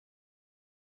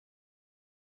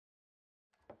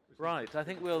Right, I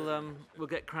think we'll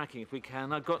get cracking if we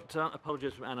can. I've got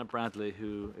apologies from Anna Bradley,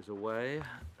 who is away.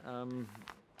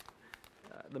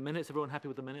 The minutes, everyone happy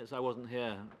with the minutes? I wasn't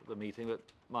here at the meeting, but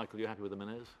Michael, you happy with the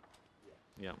minutes?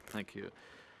 Yeah, thank you.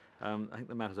 I think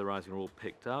the matters arising are all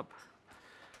picked up.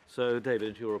 So,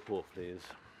 David, your report, please.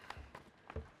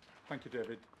 Thank you,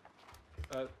 David.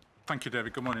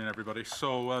 Good morning, everybody.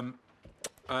 So,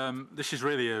 this is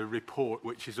really a report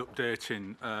which is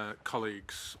updating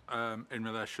colleagues in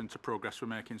relation to progress we're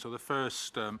making. So the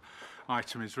first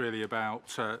item is really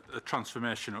about a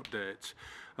transformation update.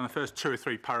 And the first 2 or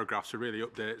 3 paragraphs are really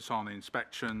updates on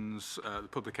inspections, the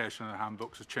publication of the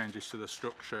handbooks, the changes to the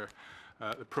structure,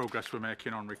 the progress we're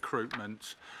making on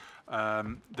recruitment,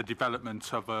 the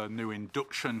development of a new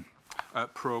induction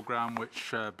programme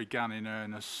which began in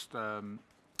earnest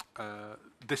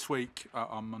this week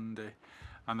on Monday,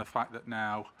 and the fact that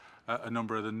now a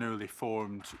number of the newly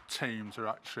formed teams are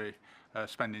actually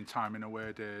spending time in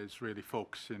away days, really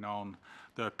focusing on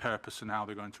their purpose and how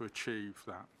they're going to achieve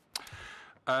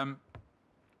that.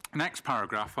 Next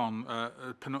paragraph on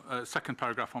second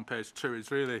paragraph on page 2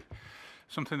 is really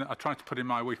something that I tried to put in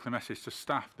my weekly message to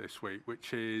staff this week,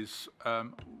 which is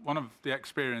one of the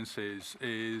experiences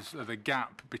is the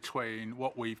gap between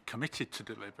what we've committed to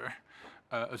deliver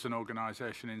as an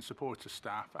organisation in support of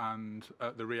staff and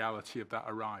the reality of that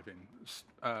arriving.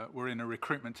 We're in a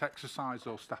recruitment exercise,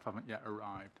 those staff haven't yet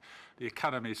arrived. The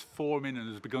academy is forming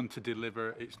and has begun to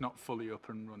deliver, it's not fully up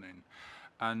and running.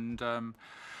 And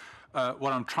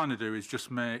what I'm trying to do is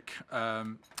just make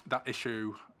that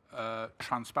issue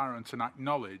transparent and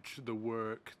acknowledge the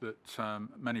work that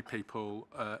many people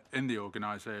in the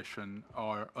organisation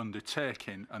are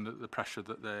undertaking and the pressure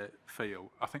that they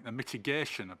feel. I think the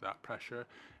mitigation of that pressure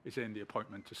is in the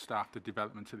appointment of staff, the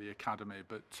development of the academy,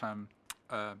 but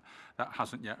that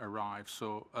hasn't yet arrived.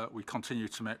 So we continue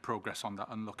to make progress on that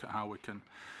and look at how we can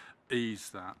ease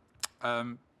that.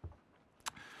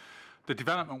 The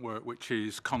development work, which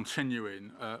is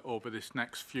continuing over this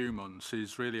next few months,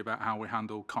 is really about how we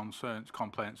handle concerns,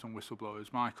 complaints and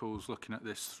whistleblowers. Michael's looking at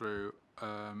this through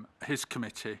his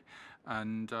committee,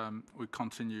 and we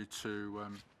continue to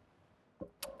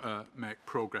make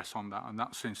progress on that, and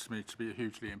that seems to me to be a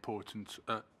hugely important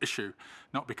issue,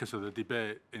 not because of the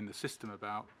debate in the system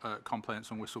about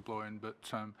complaints and whistleblowing,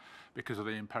 but because of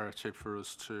the imperative for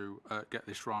us to get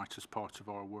this right as part of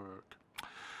our work.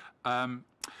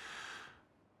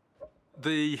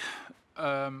 The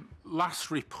last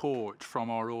report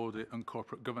from our Audit and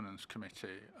Corporate Governance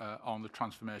Committee on the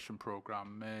transformation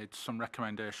programme made some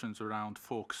recommendations around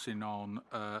focusing on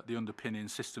the underpinning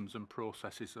systems and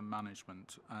processes and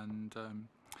management, and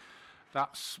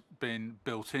that's been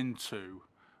built into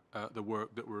the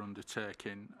work that we're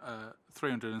undertaking.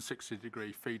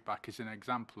 360-degree feedback is an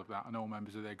example of that, and all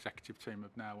members of the executive team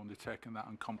have now undertaken that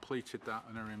and completed that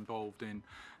and are involved in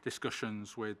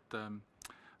discussions with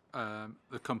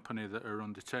the company that are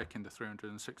undertaking the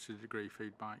 360-degree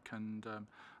feedback, and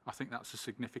I think that's a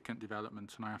significant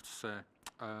development, and I have to say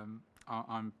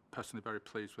I'm personally very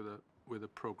pleased with the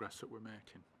progress that we're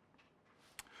making.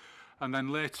 And then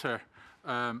later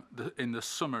in the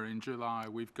summer, in July,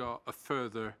 we've got a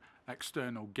further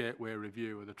external gateway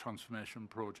review of the transformation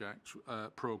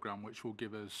programme, which will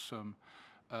give us some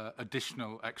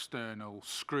additional external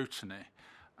scrutiny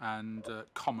and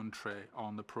commentary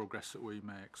on the progress that we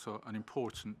make. So an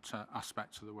important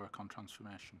aspect of the work on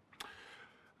transformation.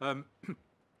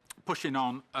 Pushing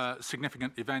on, a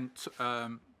significant event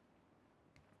on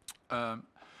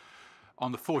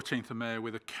the 14th of May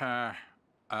with a Care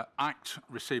Act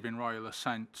receiving royal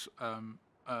assent.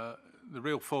 The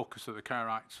real focus of the Care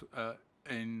Act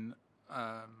in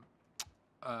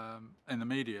the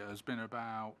media has been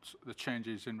about the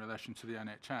changes in relation to the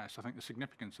NHS. I think the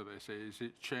significance of this is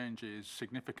it changes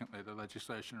significantly the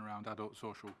legislation around adult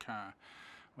social care,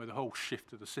 where the whole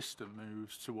shift of the system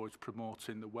moves towards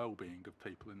promoting the well-being of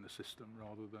people in the system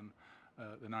rather than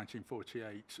the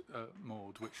 1948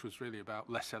 mode, which was really about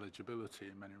less eligibility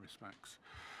in many respects.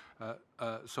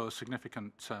 So a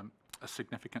significant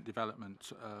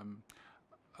development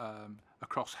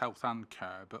across health and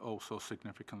care, but also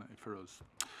significantly for us.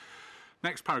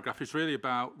 Next paragraph is really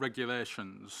about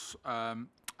regulations,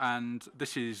 and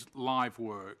this is live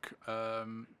work.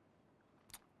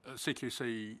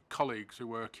 CQC colleagues are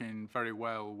working very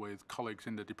well with colleagues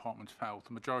in the Department of Health.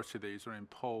 The majority of these are in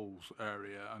Paul's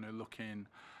area and are looking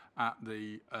at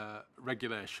the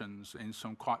regulations in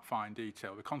some quite fine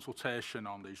detail. The consultation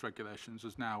on these regulations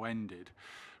has now ended.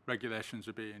 Regulations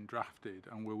are being drafted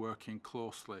and we're working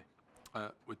closely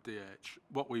with DH.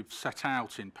 What we've set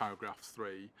out in paragraph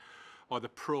 3 are the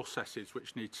processes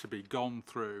which need to be gone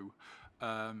through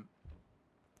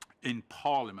in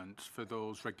Parliament for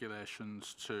those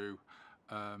regulations to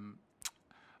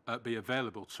be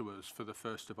available to us for the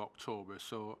 1st of October.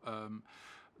 So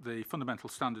the fundamental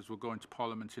standards will go into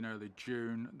Parliament in early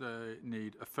June. They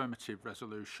need affirmative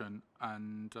resolution,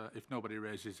 and if nobody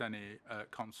raises any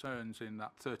concerns in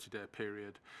that 30-day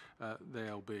period,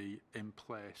 they'll be in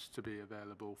place to be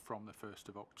available from the 1st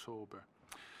of October.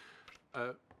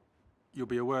 You'll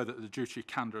be aware that the duty of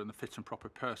candour and the fit and proper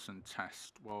person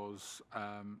test was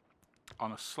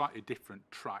on a slightly different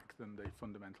track than the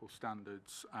fundamental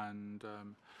standards, and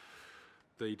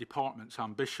the department's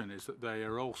ambition is that they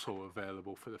are also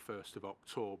available for the 1st of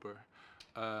October,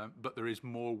 but there is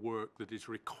more work that is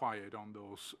required on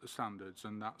those standards,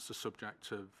 and that's the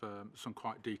subject of some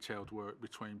quite detailed work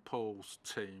between Paul's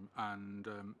team and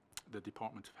the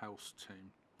Department of Health's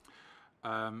team.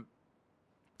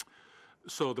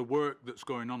 So the work that's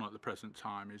going on at the present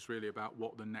time is really about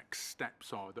what the next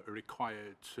steps are that are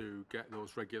required to get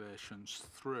those regulations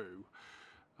through.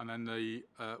 And then the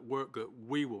work that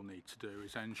we will need to do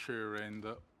is ensuring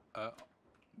that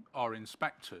our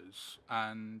inspectors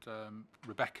and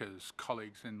Rebecca's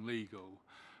colleagues in legal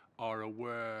are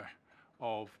aware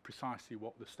of precisely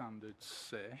what the standards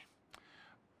say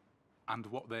and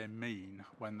what they mean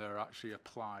when they're actually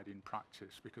applied in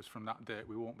practice, because from that date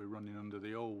we won't be running under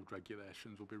the old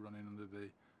regulations, we'll be running under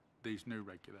these new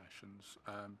regulations.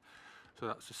 So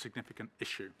that's a significant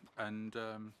issue. And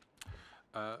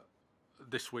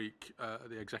this week,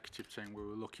 the executive team, we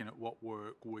were looking at what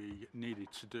work we needed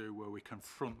to do where we can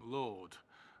front load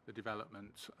the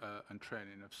development and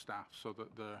training of staff so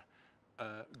that they're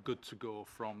good to go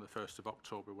from the 1st of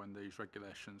October when these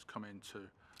regulations come into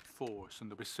force. And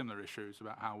there'll be similar issues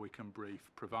about how we can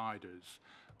brief providers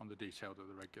on the detail of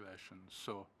the regulations.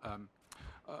 So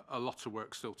a lot of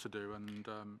work still to do, and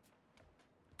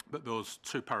but those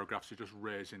 2 paragraphs are just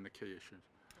raising the key issues.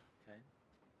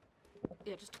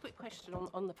 Yeah, just a quick question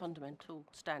on the fundamental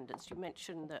standards. You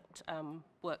mentioned that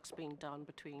work's being done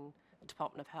between the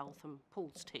Department of Health and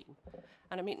Paul's team.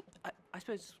 And I mean, I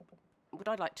suppose what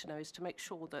I'd like to know is to make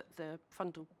sure that the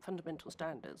fundamental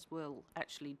standards will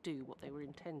actually do what they were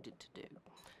intended to do.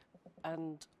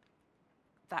 And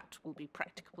that will be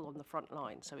practicable on the front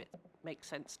line, so it makes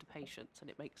sense to patients and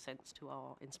it makes sense to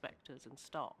our inspectors and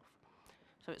staff.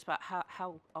 So it's about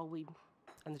how are we,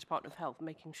 and the Department of Health,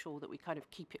 making sure that we kind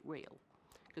of keep it real.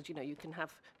 Because, you know, you can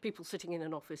have people sitting in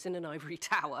an office in an ivory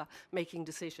tower making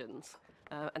decisions,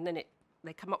 and then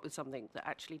they come up with something that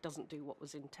actually doesn't do what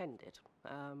was intended.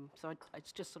 So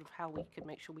it's just sort of how we can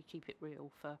make sure we keep it real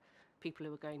for people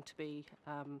who are going to be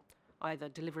either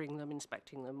delivering them,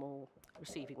 inspecting them, or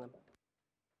receiving them.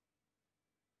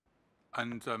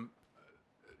 And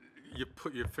you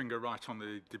put your finger right on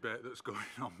the debate that's going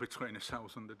on between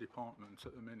ourselves and the department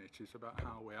at the minute. Is about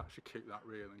how we actually keep that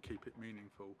real and keep it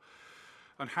meaningful.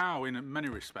 And how, in many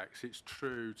respects, it's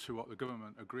true to what the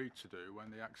government agreed to do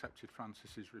when they accepted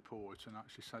Francis's report and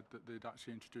actually said that they'd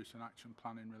actually introduce an action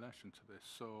plan in relation to this.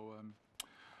 So,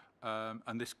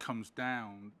 and this comes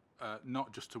down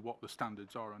not just to what the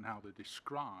standards are and how they're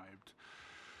described,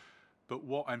 but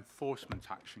what enforcement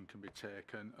action can be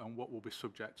taken and what will be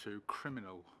subject to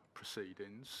criminal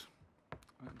proceedings.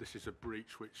 This is a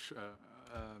breach which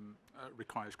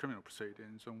requires criminal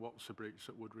proceedings, and what's a breach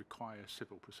that would require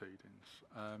civil proceedings.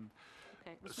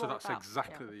 Okay, so that's about,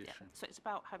 exactly the issue. So it's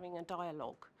about having a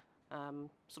dialogue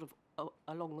sort of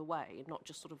along the way, not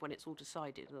just sort of when it's all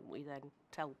decided that we then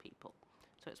tell people.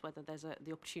 So it's whether there's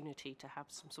the opportunity to have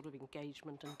some sort of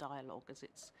engagement and dialogue as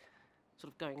it's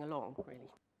sort of going along,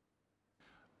 really.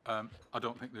 I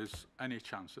don't think there's any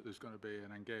chance that there's going to be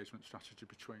an engagement strategy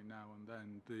between now and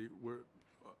then.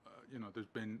 You know, there's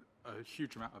been a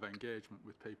huge amount of engagement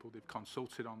with people. They've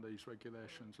consulted on these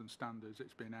regulations and standards.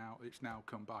 It's been out. It's now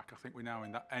come back. I think we're now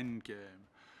in that end game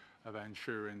of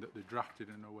ensuring that they're drafted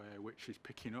in a way which is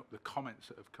picking up the comments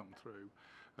that have come through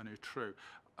and are true.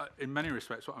 In many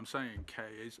respects, what I'm saying,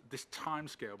 Kay, is this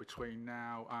timescale between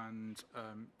now and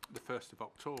the 1st of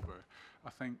October,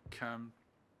 I think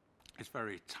is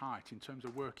very tight in terms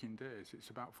of working days.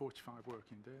 It's about 45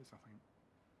 working days, I think.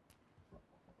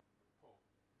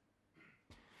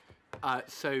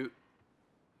 So,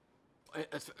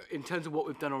 in terms of what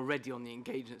we've done already on the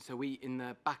engagement, so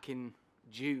back in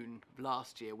June of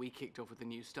last year, we kicked off with the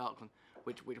New Start,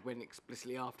 which went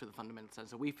explicitly after the fundamental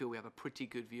standards. So we feel we have a pretty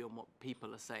good view on what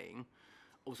people are saying.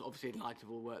 Also, obviously, in light of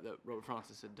all the work that Robert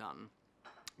Francis had done,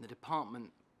 the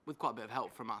department, with quite a bit of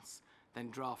help from us,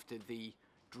 then drafted the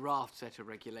draft set of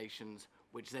regulations,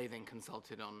 which they then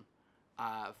consulted on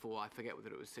for, I forget whether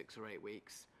it was 6 or 8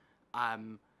 weeks.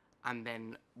 And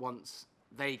then once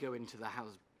they go into the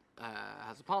House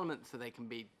House of Parliament, so they can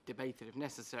be debated if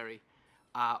necessary.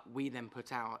 We then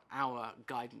put out our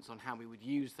guidance on how we would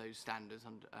use those standards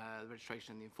under the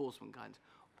registration and the enforcement guidance,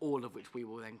 all of which we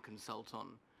will then consult on.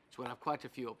 So we'll have quite a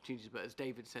few opportunities, but as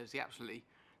David says,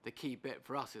 the key bit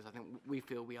for us is I think we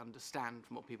feel we understand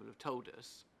from what people have told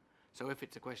us. So if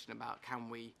it's a question about can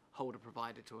we hold a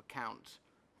provider to account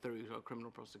through to a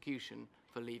criminal prosecution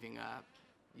for leaving a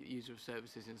user of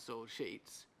services installed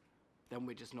sheets, then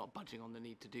we're just not budging on the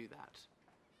need to do that.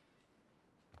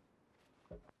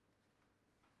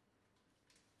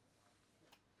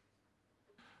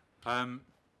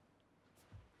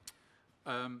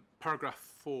 Paragraph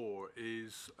 4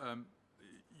 is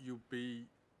you'll be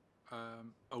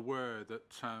aware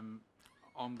that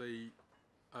on the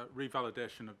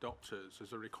revalidation of doctors,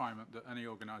 there's a requirement that any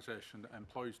organisation that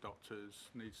employs doctors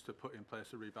needs to put in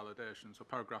place a revalidation. So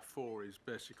paragraph 4 is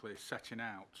basically setting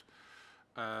out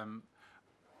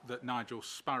that Nigel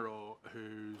Sparrow,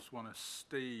 who's one of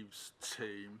Steve's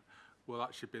team, will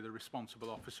actually be the responsible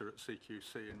officer at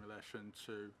CQC in relation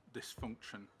to this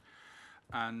function.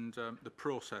 And the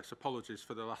process, apologies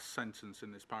for the last sentence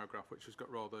in this paragraph, which has got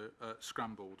rather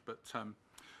scrambled, but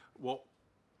what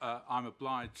I'm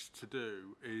obliged to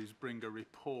do is bring a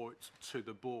report to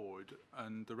the board,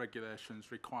 and the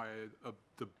regulations require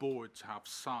the board to have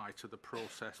sight of the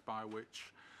process by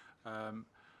which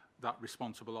that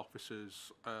responsible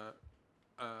officer's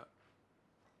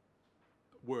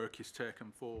work is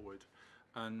taken forward.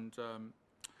 And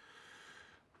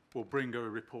we'll bring a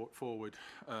report forward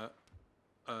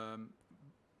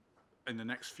in the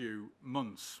next few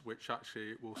months, which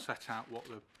actually will set out what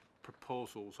the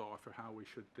proposals are for how we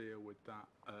should deal with that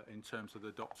in terms of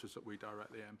the doctors that we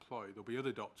directly employ. There'll be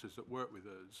other doctors that work with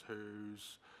us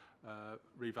whose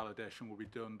revalidation will be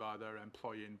done by their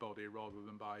employing body rather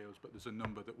than by us, but there's a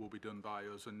number that will be done by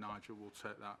us, and Nigel will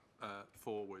take that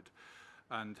forward.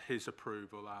 And his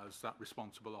approval as that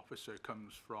responsible officer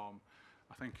comes from,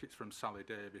 I think it's from Sally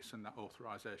Davis, and that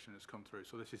authorisation has come through.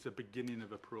 So this is the beginning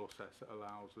of a process that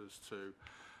allows us to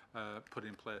put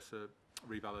in place a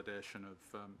revalidation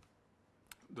of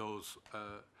those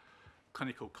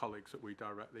clinical colleagues that we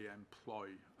directly employ.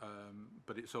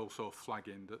 But it's also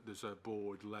flagging that there's a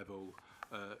board level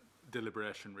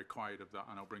deliberation required of that,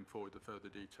 and I'll bring forward the further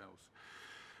details.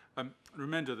 The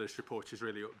remainder of this report is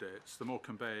really updates. The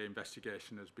Morecambe Bay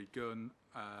investigation has begun,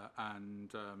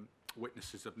 and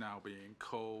witnesses have now been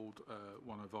called.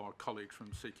 One of our colleagues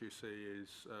from CQC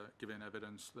is giving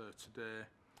evidence there today.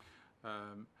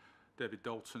 David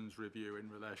Dalton's review in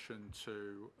relation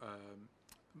to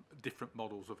different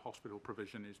models of hospital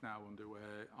provision is now underway.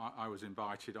 I was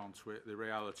invited onto it. The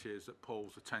reality is that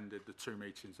Paul's attended the 2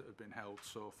 meetings that have been held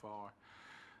so far.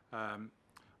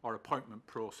 Our appointment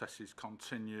processes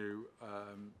continue.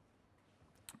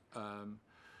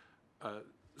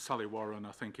 Sally Warren,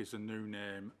 I think, is a new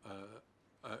name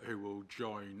who will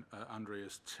join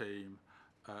Andrea's team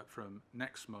from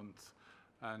next month.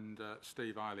 And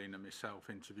Steve, Eileen and myself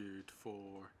interviewed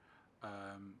for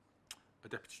a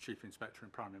Deputy Chief Inspector in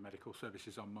Primary Medical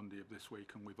Services on Monday of this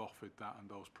week, and we've offered that, and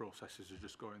those processes are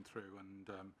just going through. And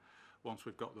once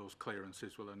we've got those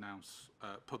clearances, we'll announce,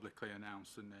 publicly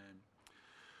announce the name.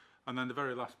 And then the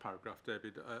very last paragraph,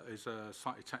 David, is a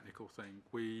slightly technical thing.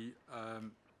 We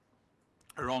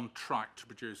are on track to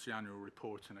produce the annual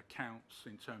report and accounts.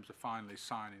 In terms of finally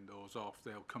signing those off,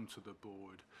 they'll come to the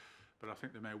board. But I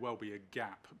think there may well be a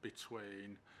gap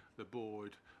between the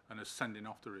board and us sending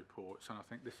off the reports. And I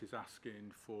think this is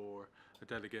asking for a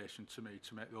delegation to me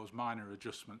to make those minor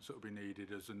adjustments that will be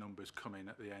needed as the numbers come in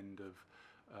at the end of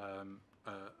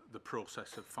the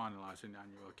process of finalising the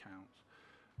annual accounts.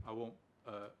 I won't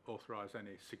authorise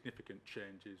any significant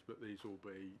changes, but these will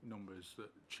be numbers that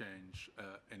change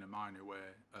in a minor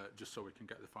way, just so we can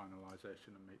get the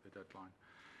finalisation and meet the deadline.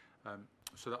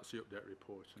 So that's the update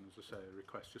report, and as I say, a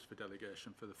request just for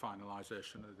delegation for the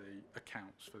finalisation of the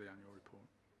accounts for the annual report.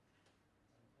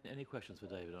 Any questions for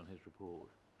David on his report?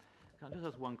 Can I just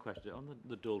ask one question? On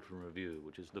the Dalton review,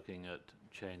 which is looking at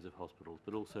chains of hospitals,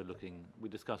 but also looking, we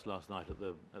discussed last night at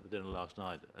the dinner last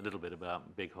night a little bit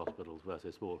about big hospitals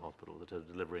versus small hospitals that are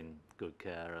delivering good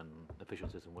care and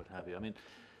efficiencies and what have you. I mean,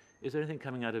 is there anything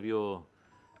coming out of your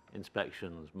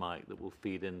inspections, Mike, that will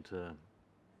feed into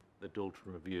the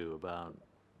Dalton review about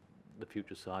the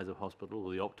future size of hospitals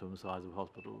or the optimum size of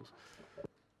hospitals?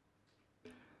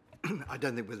 I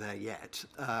don't think we're there yet,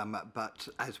 but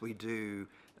as we do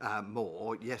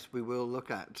more, yes, we will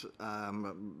look at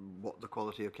what the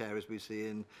quality of care is we see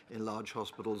in large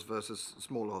hospitals versus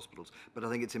small hospitals. But I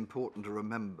think it's important to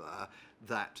remember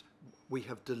that we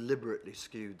have deliberately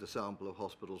skewed the sample of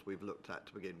hospitals we've looked at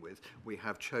to begin with. We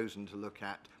have chosen to look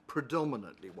at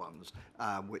predominantly ones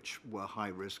which were high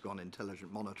risk on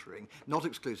intelligent monitoring, not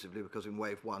exclusively, because in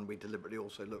wave one we deliberately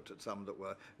also looked at some that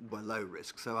were low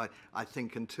risk. So I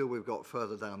think until we've got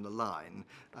further down the line,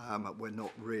 we're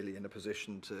not really in a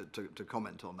position to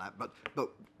comment on that. But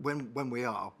when we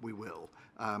are, we will.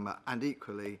 And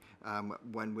equally,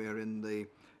 when we're in the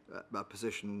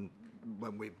position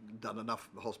when we've done enough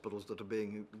hospitals that are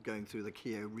going through the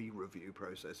KEO re-review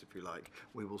process, if you like,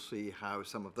 we will see how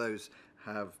some of those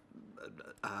have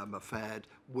fared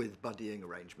with buddying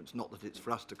arrangements. Not that it's for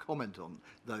us to comment on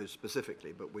those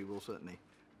specifically, but we will certainly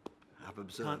have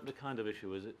observed. The kind of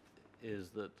issue is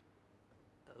that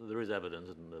there is evidence,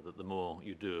 isn't there, that the more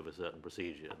you do of a certain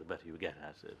procedure, the better you get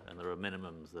at it, and there are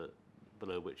minimums that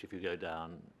below which, if you go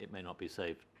down, it may not be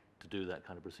safe to do that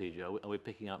kind of procedure. Are we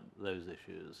picking up those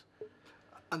issues?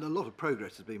 And a lot of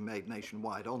progress has been made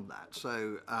nationwide on that.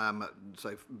 So,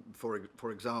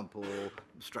 for example,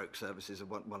 stroke services are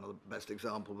one of the best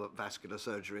examples, but vascular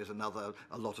surgery is another,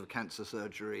 a lot of cancer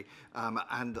surgery.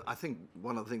 And I think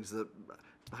one of the things that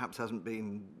perhaps hasn't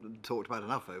been talked about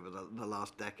enough over the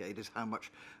last decade is how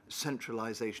much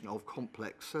centralisation of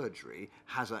complex surgery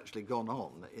has actually gone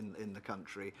on in the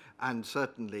country. And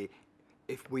certainly,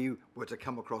 if we were to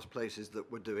come across places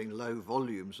that were doing low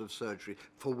volumes of surgery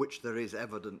for which there is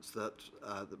evidence that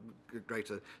the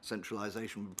greater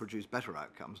centralisation would produce better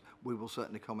outcomes, we will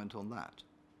certainly comment on that.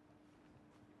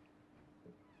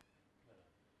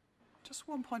 Just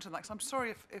one point on that, because I'm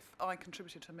sorry if I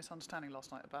contributed to a misunderstanding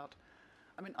last night about,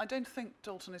 I mean, I don't think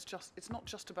Dalton is it's not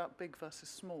just about big versus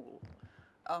small.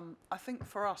 I think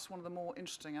for us, one of the more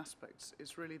interesting aspects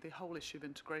is really the whole issue of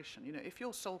integration. You know, if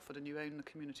you're Salford and you own the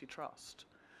community trust,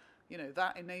 you know,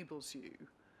 that enables you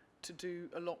to do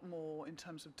a lot more in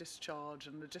terms of discharge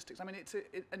and logistics. I mean,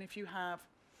 and if you have,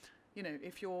 you know,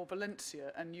 if you're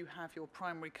Valencia and you have your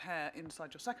primary care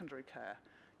inside your secondary care,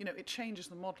 you know, it changes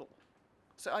the model.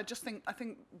 So I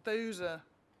think those are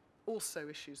also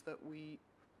issues that we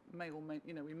may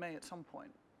at some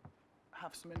point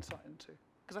have some insight into.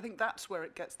 Because I think that's where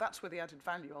the added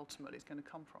value ultimately is going to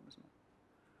come from, isn't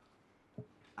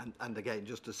it? And again,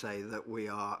 just to say that we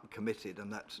are committed,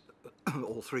 and that's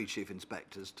all three chief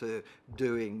inspectors, to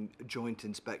doing joint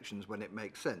inspections when it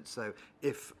makes sense. So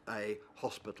if a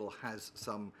hospital has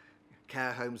some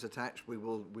care homes attached, we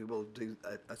will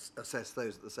assess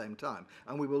those at the same time,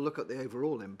 and we will look at the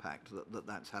overall impact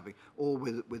that's having, or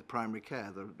with primary care,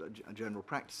 the general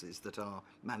practices that are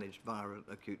managed via an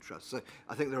acute trust. So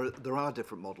I think there are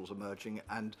different models emerging,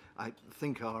 and I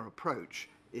think our approach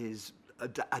is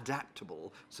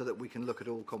adaptable so that we can look at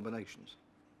all combinations.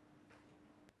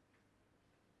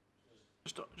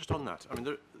 Just on that, I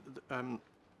mean,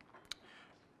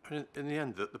 in the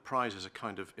end, the prize is a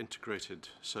kind of integrated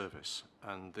service,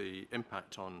 and the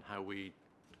impact on how we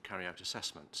carry out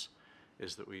assessments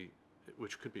is that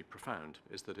which could be profound,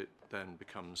 is that it then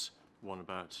becomes one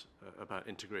about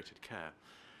integrated care.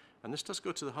 And this does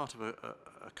go to the heart of a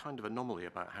kind of anomaly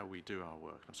about how we do our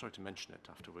work. I'm sorry to mention it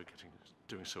after we're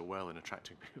doing so well in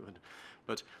attracting people,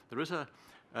 but there is a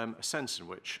sense in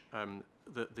which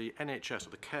the NHS, or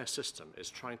the care system, is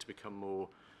trying to become more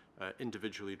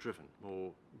individually driven,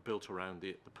 more built around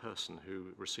the person who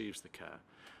receives the care,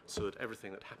 so that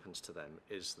everything that happens to them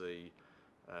is the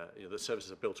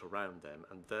services are built around them,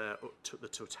 and the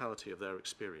totality of their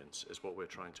experience is what we're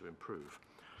trying to improve.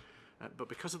 But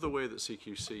because of the way that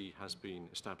CQC has been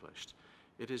established,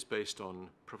 it is based on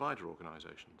provider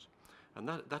organisations, and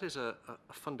that is a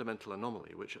fundamental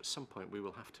anomaly which at some point we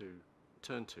will have to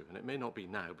turn to, and it may not be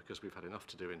now because we've had enough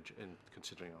to do in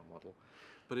considering our model,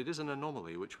 but it is an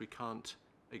anomaly which we can't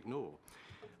ignore.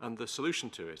 And the solution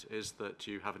to it is that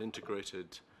you have an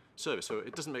integrated service. So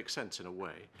it doesn't make sense in a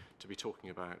way to be talking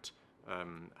about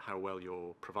how well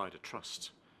your provider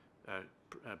trust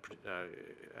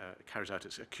carries out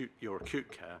your acute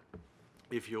care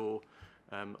if your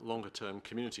longer-term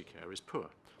community care is poor.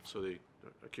 So the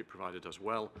acute provider does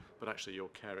well, but actually your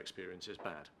care experience is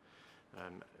bad.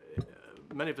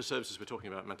 Many of the services we're talking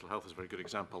about, mental health is a very good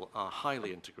example, are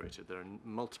highly integrated. There are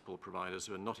multiple providers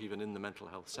who are not even in the mental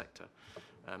health sector,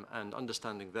 and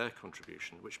understanding their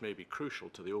contribution, which may be crucial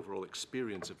to the overall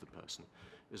experience of the person,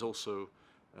 is also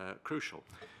crucial.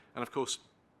 And of course,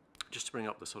 just to bring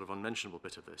up the sort of unmentionable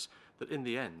bit of this, that in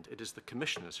the end, it is the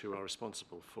commissioners who are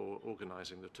responsible for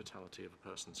organising the totality of a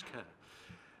person's care.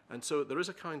 And so there is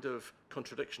a kind of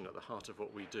contradiction at the heart of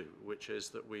what we do, which is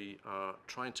that we are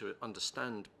trying to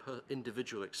understand per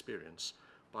individual experience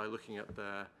by looking at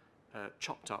their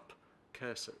chopped up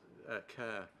care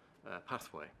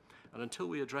pathway. And until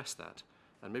we address that,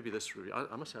 And maybe this review,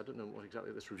 I must say, I don't know what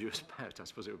exactly this review is about. I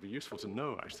suppose it would be useful to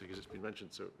know, actually, because it's been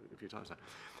mentioned a few times now.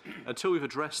 Until we've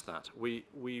addressed that, we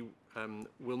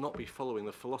will not be following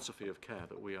the philosophy of care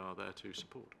that we are there to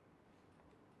support.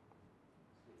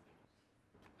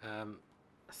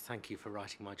 Thank you for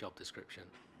writing my job description.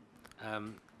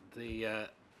 One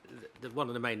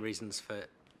of the main reasons for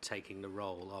taking the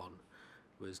role on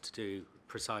was to do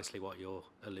precisely what you're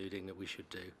alluding that we should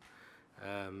do.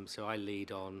 So I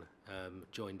lead on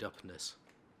joined upness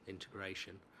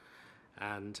integration,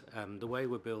 and the way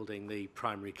we're building the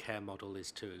primary care model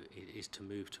is to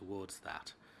move towards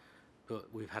that.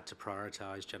 But we've had to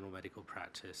prioritise general medical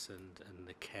practice and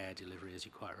the care delivery, as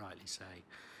you quite rightly say.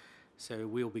 So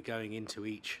we'll be going into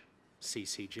each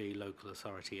CCG, local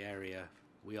authority area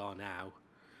we are now.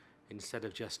 Instead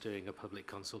of just doing a public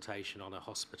consultation on a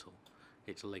hospital,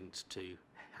 it's linked to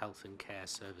health and care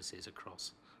services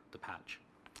across the patch.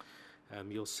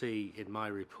 You'll see in my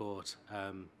report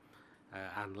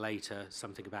and later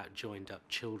something about joined up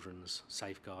children's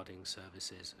safeguarding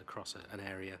services across an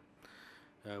area.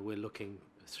 We're looking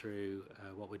through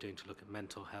what we're doing to look at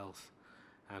mental health,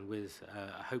 and with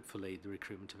hopefully the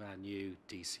recruitment of our new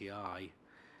DCI,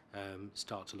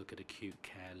 start to look at acute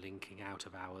care, linking out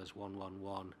of hours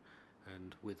 111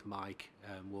 and with Mike,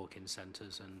 walk-in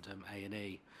centres and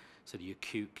A&E, so the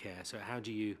acute care. So how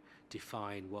do you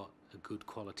define what a good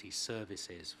quality service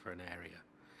is for an area?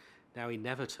 Now,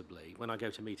 inevitably, when I go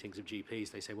to meetings of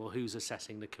GPs, they say, well, who's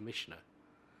assessing the commissioner?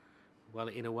 Well,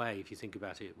 in a way, if you think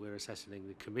about it, we're assessing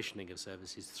the commissioning of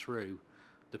services through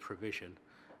the provision.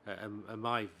 And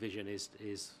my vision is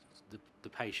the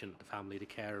patient, the family, the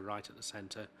carer right at the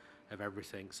centre of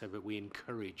everything, so that we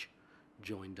encourage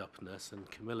joined upness. And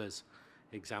Camilla's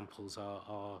examples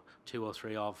are two or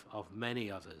three of many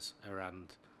others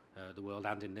around the world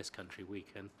and in this country we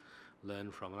can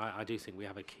learn from. And I do think we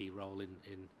have a key role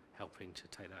in helping to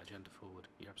take that agenda forward.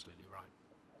 You're absolutely right.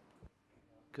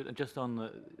 Good. And just on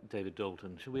David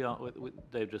Dalton, should we?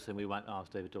 Dave just said we might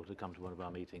ask David Dalton to come to one of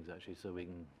our meetings actually, so we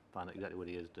can find out exactly what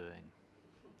he is doing.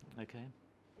 Okay.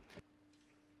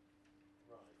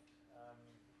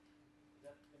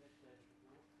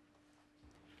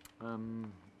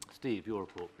 Steve, your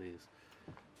report, please.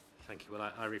 Thank you.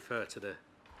 Well, I refer to the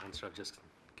answer I've just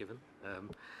given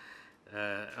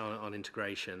on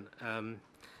integration.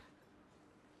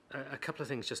 A couple of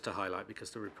things just to highlight, because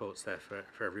the report's there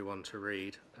for everyone to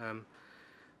read.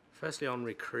 Firstly, on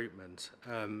recruitment,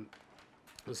 I'm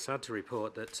sad to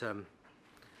report that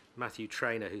Matthew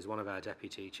Traynor, who's one of our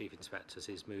Deputy Chief Inspectors,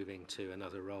 is moving to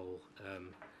another role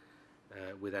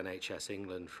with NHS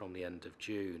England from the end of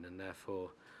June, and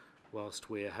therefore, whilst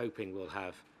we're hoping we'll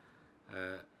have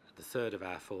the third of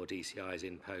our 4 DCIs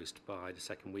in post by the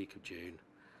second week of June,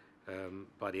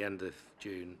 by the end of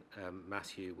June,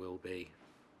 Matthew will be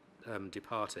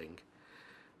departing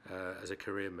as a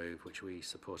career move, which we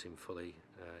support him fully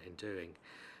in doing.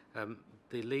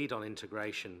 The lead on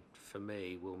integration for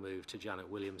me will move to Janet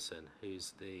Williamson,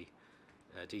 who's the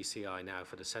DCI now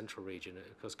for the Central Region,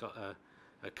 who of course got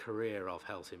a career of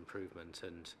health improvement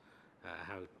and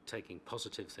how taking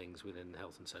positive things within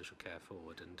health and social care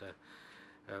forward. And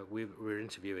we're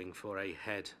interviewing for a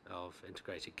head of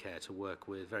integrated care to work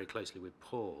with very closely with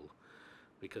Paul,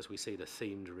 because we see the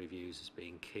themed reviews as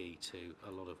being key to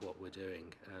a lot of what we're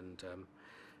doing. And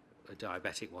a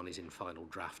diabetic one is in final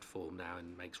draft form now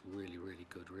and makes really, really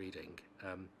good reading.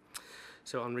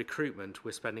 So on recruitment,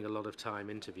 we're spending a lot of time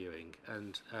interviewing,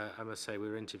 and I must say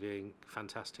we're interviewing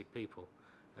fantastic people,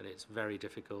 and it's very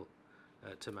difficult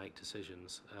to make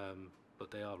decisions, but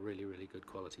they are really, really good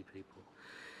quality people.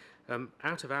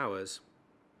 Out of hours,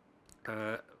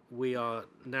 we are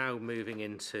now moving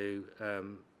into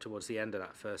towards the end of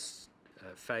that first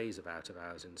phase of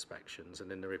out-of-hours inspections,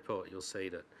 and in the report you'll see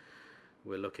that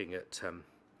we're looking at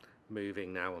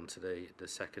moving now onto the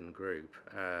second group,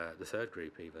 the third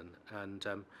group even, and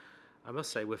I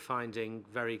must say we're finding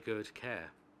very good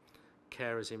care.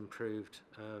 Care has improved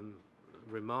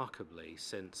remarkably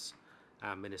since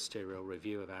our ministerial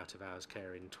review of out-of-hours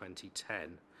care in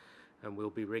 2010, and we'll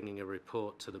be bringing a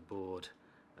report to the board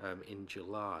in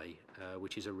July,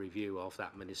 which is a review of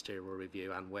that ministerial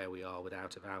review and where we are with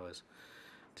out-of-hours.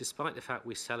 Despite the fact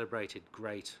we celebrated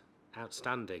great,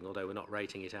 outstanding, although we're not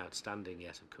rating it outstanding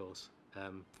yet, of course,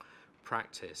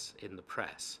 practice in the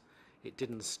press, it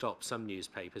didn't stop some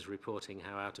newspapers reporting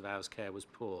how out-of-hours care was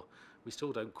poor. We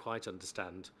still don't quite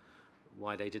understand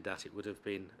why they did that. It would have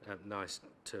been nice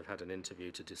to have had an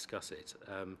interview to discuss it.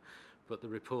 But the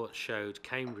report showed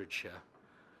Cambridgeshire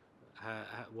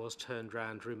was turned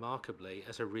round remarkably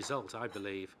as a result, I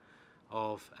believe,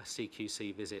 of a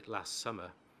CQC visit last summer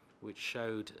which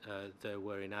showed there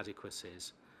were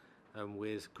inadequacies.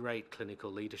 With great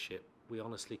clinical leadership, we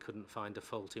honestly couldn't find a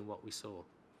fault in what we saw.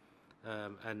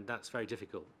 And that's very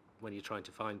difficult when you're trying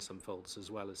to find some faults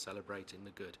as well as celebrating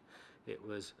the good. It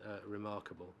was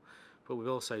remarkable. But we've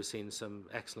also seen some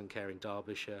excellent care in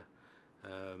Derbyshire,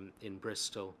 in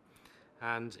Bristol,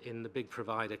 and in the big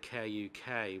provider Care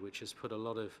UK, which has put a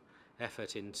lot of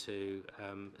effort into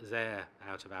their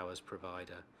out-of-hours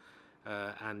provider.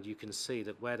 And you can see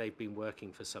that where they've been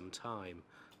working for some time,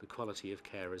 the quality of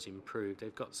care has improved.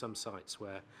 They've got some sites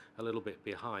where a little bit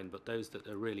behind, but those that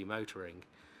are really motoring,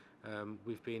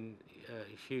 we've been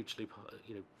hugely,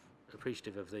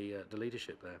 appreciative of the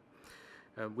leadership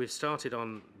there. We've started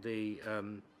on the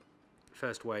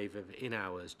first wave of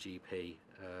in-hours GP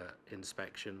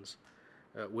inspections.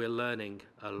 We're learning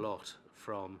a lot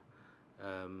from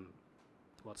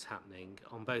what's happening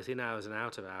on both in-hours and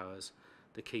out-of-hours.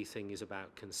 The key thing is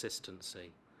about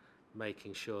consistency,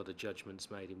 making sure the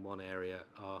judgments made in one area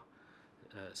are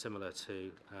similar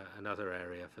to another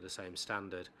area for the same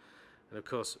standard. And of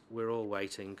course, we're all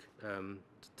waiting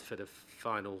for the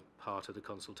final part of the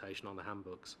consultation on the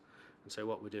handbooks. And so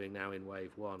what we're doing now in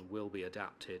Wave 1 will be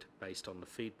adapted based on the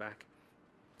feedback.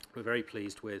 We're very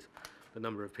pleased with the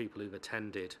number of people who've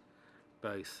attended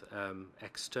both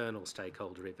external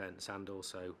stakeholder events and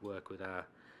also work with our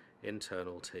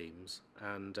internal teams.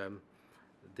 And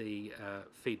the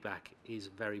feedback is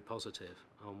very positive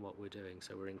on what we're doing,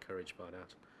 so we're encouraged by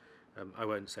that. I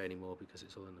won't say any more because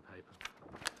it's all in the paper.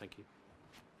 Thank you.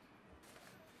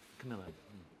 Camilla.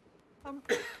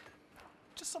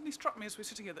 Just suddenly struck me as we're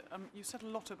sitting here that you said a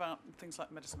lot about things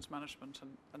like medicines management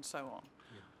and so on.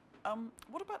 Yeah.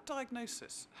 What about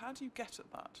diagnosis? How do you get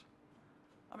at that?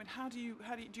 I mean,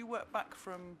 do you work back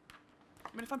from?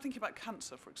 I mean, if I'm thinking about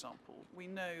cancer, for example, we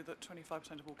know that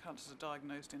 25% of all cancers are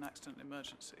diagnosed in accident and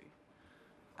emergency,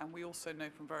 and we also know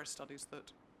from various studies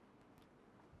that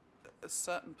a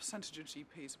certain percentage of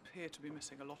GPs appear to be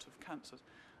missing a lot of cancers.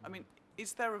 I mean,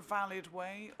 is there a valid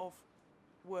way of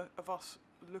us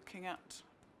looking at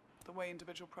the way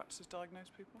individual practices diagnose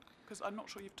people? Because I'm not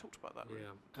sure you've talked about that really.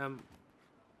 Yeah.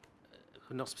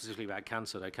 Not specifically about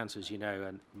cancer, though. Cancer, as you know,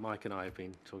 and Mike and I have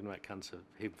been talking about cancer,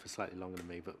 him for slightly longer than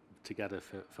me, but together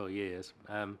for years.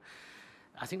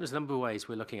 I think there's a number of ways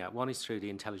we're looking at. One is through the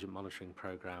intelligent monitoring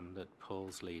programme that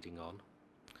Paul's leading on.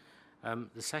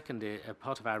 The second,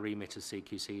 part of our remit as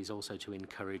CQC is also to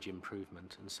encourage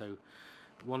improvement. And so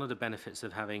one of the benefits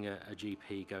of having a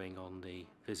GP going on the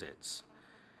visits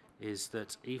is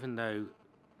that even though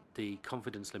the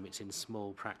confidence limits in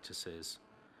small practices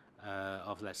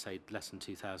of, let's say, less than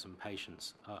 2,000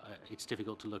 patients, it's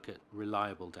difficult to look at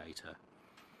reliable data.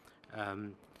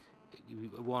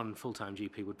 One full-time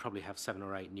GP would probably have 7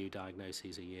 or 8 new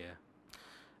diagnoses a year.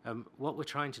 What we're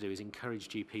trying to do is encourage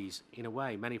GPs, in a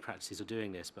way, many practices are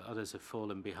doing this, but others have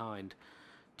fallen behind,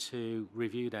 to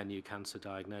review their new cancer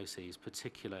diagnoses,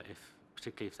 particularly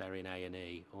if they're in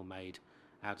A&E or made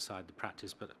outside the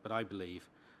practice. But I believe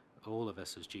all of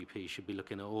us as GPs should be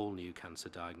looking at all new cancer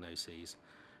diagnoses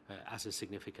as a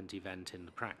significant event in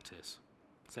the practice.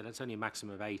 So that's only a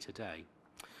maximum of 8 a day.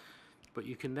 But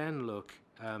you can then look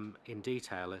in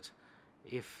detail at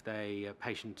if the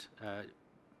patient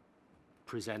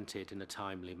presented in a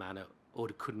timely manner or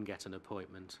couldn't get an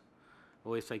appointment,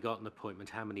 or if they got an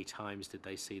appointment, how many times did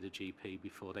they see the GP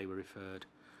before they were referred?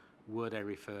 Were they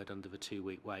referred under the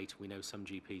 2-week wait? We know some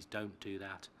GPs don't do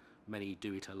that. Many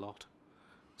do it a lot.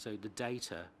 So the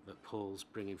data that Paul's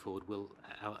bringing forward will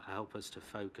help us to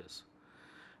focus.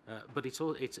 But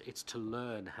it's to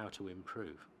learn how to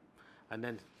improve. And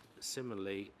then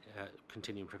similarly,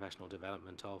 continuing professional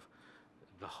development of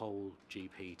the whole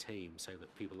GP team so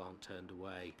that people aren't turned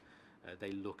away.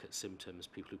 They look at symptoms,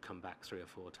 people who come back 3 or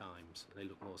 4 times, they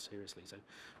look more seriously. So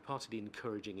part of the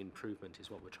encouraging improvement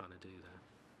is what we're trying to do there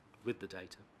with the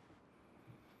data.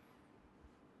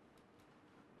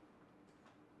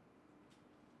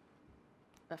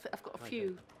 I've got a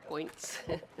few points.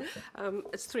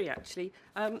 It's 3 actually.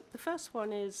 The first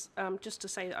one is just to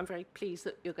say that I'm very pleased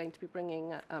that you're going to be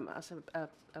bringing us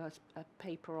a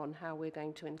paper on how we're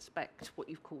going to inspect what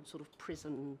you've called sort of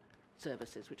prison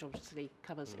services, which obviously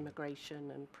covers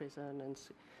immigration and prison,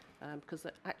 and because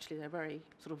actually they're a very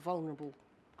sort of vulnerable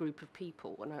group of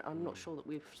people, and I'm not sure that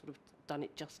we've sort of done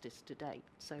it justice to date.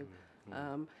 So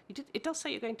it does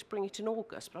say you're going to bring it in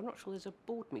August, but I'm not sure there's a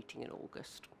board meeting in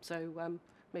August. So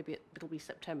maybe it'll be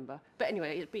September. But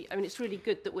anyway, it's really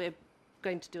good that we're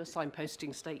going to do a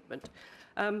signposting statement.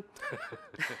 Well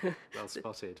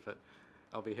spotted, but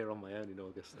I'll be here on my own in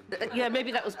August. Then. Yeah,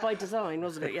 maybe that was by design,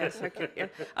 wasn't it? Yes. Okay. Yeah.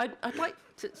 I'd like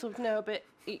to sort of know a bit.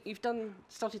 You've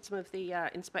started some of the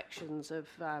inspections of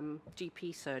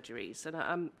GP surgeries, and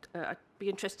I'd be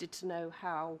interested to know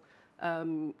how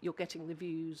you're getting the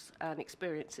views and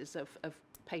experiences of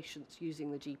patients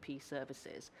using the GP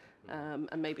services, and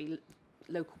maybe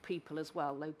local people as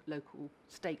well, local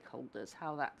stakeholders,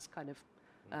 how that's kind of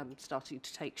starting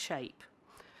to take shape.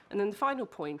 And then the final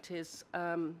point is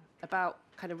about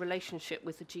kind of relationship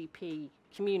with the GP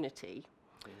community.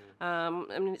 I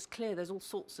mean, it's clear there's all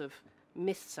sorts of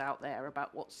myths out there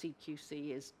about what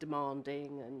CQC is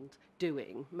demanding and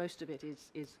doing. Most of it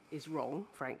is wrong,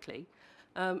 frankly.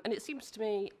 And it seems to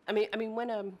me, I mean, when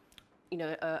a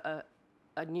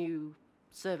new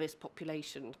service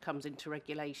population comes into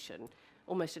regulation,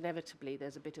 almost inevitably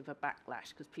there's a bit of a backlash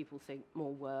because people think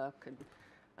more work and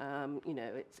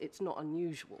it's not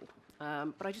unusual.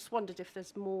 But I just wondered if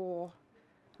there's more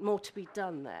to be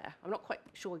done there. I'm not quite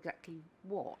sure exactly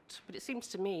what, but it seems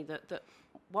to me that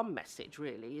one message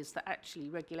really is that actually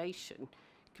regulation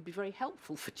could be very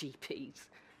helpful for GPs,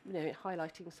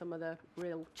 highlighting some of the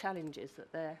real challenges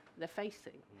that they're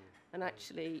facing. And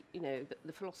actually,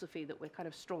 the philosophy that we're kind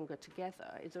of stronger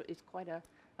together is quite a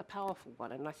powerful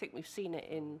one. And I think we've seen it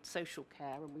in social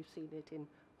care and we've seen it in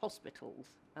hospitals.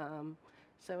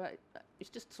 So it's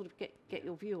just sort of get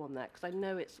your view on that, because I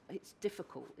know it's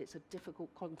difficult. It's a difficult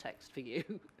context for you.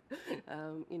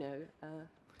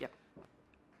 Yeah.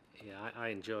 Yeah, I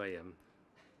enjoy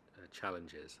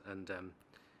challenges, and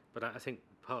but I think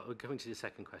going to the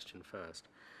second question first.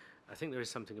 I think there is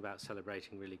something about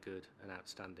celebrating really good and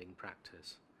outstanding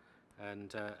practice.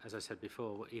 And as I said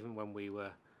before, even when we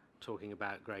were talking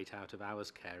about great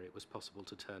out-of-hours care, it was possible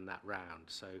to turn that round.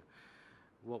 So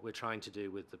what we're trying to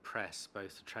do with the press,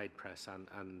 both the trade press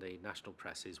and the national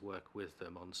press, is work with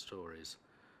them on stories.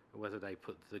 Whether they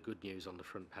put the good news on the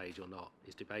front page or not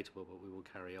is debatable, but we will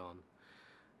carry on.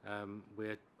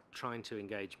 We're trying to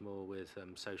engage more with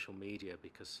social media,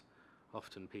 because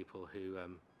often people who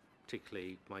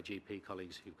particularly my GP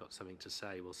colleagues who've got something to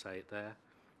say will say it there.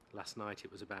 Last night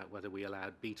it was about whether we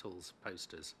allowed Beatles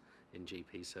posters in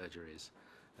GP surgeries.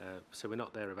 So we're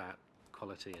not there about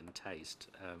quality and taste,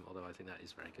 although I think that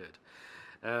is very good.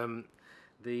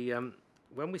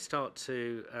 When we're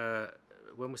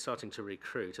starting to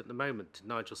recruit, at the moment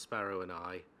Nigel Sparrow and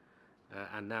I,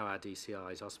 and now our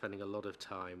DCIs, are spending a lot of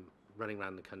time running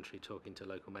around the country talking to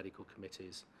local medical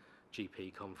committees,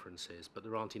 GP conferences, but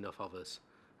there aren't enough of us.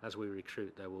 As we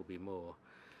recruit, there will be more.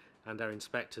 And our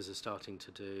inspectors are starting to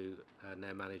do, and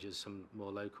their managers, some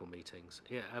more local meetings.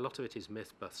 Yeah, a lot of it is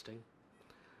myth busting,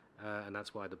 and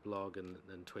that's why the blog and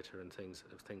Twitter and things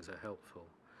are helpful.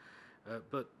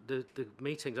 But the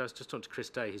meetings, I was just talking to Chris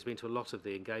Day, he's been to a lot of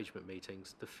the engagement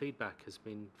meetings. The feedback has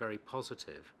been very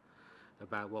positive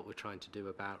about what we're trying to do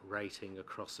about rating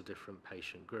across the different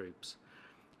patient groups.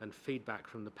 And feedback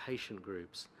from the patient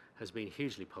groups has been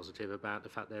hugely positive about the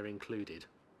fact they're included.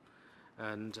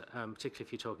 And particularly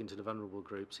if you're talking to the vulnerable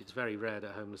groups, it's very rare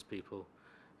that homeless people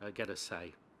get a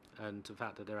say. And the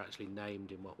fact that they're actually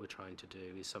named in what we're trying to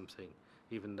do is something,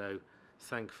 even though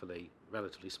thankfully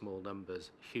relatively small numbers,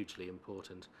 hugely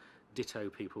important. Ditto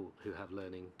people who have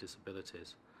learning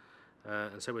disabilities.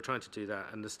 And so we're trying to do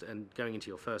that. And going into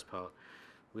your first part,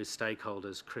 with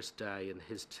stakeholders, Chris Day and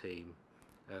his team,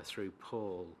 through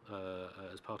Paul,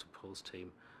 as part of Paul's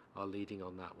team, are leading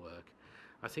on that work.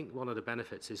 I think one of the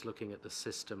benefits is looking at the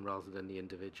system rather than the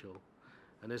individual.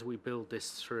 And as we build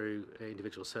this through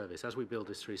individual service, as we build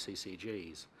this through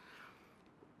CCGs,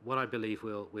 what I believe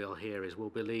we'll hear is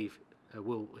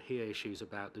we'll hear issues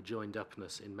about the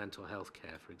joined-upness in mental health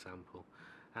care, for example,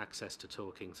 access to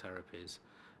talking therapies,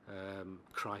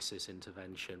 crisis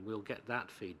intervention. We'll get that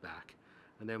feedback.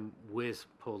 And then with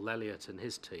Paul Lelliott and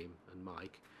his team and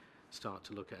Mike, start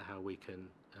to look at how we can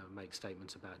make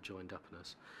statements about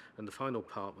joined-upness. And the final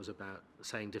part was about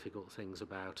saying difficult things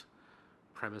about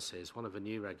premises. One of the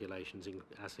new regulations,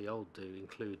 as the old do,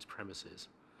 includes premises.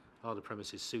 Are the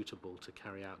premises suitable to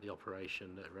carry out the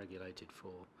operation that are regulated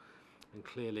for? And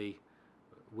clearly,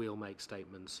 we'll make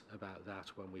statements about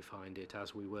that when we find it,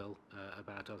 as we will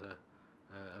about other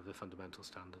of the fundamental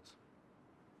standards.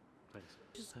 Thanks.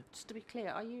 Just to be clear,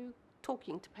 are you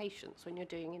talking to patients when you're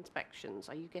doing inspections?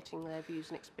 Are you getting their views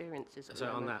and experiences?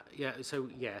 So on that, yeah, so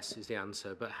yes is the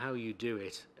answer, but how you do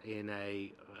it in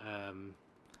a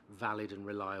valid and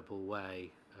reliable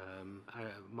way.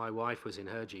 My wife was in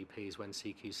her GPs when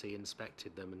CQC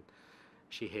inspected them, and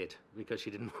she hid because she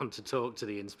didn't want to talk to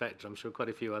the inspector. I'm sure quite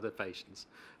a few other patients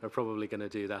are probably going to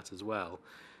do that as well.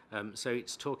 So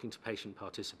it's talking to patient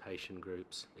participation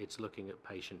groups, it's looking at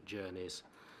patient journeys,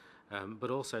 but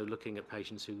also looking at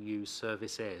patients who use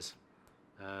services.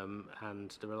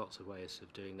 And there are lots of ways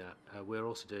of doing that. We're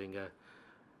also doing a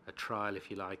trial, if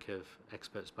you like, of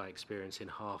experts by experience in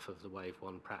half of the Wave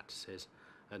 1 practices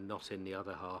and not in the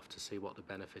other half, to see what the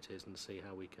benefit is and see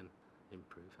how we can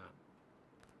improve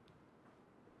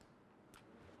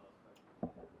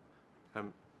that.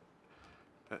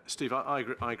 Steve, I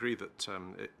agree that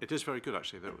it is very good,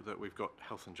 actually, that we've got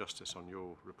health and justice on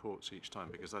your reports each time,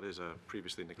 because that is a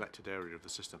previously neglected area of the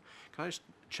system. Can I just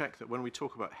check that when we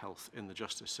talk about health in the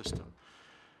justice system,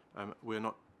 we're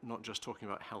not just talking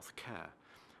about health care,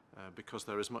 because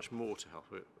there is much more to health.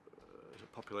 We're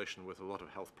a population with a lot of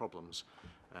health problems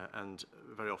and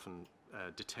very often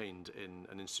detained in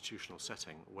an institutional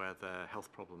setting where their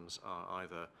health problems are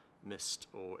either missed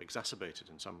or exacerbated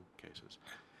in some cases.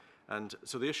 And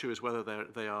so the issue is whether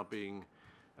they are being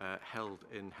held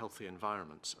in healthy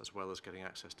environments as well as getting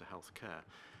access to health care.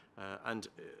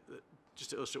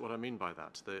 Just to illustrate what I mean by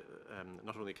that,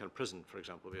 not only can prison, for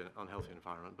example, be an unhealthy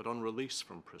environment, but on release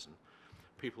from prison,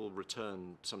 people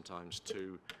return sometimes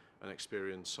to an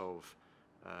experience of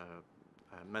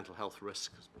mental health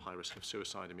risk, high risk of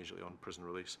suicide immediately on prison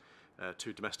release,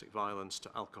 to domestic violence, to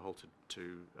alcohol,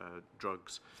 to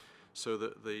drugs. So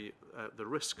that the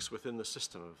risks within the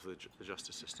system of the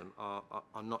justice system are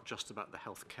not just about the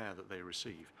health care that they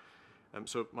receive.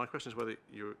 So my question is whether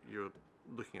you're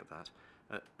looking at that.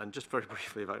 And just very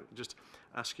briefly, if I just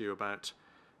ask you about,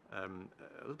 a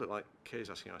little bit like Kay's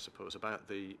asking, I suppose, about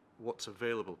what's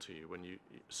available to you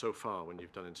so far when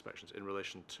you've done inspections in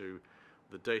relation to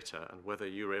the data, and whether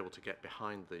you're able to get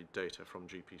behind the data from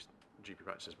GP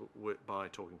practices by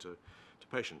talking to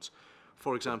patients.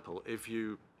 For example, if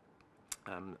you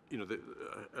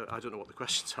I don't know what the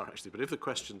questions are actually, but if the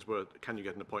questions were, can you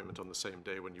get an appointment on the same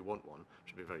day when you want one,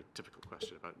 which would be a very typical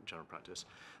question about general practice,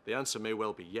 the answer may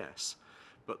well be yes,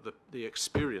 but the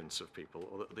experience of people,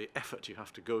 or the effort you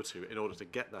have to go to in order to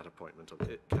get that appointment,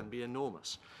 it can be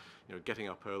enormous. Getting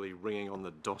up early, ringing on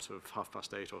the dot of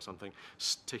 8:30 or something,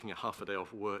 taking a half a day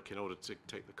off work in order to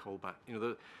take the call back.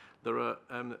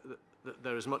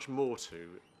 There is much more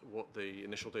to what the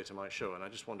initial data might show, and I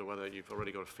just wonder whether you've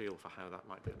already got a feel for how that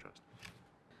might be addressed.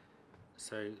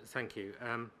 So thank you.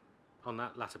 On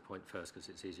that latter point first, because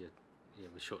it's easier,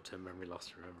 with short-term memory loss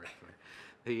to remember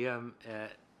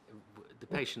it. The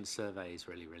patient survey is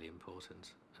really, really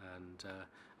important,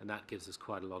 and that gives us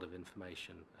quite a lot of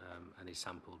information, and is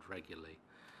sampled regularly,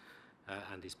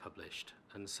 and is published.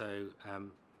 And so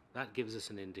that gives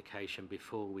us an indication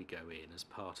before we go in as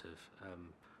part of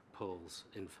Paul's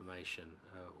information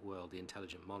world, the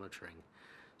intelligent monitoring,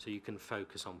 so you can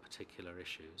focus on particular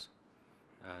issues.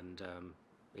 And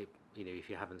if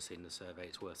you haven't seen the survey,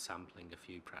 it's worth sampling a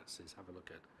few practices. Have a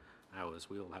look at ours.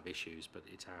 We all have issues, but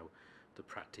it's how the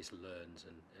practice learns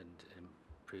and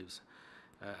improves.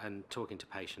 And talking to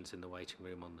patients in the waiting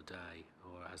room on the day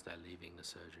or as they're leaving the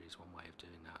surgery is one way of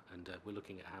doing that. And we're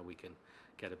looking at how we can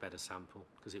get a better sample,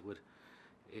 because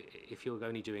if you're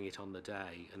only doing it on the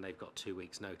day and they've got 2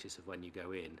 weeks notice of when you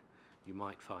go in, you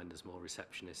might find there's more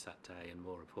receptionists that day and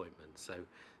more appointments.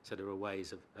 So there are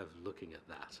ways of looking at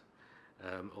that.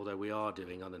 Although we are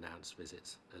doing unannounced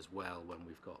visits as well when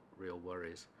we've got real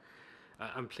worries.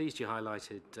 I'm pleased you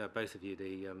highlighted, both of you,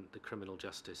 the criminal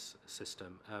justice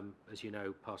system. As you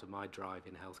know, part of my drive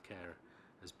in healthcare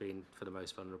has been for the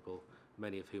most vulnerable,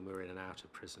 many of whom are in and out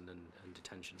of prison and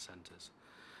detention centres.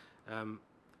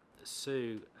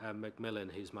 Sue Macmillan,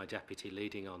 who's my deputy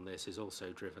leading on this, is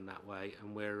also driven that way,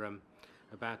 and we're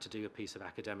about to do a piece of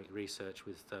academic research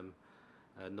with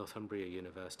Northumbria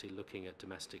University looking at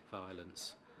domestic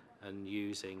violence and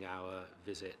using our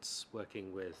visits,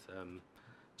 working with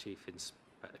Chief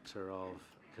Inspector of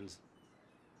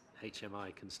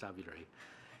HMI Constabulary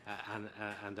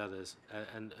and others,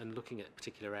 and looking at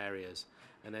particular areas.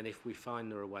 And then if we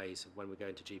find there are ways of, when we're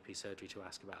going to GP surgery, to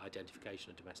ask about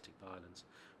identification of domestic violence,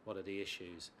 what are the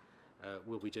issues,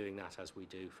 we'll be doing that as we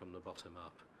do from the bottom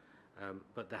up.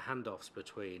 But the handoffs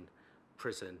between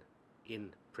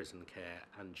in-prison care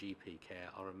and GP care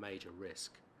are a major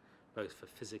risk, both for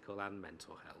physical and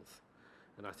mental health.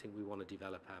 And I think we want to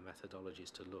develop our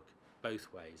methodologies to look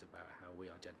both ways about how we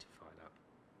identify that.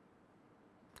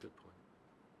 Good point.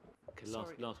 Okay,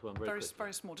 Sorry, last one,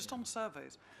 very small. Just on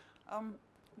surveys.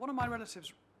 One of my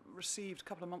relatives received a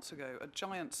couple of months ago a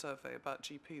giant survey about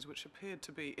GPs, which appeared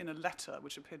to be in a letter,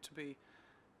 which appeared to be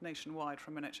nationwide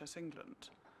from NHS England.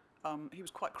 He was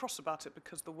quite cross about it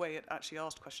because the way it actually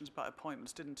asked questions about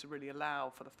appointments didn't really allow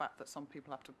for the fact that some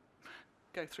people have to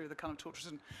go through the kind of tortures.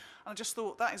 And I just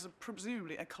thought that is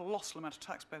presumably a colossal amount of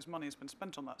taxpayers' money has been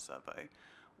spent on that survey.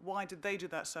 Why did they do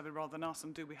that survey rather than us,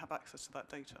 and do we have access to that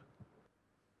data?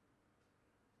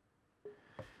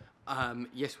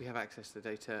 Yes, we have access to the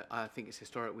data. I think it's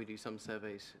historic. We do some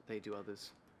surveys, they do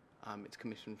others. It's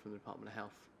commissioned from the Department of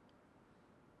Health.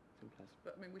 Simple as.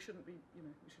 But I mean, we shouldn't be,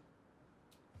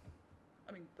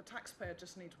 I mean, the taxpayer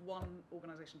just needs one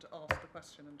organisation to ask the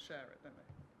question and share it, don't they?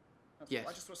 That's Yes.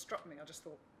 What just what struck me. I just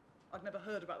thought, I'd never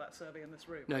heard about that survey in this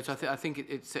room. No, so I think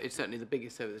it's certainly the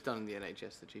biggest survey that's done in the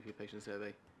NHS, the GP patient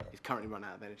survey. It's currently run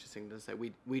out of NHS England. As I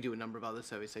say, we do a number of other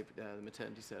surveys, say the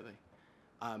maternity survey.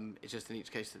 It's just in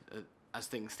each case, as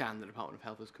things stand, the Department of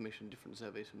Health has commissioned different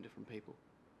surveys from different people.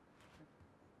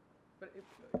 But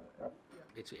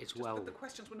It's just well. that the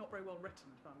questions were not very well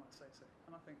written, if I might say so.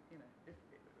 And I think, if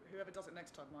whoever does it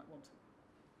next time might want to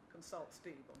consult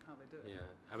Steve on how they do it. Yeah,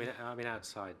 I mean,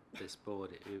 outside this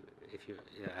board, if you,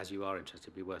 as you are interested,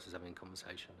 it'd be worth us having a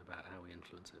conversation about how we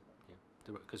influence it.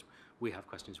 Yeah, because we have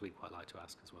questions we'd quite like to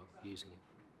ask as well using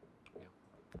it.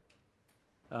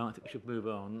 Yeah. I think we should move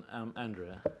on.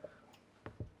 Andrea.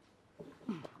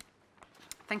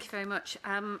 Thank you very much.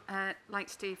 Like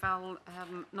Steve, I'll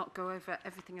not go over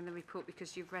everything in the report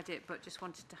because you've read it, but just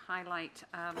wanted to highlight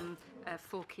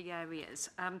 4 key areas.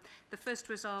 The first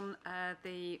was on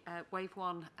the Wave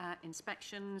 1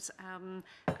 inspections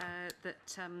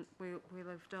that we'll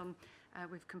have done.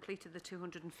 We've completed the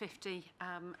 250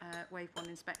 Wave 1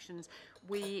 inspections.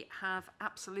 We have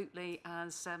absolutely,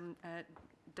 as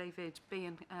David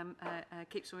Bean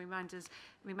keeps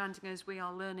reminding us, we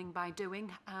are learning by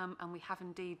doing, and we have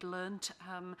indeed learnt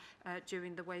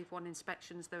during the Wave 1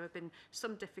 inspections. There have been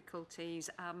some difficulties,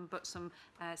 but some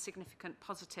significant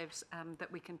positives that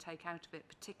we can take out of it,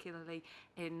 particularly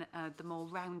in the more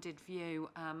rounded view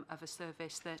of a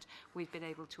service that we've been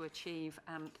able to achieve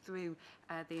through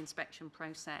the inspection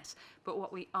process. But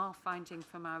what we are finding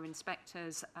from our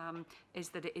inspectors is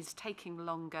that it is taking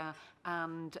longer,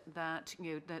 and that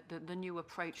the new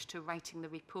approach to writing the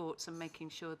reports and making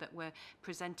sure that we're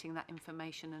presenting that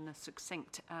information in a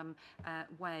succinct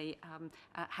way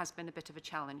has been a bit of a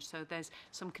challenge. So there's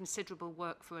some considerable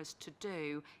work for us to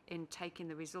do in taking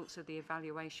the results of the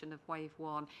evaluation of Wave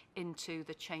 1 into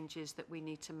the changes that we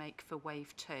need to make for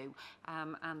Wave 2.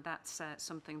 And that's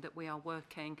something that we are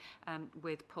working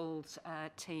with Paul's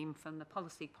team from the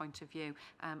policy point of view,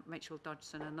 Rachel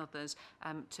Dodgson and others,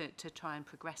 to try and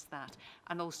progress that,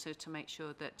 and also to make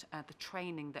sure that the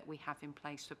training that we have in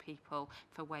place for people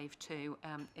for Wave 2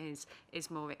 is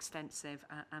more extensive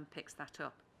and picks that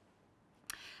up.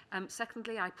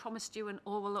 Secondly, I promised you an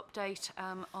oral update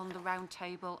on the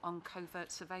roundtable on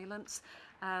covert surveillance,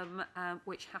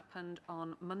 which happened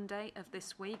on Monday of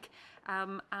this week,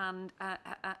 and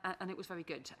it was very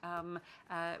good.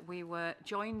 We were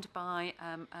joined by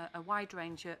a wide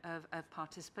range of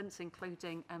participants,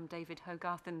 including David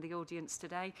Hogarth in the audience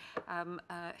today,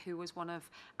 who was one of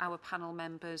our panel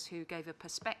members who gave a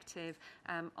perspective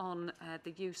on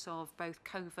the use of both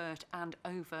covert and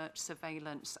overt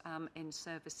surveillance in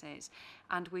services.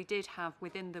 And we did have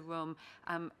within the room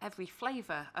every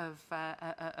flavour of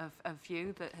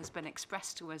view that has been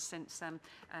expressed to us since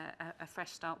a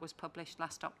Fresh Start was published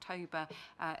last October,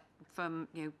 from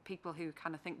people who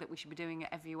kind of think that we should be doing it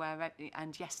everywhere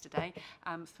and yesterday,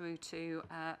 through to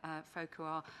folk who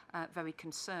are very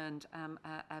concerned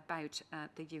about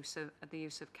the use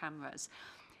of cameras.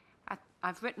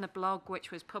 I've written a blog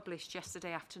which was published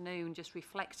yesterday afternoon, just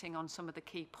reflecting on some of the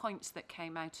key points that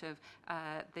came out of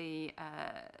the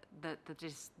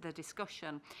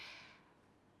discussion.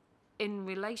 In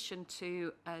relation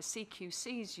to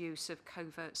CQC's use of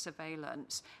covert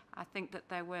surveillance, I think that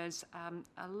there was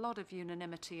a lot of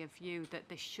unanimity of view that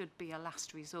this should be a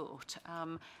last resort,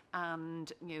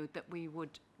 and that we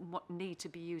would need to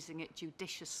be using it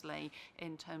judiciously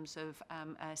in terms of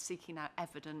seeking out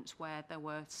evidence where there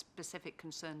were specific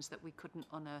concerns that we couldn't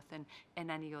unearth in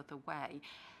any other way.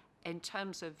 In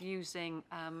terms of using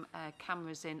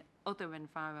cameras in other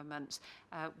environments,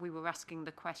 we were asking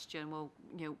the question, well,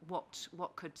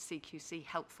 what could CQC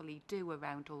helpfully do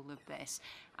around all of this?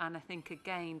 And I think,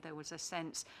 again, there was a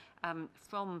sense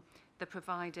from the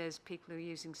providers, people who are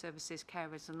using services,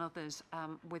 carers and others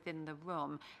within the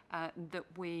room, that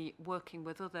we, working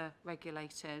with other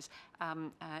regulators,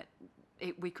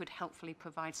 we could helpfully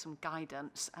provide some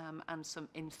guidance and some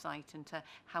insight into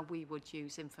how we would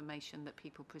use information that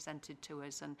people presented to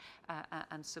us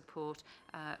and support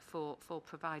for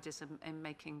providers in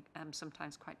making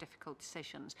sometimes quite difficult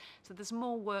decisions. So there's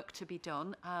more work to be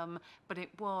done, but it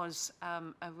was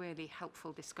a really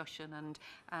helpful discussion, and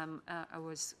I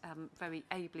was very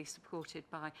ably supported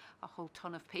by a whole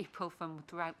ton of people from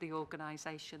throughout the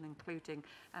organisation, including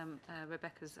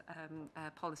Rebecca's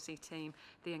policy team,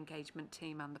 the engagement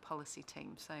team and the policy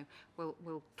team. So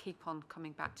we'll keep on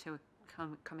coming back to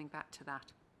that.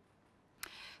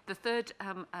 The third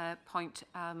point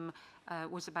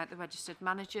was about the registered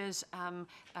managers.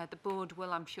 The board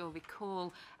will, I'm sure,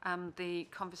 recall the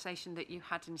conversation that you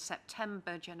had in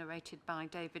September, generated by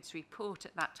David's report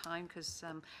at that time, because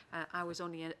I was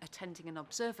only attending an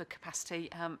observer capacity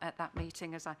at that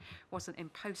meeting, as I wasn't in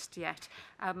post yet.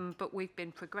 But we've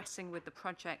been progressing with the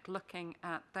project, looking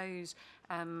at those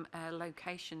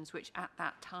locations which at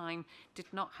that time did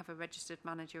not have a registered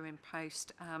manager in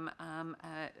post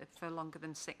for longer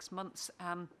than 6 months.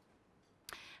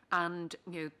 And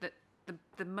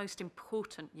the most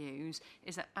important news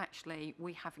is that actually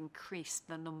we have increased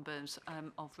the numbers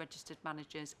of registered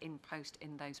managers in post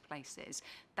in those places.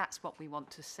 That's what we want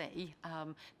to see.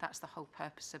 That's the whole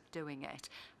purpose of doing it.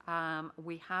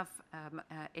 We have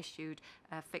issued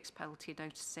fixed penalty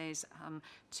notices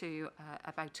to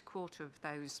about a quarter of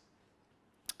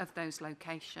those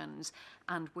locations,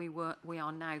 and we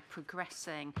are now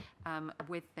progressing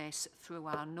with this through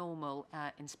our normal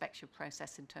inspection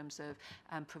process in terms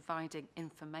of providing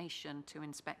information to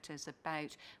inspectors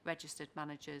about registered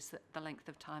managers, the length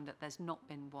of time that there's not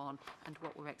been one, and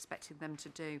what we're expecting them to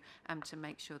do to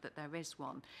make sure that there is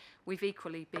one. We've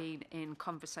equally been in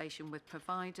conversation with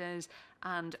providers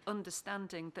and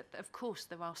understanding that, of course,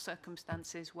 there are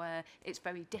circumstances where it's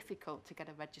very difficult to get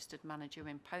a registered manager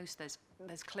in post. There's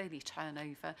clearly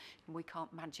turnover, and we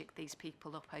can't magic these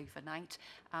people up overnight,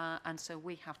 and so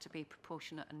we have to be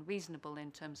proportionate and reasonable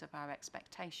in terms of our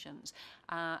expectations.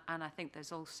 And I think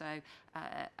there's also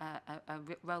a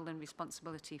role and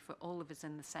responsibility for all of us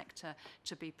in the sector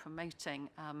to be promoting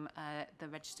the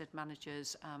registered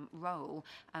manager's role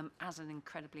as an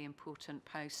incredibly important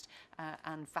post,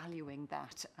 and valuing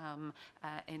that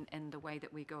in the way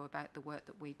that we go about the work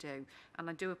that we do. And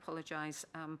I do apologise,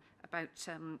 about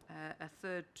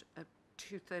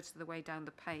two-thirds of the way down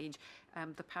the page,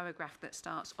 the paragraph that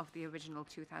starts of the original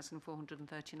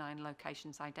 2,439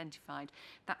 locations identified,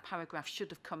 that paragraph should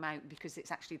have come out because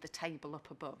it's actually the table up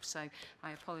above. So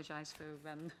I apologise for,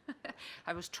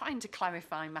 I was trying to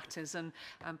clarify matters and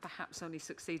perhaps only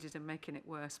succeeded in making it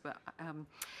worse. But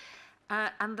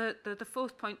and the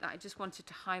fourth point that I just wanted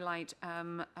to highlight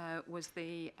was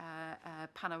the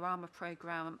Panorama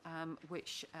programme,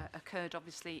 which occurred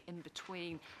obviously in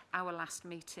between our last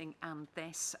meeting and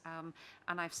this.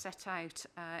 And I've set out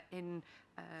in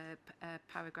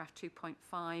paragraph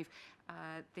 2.5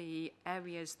 the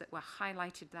areas that were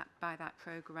highlighted by that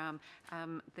programme,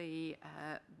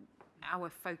 our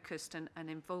focus and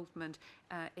involvement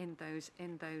in those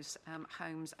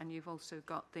homes, and you've also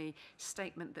got the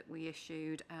statement that we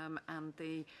issued and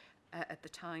the at the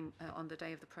time on the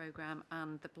day of the programme,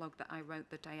 and the blog that I wrote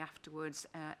the day afterwards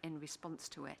in response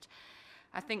to it.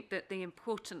 I think that the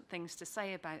important things to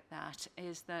say about that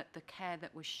is that the care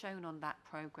that was shown on that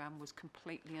programme was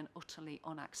completely and utterly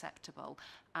unacceptable,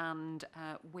 and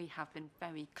we have been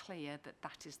very clear that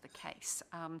that is the case.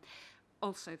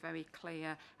 Also very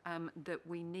clear that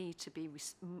we need to be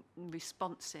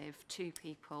responsive to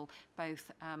people, both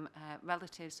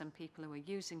relatives and people who are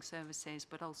using services,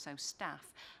 but also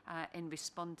staff, in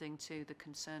responding to the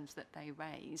concerns that they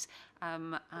raise,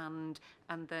 and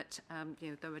that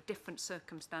there are different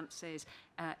circumstances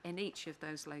in each of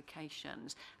those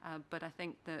locations. But I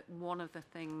think that one of the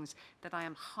things that I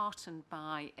am heartened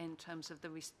by in terms of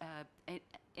the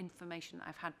information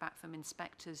I've had back from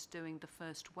inspectors doing the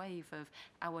first wave of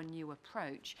our new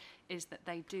approach is that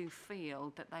they do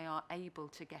feel that they are able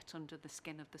to get under the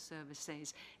skin of the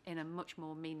services in a much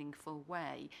more meaningful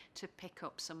way, to pick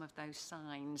up some of those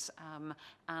signs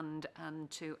and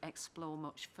to explore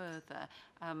much further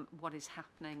what is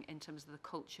happening in terms of the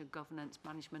culture, governance,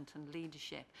 management and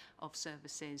leadership of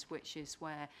services, which is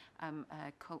where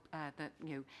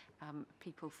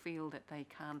people feel that they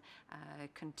can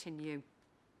continue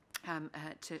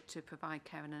to provide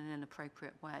care in an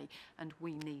appropriate way, and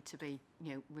we need to be,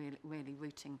 really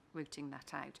rooting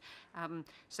that out.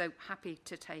 So happy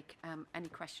to take any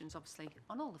questions, obviously,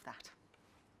 on all of that.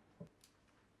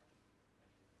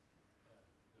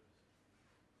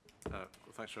 Well,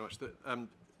 thanks very much.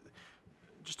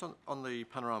 Just on the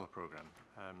Panorama programme,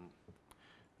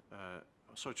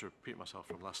 sorry to repeat myself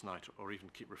from last night, or even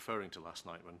keep referring to last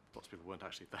night when lots of people weren't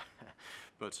actually there,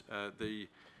 but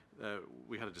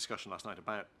we had a discussion last night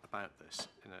about this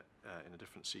in a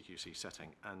different CQC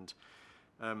setting, and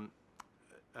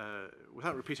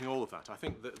without repeating all of that, I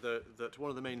think that one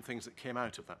of the main things that came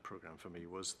out of that programme for me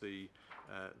was the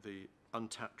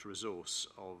untapped resource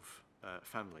of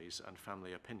families and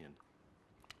family opinion,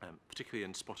 particularly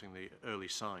in spotting the early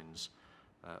signs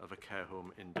of a care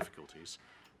home in difficulties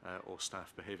or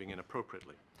staff behaving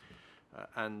inappropriately.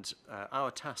 And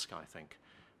our task, I think,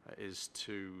 is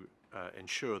to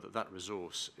ensure that that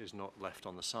resource is not left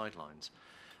on the sidelines.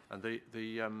 And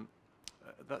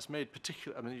that's made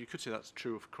particular. I mean, you could say that's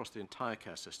true across the entire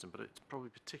care system, but it's probably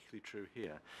particularly true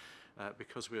here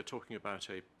because we are talking about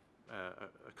a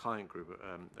client group,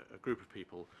 a group of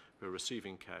people who are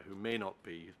receiving care who may not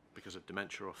be, because of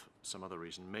dementia or some other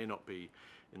reason, may not be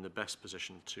in the best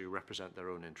position to represent their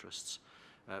own interests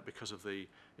because of the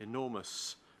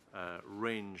enormous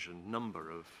range and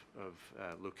number of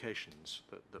locations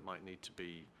that might need to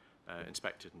be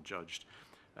inspected and judged.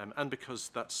 And because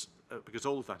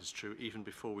all of that is true even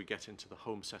before we get into the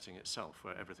home setting itself,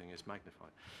 where everything is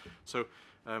magnified. So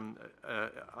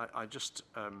I just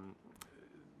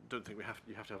don't think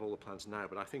you have to have all the plans now,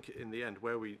 but I think in the end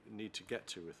where we need to get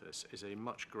to with this is a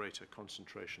much greater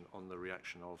concentration on the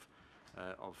reaction of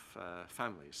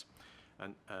families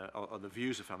and on the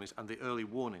views of families and the early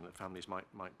warning that families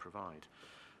might provide.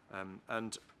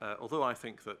 Although I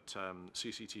think that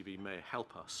CCTV may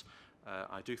help us,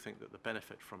 I do think that the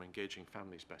benefit from engaging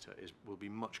families better will be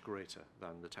much greater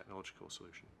than the technological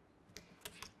solution.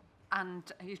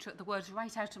 And you took the words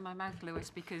right out of my mouth, Lewis,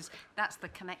 because that's the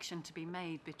connection to be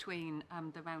made between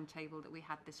the roundtable that we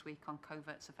had this week on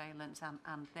covert surveillance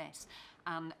and this.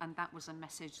 And that was a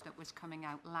message that was coming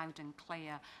out loud and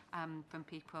clear from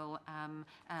people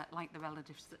like the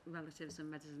Relatives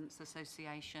and Residents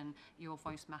Association, Your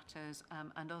Voice Matters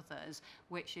and others,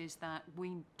 which is that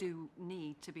we do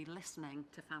need to be listening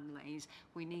to families,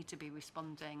 we need to be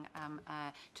responding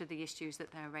to the issues that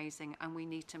they're raising, and we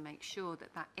need to make sure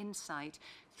that that insight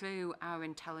through our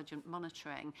intelligent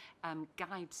monitoring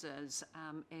guides us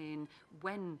in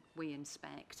when we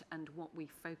inspect and what we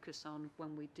focus on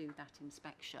when we do that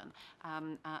inspection,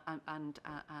 and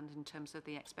in terms of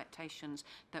the expectations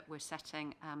that we're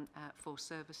setting for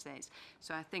services.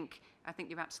 So I think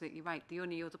you're absolutely right. The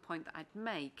only other point that I'd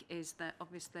make is that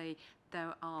obviously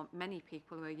there are many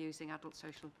people who are using adult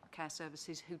social care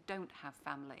services who don't have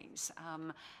families,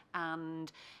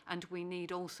 and we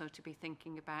need also to be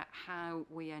thinking about how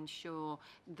we ensure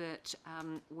that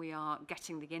we are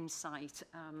getting the insight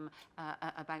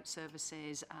about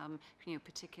services,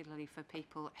 particularly for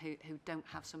people who don't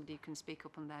have somebody who can speak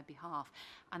up on their behalf.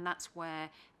 And that's where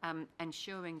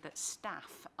ensuring that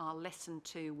staff are listened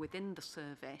to within the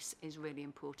service is really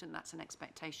important. That's an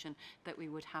expectation that we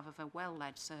would have of a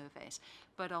well-led service,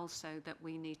 but also that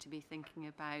we need to be thinking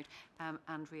about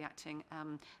and reacting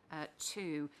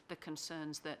to the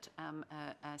concerns that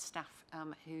staff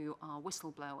who are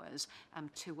whistleblowers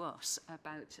to us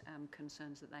about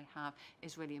concerns that they have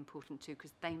is really important too,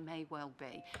 because they may well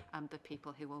be the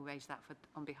people who will raise that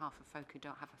on behalf of folk who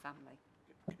don't have a family.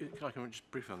 Can I comment just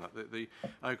briefly on that?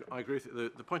 I agree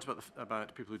with the point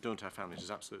about people who don't have families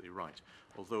is absolutely right.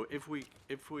 Although if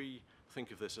we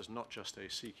think of this as not just a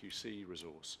CQC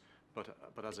resource, but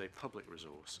as a public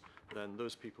resource, then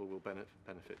those people will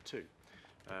benefit too.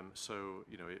 So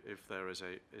if there is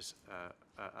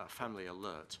a family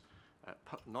alert,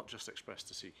 not just expressed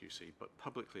to CQC, but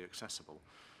publicly accessible,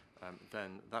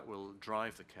 then that will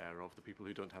drive the care of the people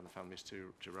who don't have the families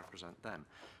to represent them.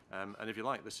 And if you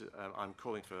like, I'm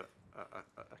calling for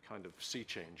a kind of sea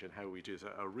change in how we do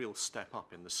that, a real step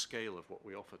up in the scale of what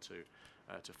we offer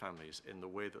to families in the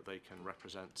way that they can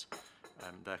represent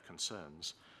their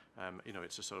concerns.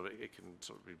 It's a sort of, it can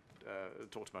sort of be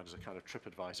talked about as a kind of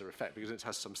TripAdvisor effect, because it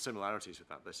has some similarities with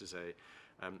that. This is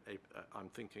I'm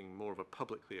thinking more of a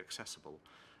publicly accessible,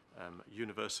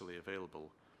 universally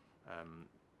available,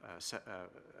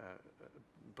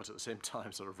 but at the same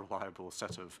time sort of reliable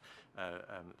set of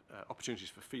opportunities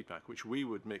for feedback, which we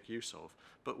would make use of,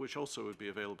 but which also would be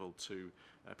available to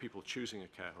people choosing a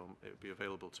care home. It would be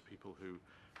available to people who,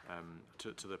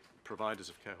 to the providers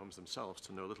of care homes themselves,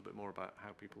 to know a little bit more about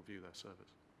how people view their service.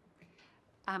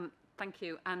 Thank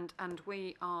you. And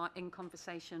we are in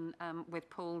conversation with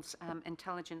Paul's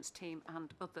intelligence team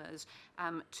and others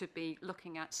to be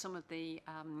looking at some of the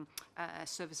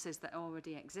services that are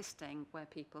already existing where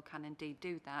people can indeed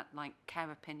do that, like care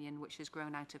opinion, which has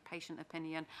grown out of patient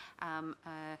opinion,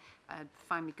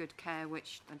 Find Me Good Care,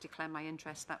 which I declare my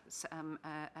interest, that was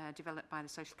developed by the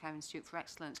Social Care Institute for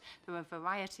Excellence. There are a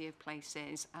variety of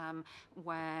places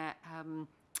where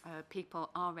people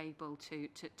are able to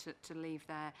leave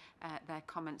their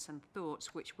comments and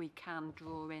thoughts, which we can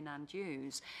draw in and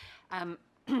use.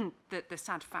 The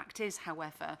sad fact is,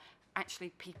 however, actually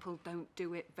people don't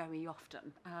do it very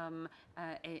often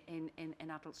in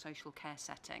adult social care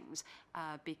settings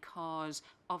because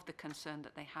of the concern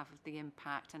that they have of the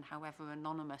impact, and however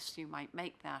anonymous you might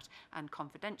make that and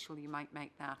confidential you might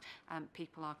make that,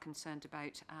 people are concerned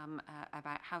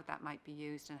about how that might be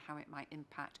used and how it might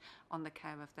impact on the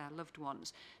care of their loved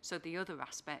ones. So the other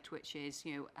aspect, which is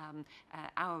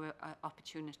our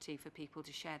opportunity for people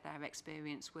to share their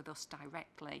experience with us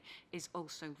directly, is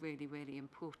also really, really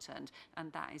important,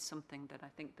 and that is something that I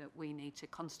think that we need to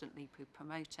constantly be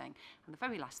promoting. And the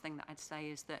very last thing that I'd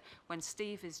say is that when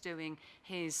Steve is doing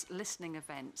his listening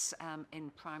events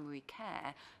in primary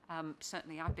care,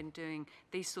 certainly I've been doing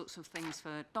these sorts of things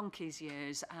for donkey's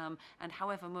years, and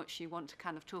however much you want to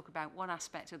kind of talk about one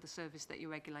aspect of the service that you're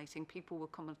regulating, people will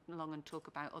come along and talk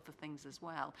about other things as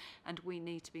well, and we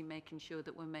need to be making sure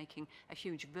that we're making a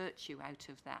huge virtue out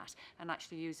of that and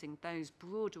actually using those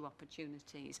broader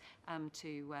opportunities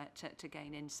to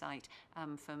gain insight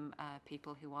from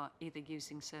people who are either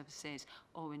using services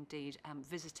or indeed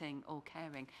visiting or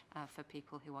caring for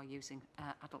people who are using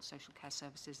adult social care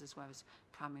services as well as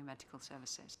primary medical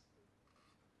services.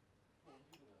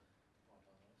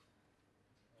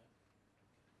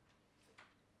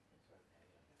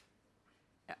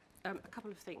 A couple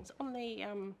of things. On the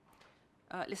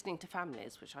listening to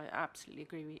families, which I absolutely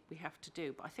agree we have to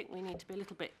do, but I think we need to be a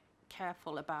little bit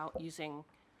careful about using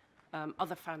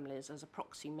other families as a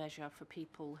proxy measure for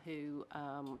people who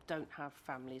don't have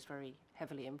families very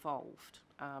heavily involved,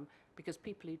 because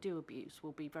people who do abuse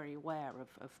will be very aware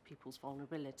of people's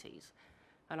vulnerabilities.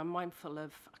 And I'm mindful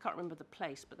of, I can't remember the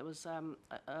place, but there was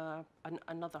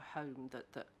another home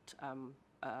that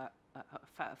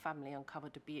a family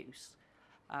uncovered abuse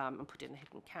and put in a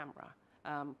hidden camera.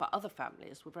 But other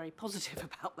families were very positive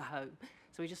about the home.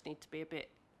 So we just need to be a bit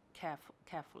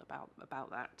careful about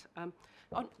that.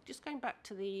 Just going back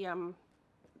to the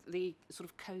sort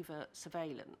of covert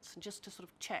surveillance, and just to sort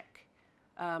of check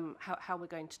how we're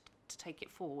going to take it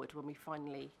forward when we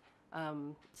finally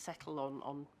settle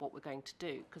on what we're going to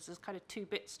do, because there's kind of two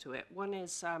bits to it. One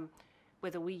is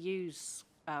whether we use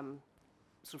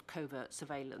sort of covert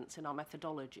surveillance in our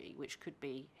methodology, which could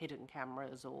be hidden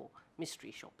cameras or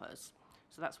mystery shoppers.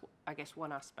 So that's, I guess,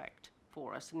 one aspect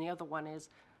for us. And the other one is,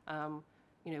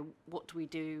 what do we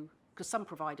do? Because some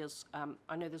providers,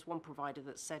 I know there's one provider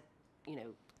that said,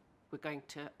 we're going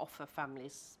to offer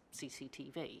families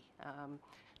CCTV.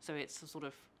 So it's a sort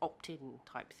of opt-in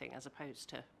type thing, as opposed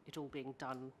to it all being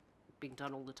done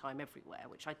all the time everywhere,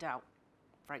 which I doubt,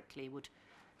 frankly, would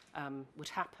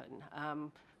happen.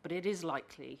 But it is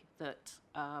likely that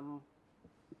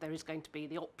there is going to be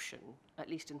the option, at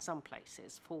least in some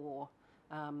places, for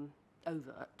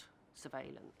overt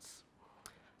surveillance.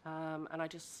 And I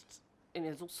just,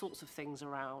 there's all sorts of things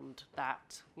around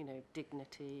that,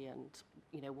 dignity and,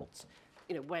 what's,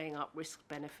 weighing up risk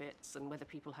benefits and whether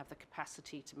people have the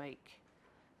capacity to make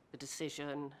the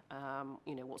decision,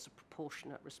 what's a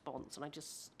proportionate response. And I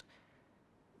just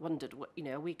wondered,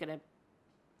 are we going to,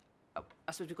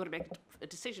 I suppose we've got to make a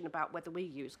decision about whether we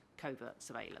use covert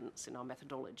surveillance in our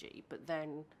methodology, but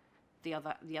then the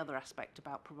other aspect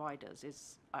about providers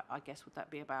is, I guess, would that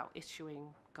be about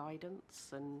issuing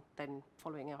guidance and then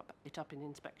following it up in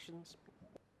inspections?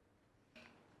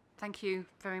 Thank you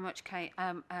very much, Kate.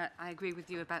 I agree with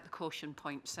you about the caution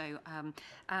point. So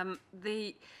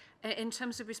in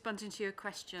terms of responding to your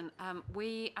question,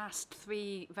 we asked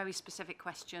 3 very specific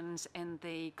questions in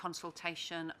the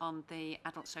consultation on the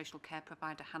adult social care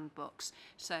provider handbooks.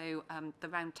 So the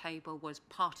round table was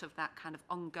part of that kind of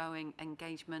ongoing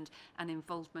engagement and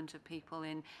involvement of people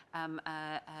in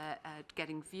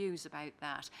getting views about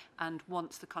that. And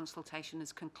once the consultation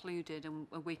is concluded and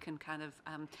we can kind of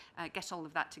get all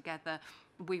of that together,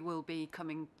 we will be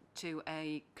coming to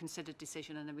a considered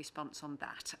decision and a response on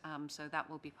that. So that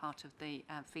will be part of the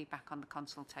feedback on the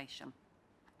consultation.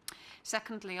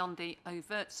 Secondly, on the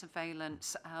overt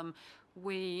surveillance,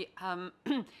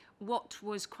 what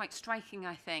was quite striking,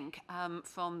 I think,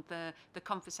 from the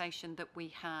conversation that we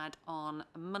had on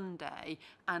Monday,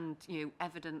 and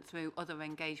evident through other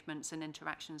engagements and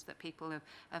interactions that people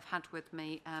have had with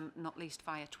me, not least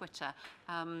via Twitter,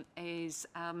 is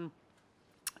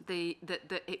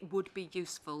that it would be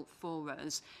useful for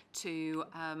us to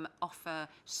offer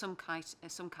some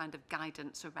kind of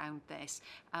guidance around this,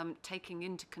 taking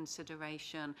into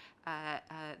consideration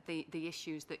the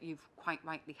issues that you've quite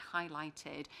rightly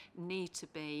highlighted need to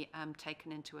be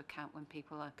taken into account when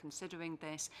people are considering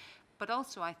this, but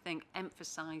also I think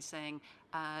emphasising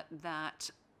that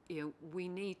we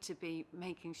need to be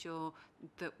making sure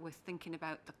that we're thinking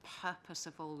about the purpose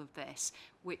of all of this,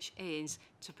 which is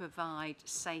to provide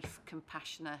safe,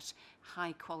 compassionate,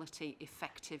 high quality,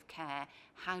 effective care.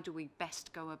 How do we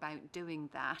best go about doing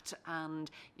that? And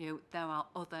there are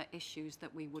other issues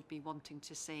that we would be wanting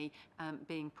to see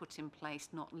being put in place,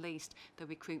 not least the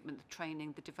recruitment, the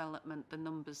training, the development, the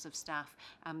numbers of staff,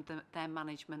 their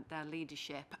management, their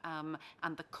leadership, and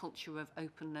the culture of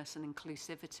openness and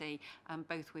inclusivity,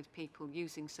 both with people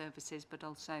using services, but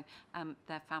also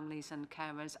their families and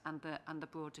carers and the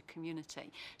broader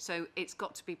community. So it's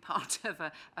got to be part of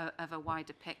a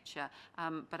wider picture.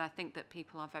 But I think that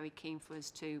people are very keen for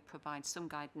us to provide some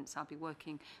guidance. I'll be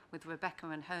working with Rebecca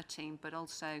and her team, but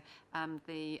also I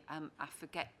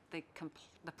forget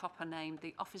the proper name,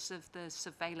 the Office of the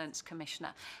Surveillance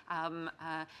Commissioner,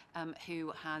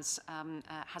 who has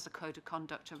a code of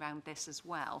conduct around this as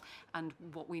well. And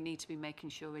what we need to be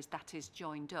making sure is that is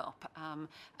joined up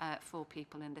for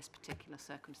people in this particular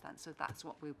circumstance. So that's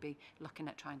what we'll be looking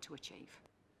at trying to achieve.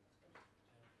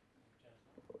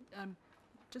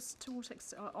 Just to what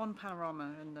extent, on Panorama,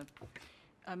 and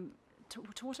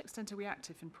to what extent are we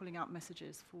active in pulling out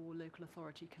messages for local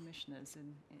authority commissioners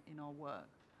in our work?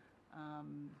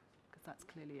 Because that's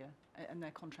clearly and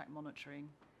their contract monitoring.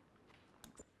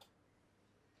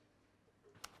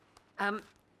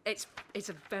 It's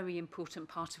a very important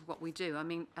part of what we do. I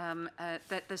mean,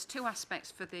 there's two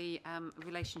aspects for the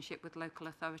relationship with local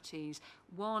authorities.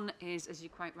 One is, as you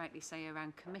quite rightly say,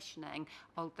 around commissioning,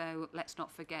 although let's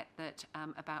not forget that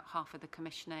about half of the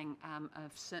commissioning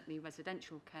of certainly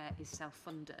residential care is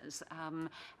self-funders,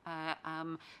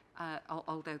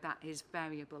 although that is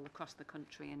variable across the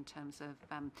country in terms of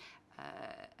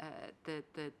the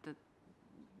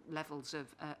levels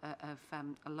of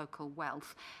local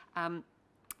wealth.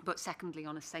 But secondly,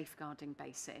 on a safeguarding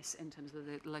basis, in terms of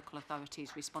the local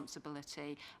authorities'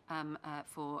 responsibility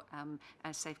for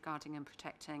safeguarding and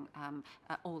protecting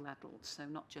all adults, so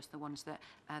not just the ones that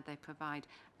they provide,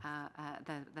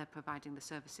 they're providing the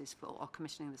services for or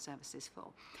commissioning the services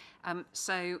for.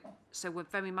 So we're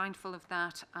very mindful of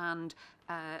that, and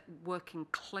working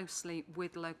closely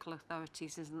with local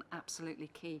authorities is an absolutely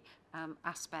key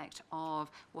aspect of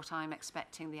what I'm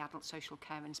expecting the adult social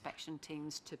care inspection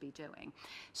teams to be doing.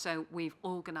 So we've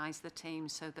organised the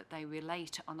teams so that they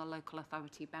relate on a local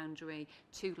authority boundary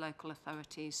to local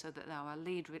authorities, so that there are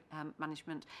lead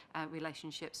management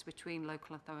relationships between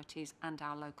local authorities and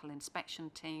our local inspection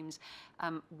teams.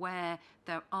 Where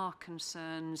there are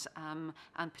concerns, and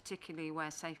particularly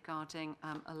where safeguarding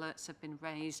alerts have been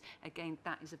raised, again,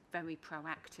 that is a very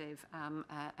proactive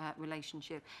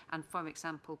relationship. And for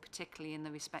example, particularly in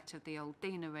the respect of the old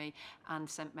deanery and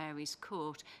St Mary's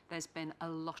Court, there's been a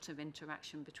lot of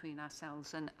interaction between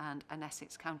ourselves and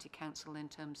Essex County Council in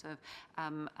terms of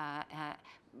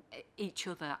each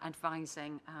other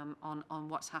advising on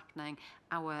what's happening,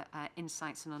 our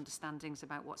insights and understandings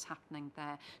about what's happening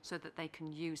there, so that they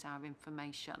can use our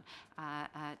information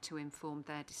to inform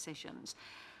their decisions.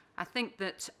 I think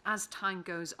that as time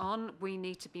goes on, we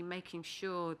need to be making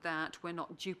sure that we're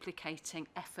not duplicating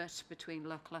effort between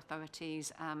local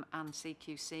authorities and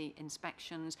CQC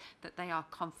inspections, that they are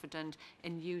confident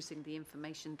in using the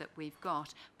information that we've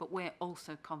got, but we're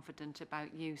also confident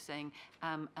about using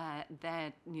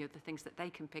the things that they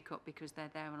can pick up, because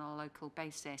they're there on a local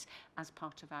basis as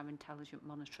part of our intelligent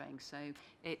monitoring. So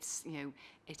it's,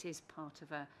 it is part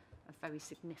of a very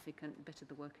significant bit of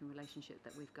the working relationship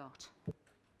that we've got.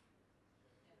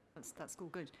 That's all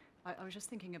good. I was just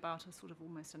thinking about a sort of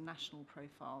almost a national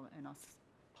profile in us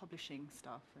publishing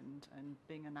stuff and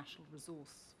being a national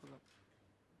resource for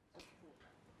the...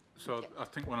 So I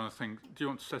think one of the things, do you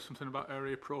want to say something about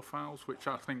area profiles, which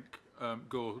I think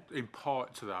go in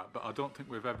part to that, but I don't think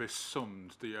we've ever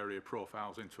summed the area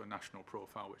profiles into a national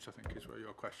profile, which I think is where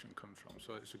your question comes from.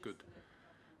 So it's a good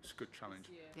It's a good challenge.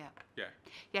 Yeah. Yeah.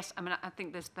 Yes, I mean, I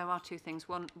think there are two things.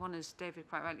 One, as David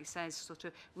quite rightly says, sort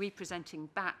of representing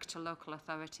back to local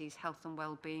authorities, health and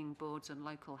wellbeing boards and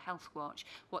local health watch,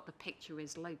 what the picture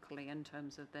is locally in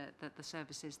terms of the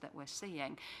services that we're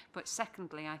seeing. But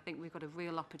secondly, I think we've got a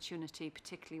real opportunity,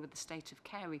 particularly with the state of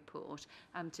care report,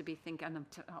 to be thinking, and I'm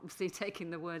obviously taking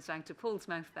the words out of Paul's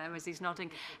mouth there as he's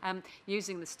nodding,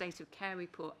 using the state of care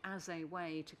report as a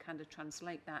way to kind of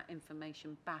translate that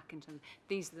information back into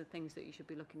these are the things that you should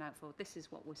be looking out for. This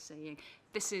is what we're seeing.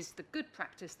 This is the good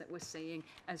practice that we're seeing,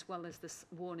 as well as the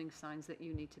warning signs that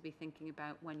you need to be thinking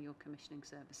about when you're commissioning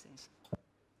services. Right.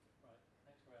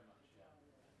 Thanks very much. Yeah.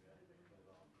 Thank you,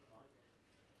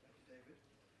 David.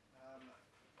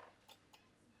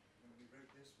 When we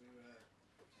wrote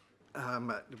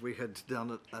this, we had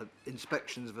done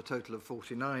inspections of a total of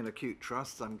 49 acute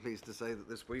trusts. I'm pleased to say that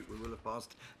this week we will have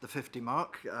passed the 50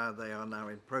 mark. They are now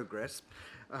in progress.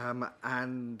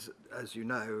 And as you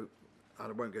know,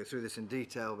 I won't go through this in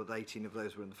detail, but 18 of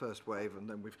those were in the first wave, and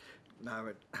then we've now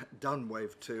done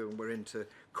wave 2 and we're into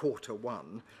quarter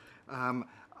 1.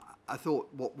 I thought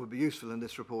what would be useful in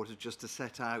this report is just to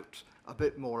set out a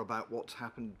bit more about what's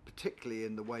happened, particularly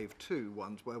in the wave 2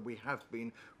 ones, where we have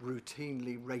been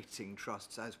routinely rating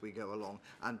trusts as we go along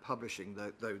and publishing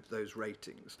those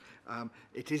ratings.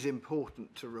 It is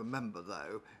important to remember,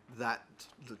 though, that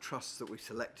the trusts that we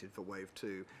selected for wave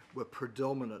 2 were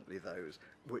predominantly those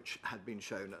which had been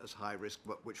shown as high risk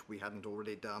but which we hadn't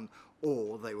already done,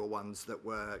 or they were ones that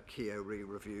were KEO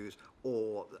re-reviews,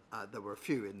 or there were a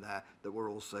few in there that were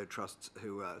also trusts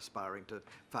who were aspiring to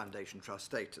foundation trust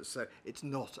status. So it's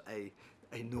not a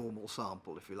normal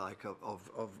sample, if you like, of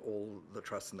all the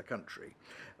trusts in the country.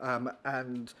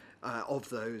 And of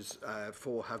those,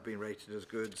 4 have been rated as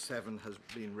good, 7 has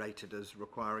been rated as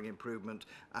requiring improvement,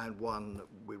 and 1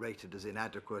 we rated as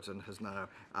inadequate and has now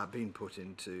been put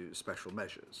into special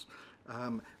measures.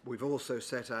 We've also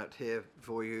set out here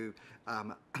for you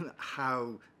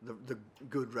how the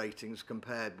good ratings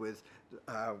compared with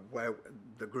where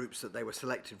the groups that they were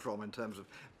selected from in terms of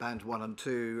band 1 and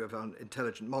 2 of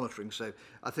intelligent monitoring. So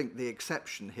I think the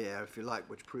exception here, if you like,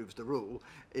 which proves the rule,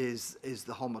 is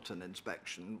the Homerton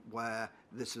inspection, where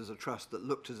this is a trust that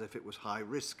looked as if it was high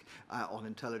risk on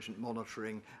intelligent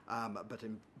monitoring, but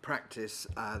in practice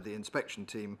the inspection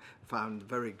team found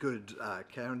very good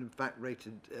care and in fact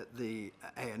rated the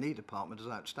A&E department as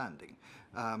outstanding.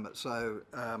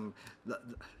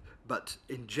 But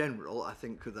in general, I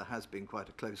think there has been quite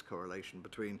a close correlation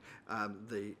between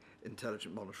the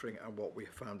intelligent monitoring and what we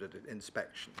found at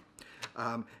inspection.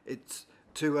 It's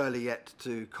too early yet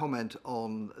to comment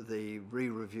on the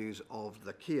re-reviews of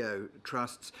the KEO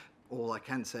trusts. All I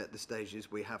can say at this stage is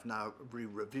we have now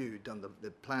re-reviewed, done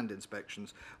the planned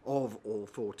inspections of all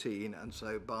 14, and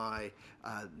so by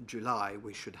July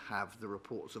we should have the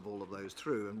reports of all of those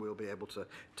through, and we'll be able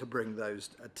to bring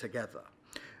those together.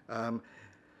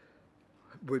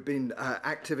 We've been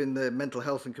active in the mental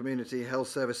health and community health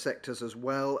service sectors as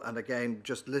well, and again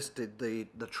just listed the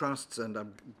trusts, and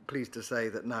I'm pleased to say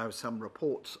that now some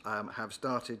reports have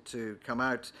started to come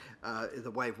out.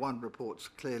 The wave 1 reports,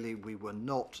 clearly we were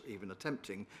not even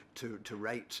attempting to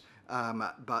rate,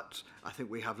 but I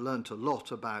think we have learnt a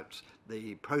lot about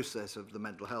the process of the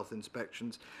mental health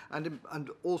inspections and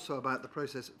also about the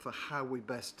process for how we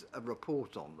best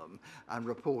report on them, and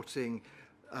reporting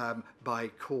by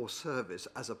core service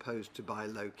as opposed to by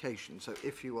location. So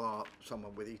if you are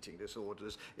someone with eating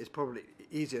disorders, it's probably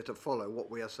easier to follow what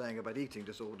we are saying about eating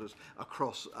disorders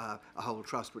across a whole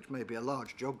trust, which may be a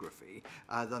large geography,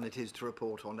 than it is to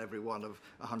report on every one of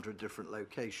 100 different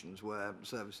locations where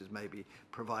services may be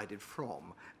provided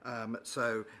from.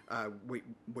 So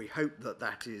we hope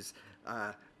that is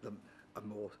a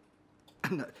more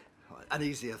an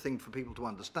easier thing for people to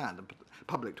understand and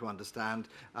public to understand,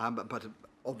 but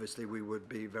obviously we would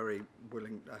be very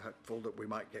willing, hopeful that we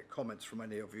might get comments from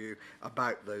any of you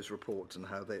about those reports and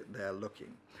how they're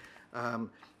looking.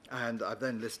 And I've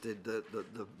then listed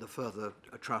the further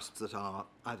trusts that are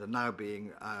either now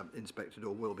being inspected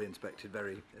or will be inspected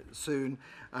very soon.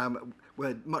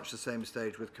 We're much the same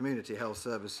stage with community health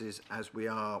services as we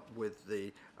are with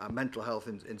the mental health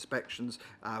inspections,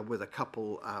 with a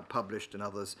couple published and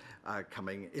others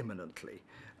coming imminently.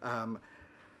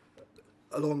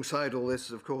 Alongside all this,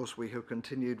 of course, we have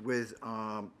continued with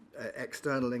our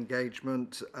external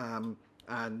engagement,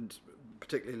 and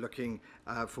particularly looking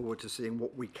forward to seeing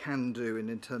what we can do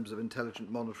in terms of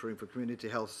intelligent monitoring for community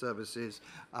health services.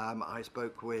 I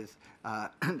spoke with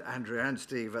Andrea and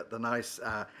Steve at the NICE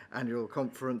annual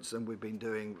conference, and we've been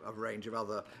doing a range of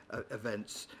other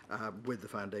events with the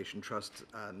Foundation Trust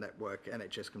Network,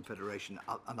 NHS Confederation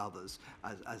and others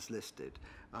as listed.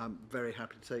 I'm very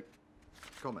happy to take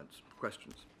comments,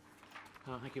 questions.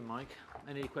 Thank you, Mike.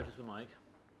 Any questions for Mike?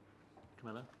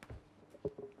 Camilla?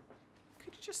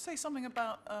 Could you just say something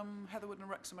about Heatherwood and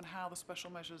Wrexham and how the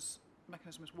special measures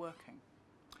mechanism is working?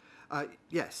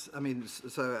 Yes, I mean,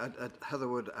 so at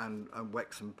Heatherwood and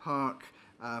Wrexham Park,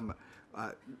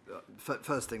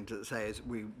 first thing to say is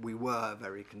we were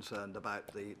very concerned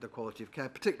about the quality of care,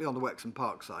 particularly on the Wrexham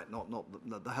Park site. Not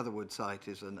the Heatherwood site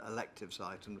is an elective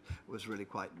site and was really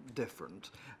quite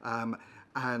different.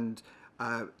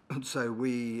 So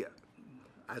we,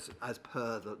 as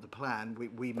per the plan,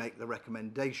 we make the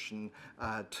recommendation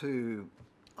to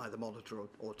either monitor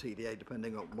or TDA,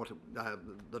 depending on what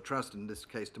the trust, in this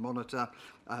case, to monitor,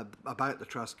 about the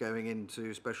trust going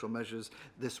into special measures.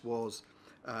 This was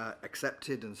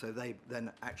accepted, and so they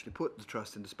then actually put the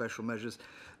trust into special measures.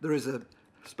 There is a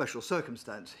special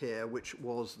circumstance here, which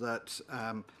was that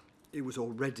it was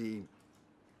already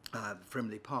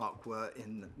Frimley Park were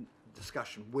in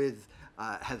discussion with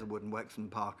Heatherwood and Wrexham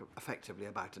Park effectively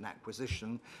about an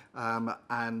acquisition,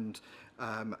 and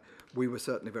we were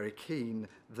certainly very keen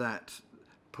that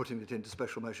putting it into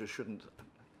special measures shouldn't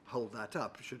hold that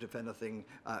up, should, if anything,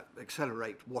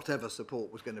 accelerate whatever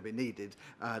support was going to be needed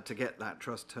to get that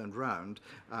trust turned round.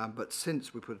 But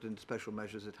since we put it into special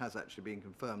measures, it has actually been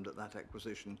confirmed that that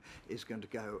acquisition is going to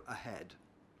go ahead.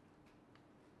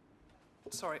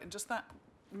 Sorry, and does that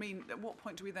mean, at what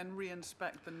point do we then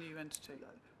re-inspect the new entity?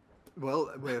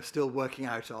 Well, we're still working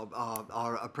out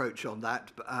our approach on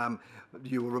that.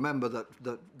 You will remember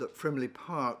that Frimley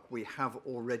Park we have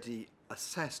already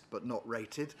assessed but not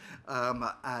rated,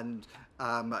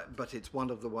 but it's one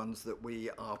of the ones that we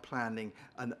are planning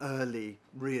an early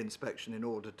re-inspection in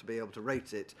order to be able to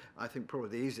rate it. I think probably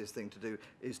the easiest thing to do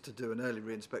is to do an early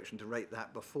re-inspection to rate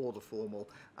that before the formal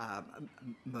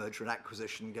merger and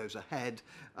acquisition goes ahead,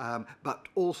 but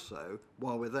also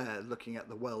while we're there looking at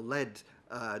the well-led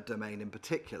domain in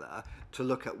particular, to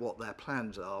look at what their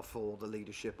plans are for the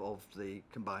leadership of the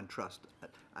combined trust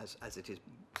as it is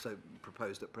so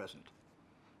proposed at present.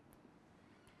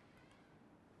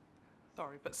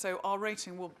 Sorry, but so our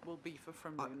rating will be for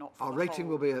Frimley, not for our the rating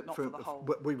whole, will be at not for the whole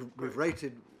we've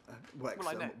rated Wrexham.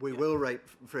 Well, I know, we yeah. will rate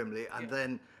Frimley, and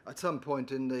then at some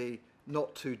point in the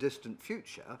not too distant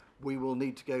future, we will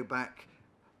need to go back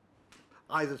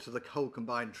either to the whole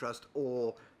combined trust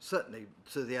or certainly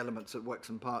to the elements at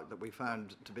Wrexham Park that we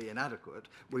found to be inadequate.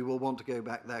 We will want to go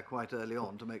back there quite early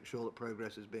on to make sure that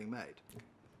progress is being made.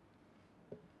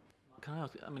 Can I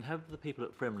ask, I mean, have the people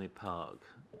at Frimley Park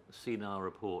seen our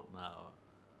report now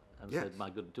and Yes. said, my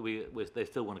good, they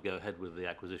still want to go ahead with the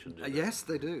acquisition, do they? Yes,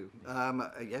 they do.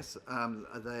 Yes,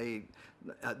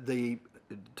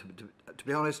 to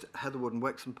be honest, Heatherwood and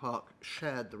Wrexham Park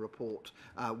shared the report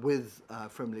with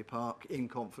Frimley Park in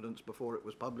confidence before it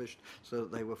was published, so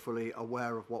that they were fully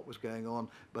aware of what was going on.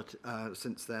 But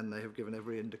since then, they have given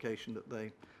every indication that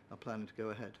they are planning to go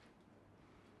ahead.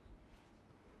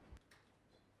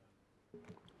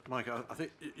 Mike, I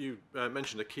think you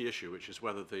mentioned a key issue, which is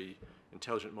whether the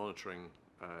intelligent monitoring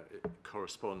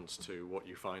corresponds to what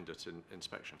you find at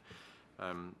inspection.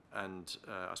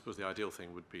 I suppose the ideal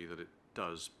thing would be that it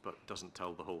does, but doesn't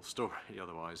tell the whole story.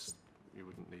 Otherwise, you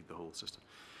wouldn't need the whole system.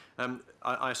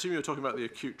 I assume you're talking about the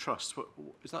acute trusts.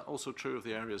 Is that also true of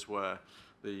the areas where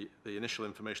the initial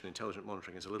information, intelligent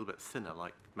monitoring, is a little bit thinner,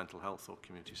 like mental health or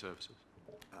community services?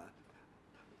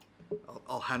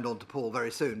 I'll hand on to Paul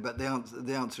very soon, but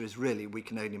the answer is really we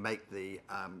can only make the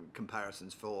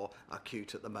comparisons for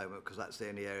acute at the moment, because that's the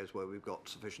only areas where we've got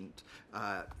sufficient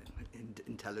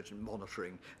intelligent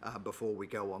monitoring before we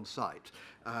go on site.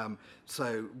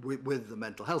 So with the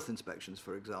mental health inspections,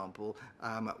 for example,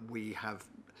 we have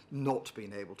not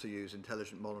been able to use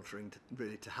intelligent monitoring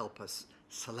really to help us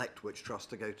select which trust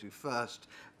to go to first.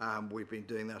 We've been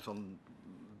doing that on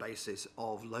basis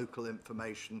of local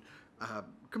information,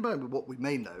 combined with what we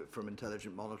may know from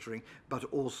intelligent monitoring, but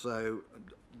also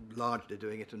largely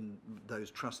doing it in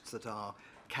those trusts that are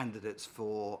candidates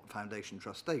for foundation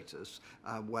trust status,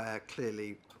 where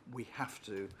clearly we have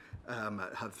to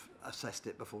have assessed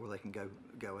it before they can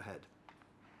go ahead.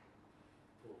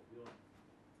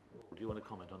 Do you want to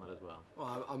comment on that as well?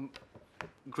 Well, I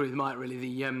agree with Mike, really.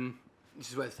 This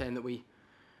is worth saying that we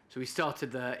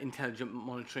started the intelligent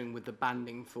monitoring with the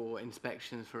banding for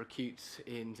inspections for acutes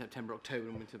in September, October,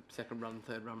 and went to second run,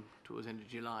 third run towards the end of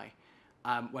July.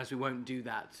 whereas we won't do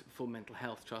that for mental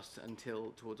health trusts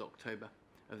until towards October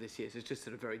of this year. So it's just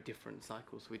sort of very different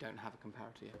cycles, so we don't have a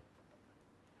comparator yet.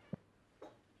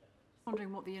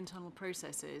 Wondering what the internal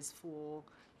process is for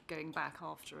going back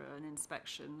after an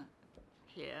inspection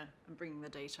here and bringing the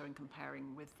data and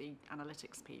comparing with the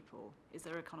analytics people. Is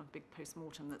there a kind of big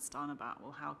post-mortem that's done about,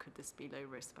 well, how could this be low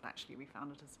risk, but actually we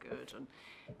found it as good, and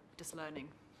just learning?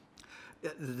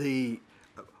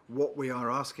 What we are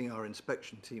asking our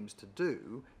inspection teams to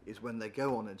do is, when they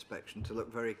go on inspection, to look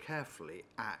very carefully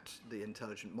at the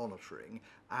intelligent monitoring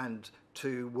and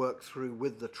to work through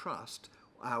with the trust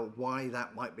why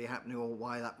that might be happening or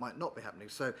why that might not be happening.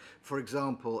 So, for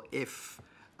example, if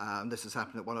this has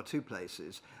happened at one or two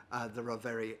places, there are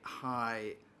very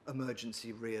high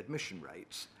emergency readmission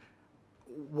rates.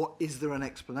 What is there an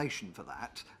explanation for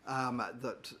that?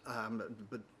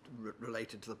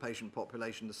 Related to the patient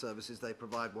population, the services they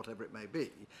provide, whatever it may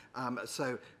be.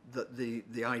 So that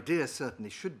the idea certainly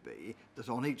should be that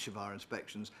on each of our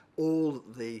inspections, all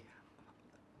the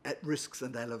risks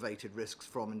and elevated risks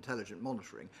from intelligent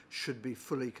monitoring should be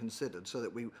fully considered, so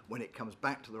that when it comes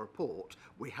back to the report,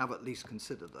 we have at least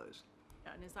considered those.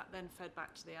 Yeah, and is that then fed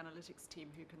back to the analytics team,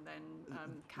 who can then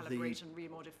calibrate and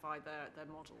remodify their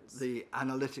models? The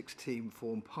analytics team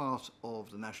form part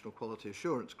of the National Quality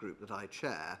Assurance Group that I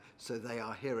chair, so they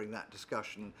are hearing that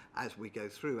discussion as we go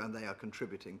through, and they are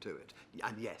contributing to it.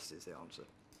 And yes is the answer.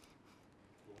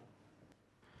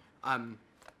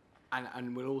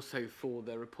 And we'll also, for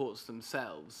the reports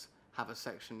themselves, have a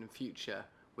section in future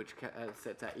which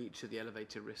sets out each of the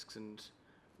elevated risks and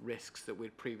risks that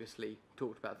we'd previously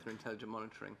talked about through intelligent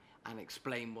monitoring, and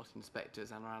explain what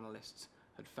inspectors and our analysts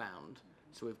had found.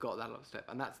 So we've got that lot of step,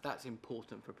 and that's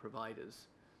important for providers,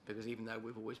 because even though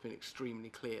we've always been extremely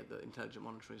clear that intelligent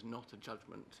monitoring is not a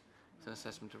judgment, it's an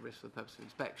assessment of risk for the purpose of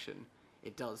inspection,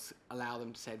 it does allow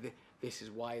them to say this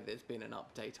is why there's been an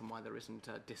update and why there isn't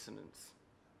a dissonance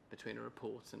between a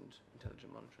report and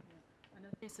intelligent monitoring. Yeah. And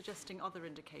are they suggesting other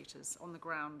indicators on the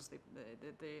ground,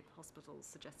 the hospitals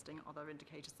suggesting other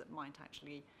indicators that might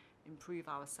actually improve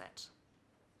our set?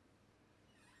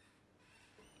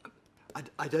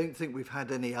 I don't think we've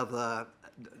had any other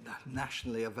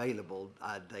nationally available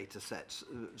data sets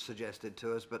suggested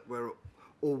to us, but we're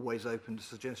always open to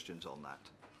suggestions on that.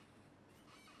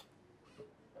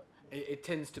 It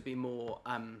tends to be more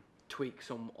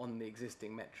tweaks on the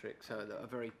existing metrics. So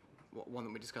one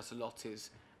that we discuss a lot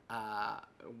is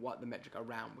what the metric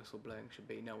around whistleblowing should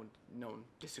be. No one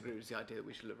disagrees with the idea that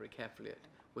we should look very carefully at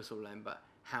whistleblowing, but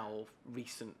how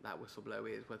recent that whistleblower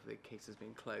is, whether the case has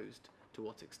been closed, to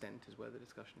what extent is where the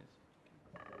discussion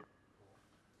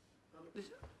is.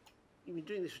 You've been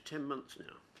doing this for 10 months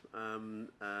now.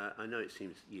 I know it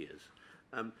seems years,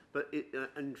 but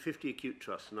and 50 acute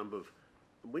trusts, a number of.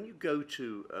 When you go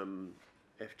to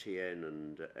FTN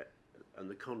and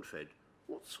the Confed,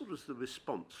 what sort of the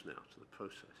response now to the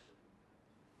process?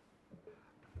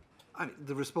 I mean,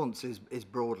 the response is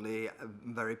broadly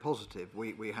very positive.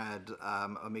 We had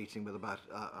a meeting with about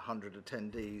 100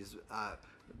 attendees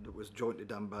that was jointly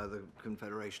done by the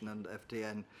Confederation and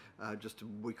FTN just a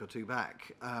week or two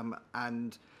back,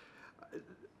 and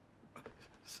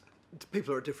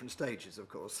people are at different stages, of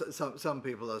course. Some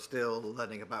people are still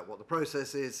learning about what the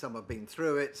process is, some have been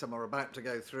through it, some are about to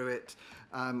go through it.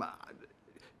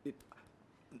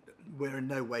 We're in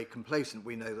no way complacent.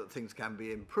 We know that things can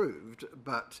be improved,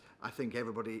 but I think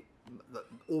everybody, the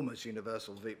almost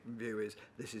universal view is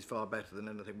this is far better than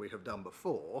anything we have done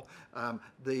before.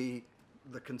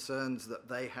 The concerns that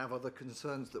they have are the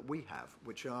concerns that we have,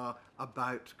 which are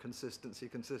about consistency,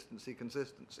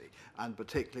 and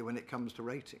particularly when it comes to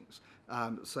ratings.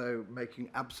 So making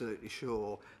absolutely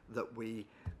sure that we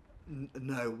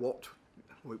know what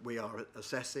we are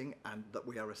assessing, and that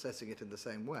we are assessing it in the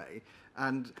same way.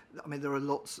 And I mean, there are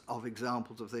lots of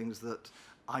examples of things that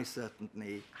I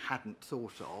certainly hadn't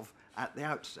thought of at the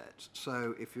outset.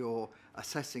 So if you're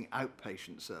assessing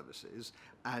outpatient services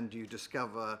and you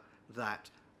discover that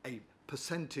a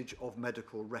percentage of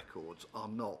medical records are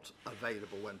not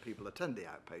available when people attend the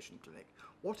outpatient clinic,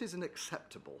 what is an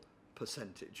acceptable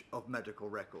percentage of medical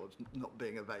records not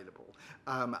being available?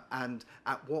 And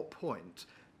at what point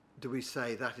do we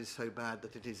say that is so bad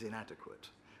that it is inadequate?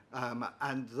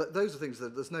 And those are things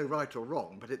that there's no right or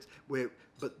wrong,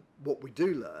 but what we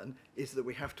do learn is that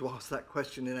we have to ask that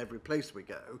question in every place we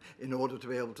go in order to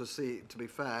be able to be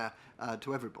fair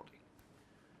to everybody.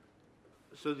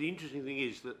 So the interesting thing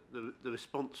is that the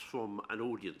response from an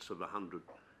audience of 100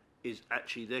 is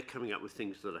actually they're coming up with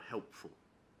things that are helpful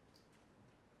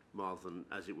rather than,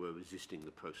 as it were, resisting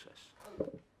the process.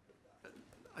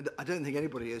 I don't think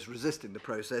anybody is resisting the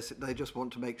process. They just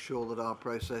want to make sure that our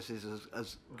process is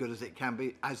as good as it can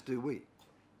be, as do we.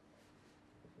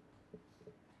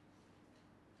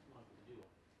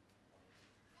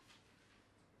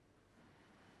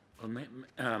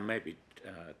 Well, maybe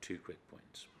two quick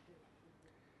points.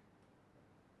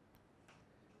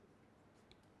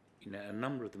 You know, a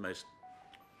number of the most...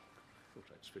 I thought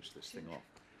I'd switch this thing off.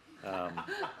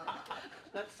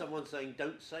 That's someone saying,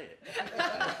 don't say it.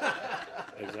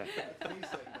 Exactly.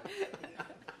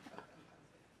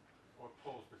 Or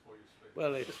pause before you speak.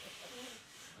 Well,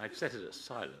 I'd set it as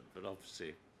silent, but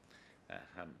obviously that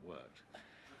hadn't worked.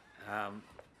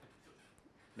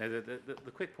 No,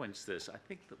 the quick point is this. I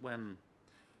think that when,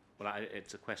 well,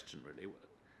 it's a question really.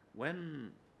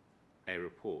 When a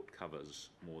report covers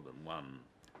more than one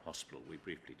hospital, we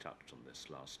briefly touched on this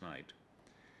last night,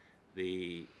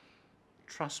 the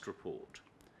trust report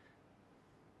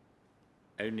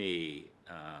only,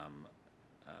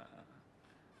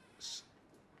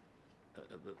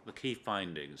 the key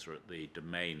findings are at the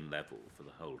domain level for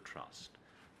the whole trust,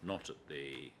 not at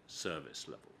the service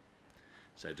level.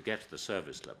 So to get to the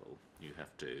service level, you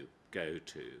have to go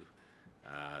to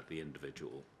the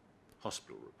individual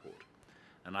hospital report.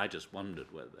 And I just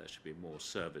wondered whether there should be more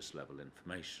service level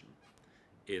information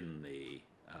in the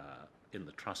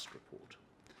trust report,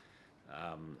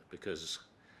 because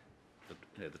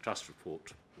the trust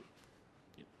report,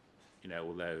 you know,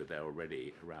 although they're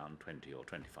already around 20 or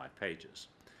 25 pages,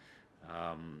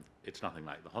 it's nothing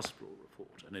like the hospital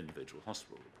report, an individual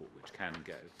hospital report, which can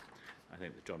go. I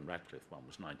think the John Radcliffe one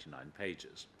was 99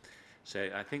 pages. So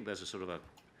I think there's a sort of a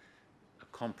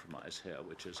compromise here,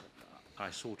 which is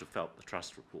I sort of felt the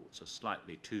trust reports are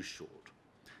slightly too short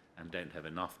and don't have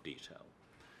enough detail.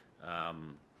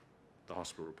 The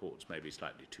hospital reports may be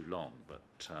slightly too long,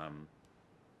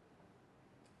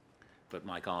 but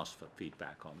Mike asked for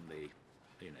feedback on the,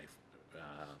 you know,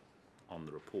 on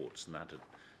the reports, and that had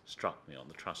struck me on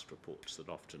the trust reports that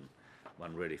often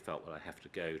one really felt, well, I have to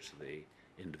go to the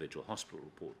individual hospital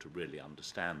report to really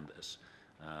understand this,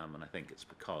 and I think it's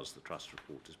because the trust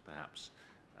report is perhaps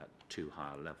at too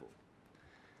high a level.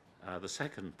 The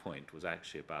second point was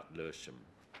actually about Lewisham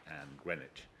and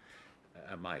Greenwich.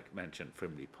 Mike mentioned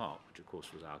Frimley Park, which of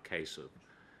course was our case of,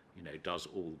 you know, does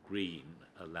all green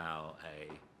allow a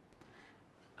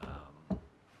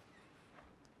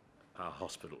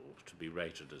hospital to be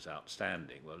rated as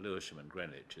outstanding? Well, Lewisham and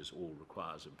Greenwich is all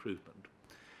requires improvement.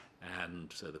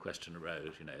 And so the question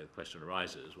arose, you know, the question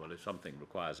arises, well, if something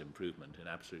requires improvement in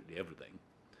absolutely everything,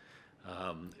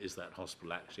 is that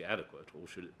hospital actually adequate, or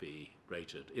should it be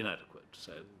rated inadequate?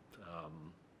 So,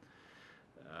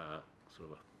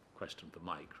 sort of a question for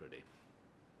Mike, really.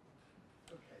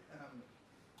 Okay.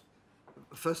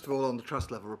 First of all, on the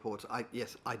trust level reports,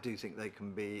 yes, I do think they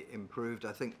can be improved.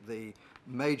 I think the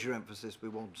major emphasis we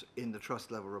want in the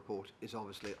trust level report is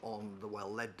obviously on the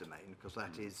well-led domain, because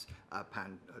that is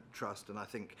pan trust, and I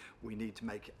think we need to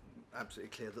make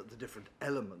absolutely clear that the different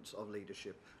elements of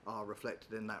leadership are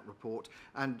reflected in that report,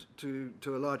 and to a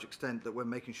large extent that we're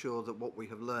making sure that what we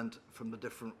have learned from the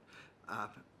different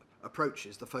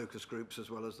approaches, the focus groups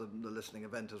as well as the listening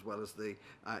event as well as the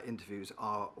interviews,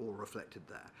 are all reflected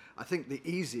there. I think the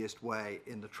easiest way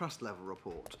in the trust level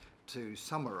report to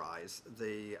summarise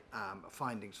the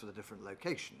findings for the different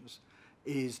locations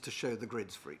is to show the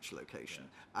grids for each location.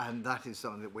 Yes. And that is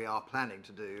something that we are planning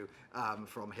to do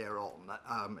from here on.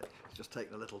 It's just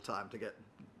taken a little time to get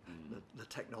the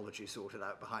technology sorted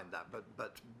out behind that,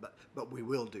 but we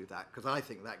will do that, because I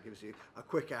think that gives you a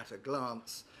quick at a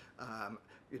glance.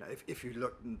 You know, if you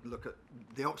look at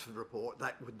the Oxford report,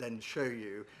 that would then show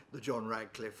you the John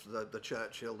Radcliffe, the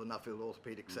Churchill, the Nuffield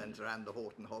Orthopaedic Centre and the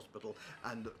Horton Hospital,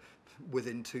 and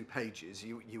within 2 pages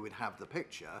you would have the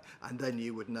picture, and then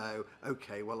you would know,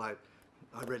 okay, well, I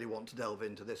really want to delve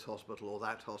into this hospital or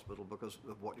that hospital because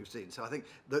of what you've seen. So I think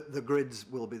the grids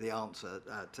will be the answer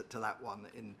to that one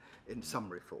in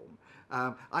summary form.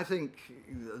 I think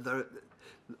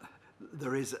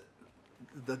there is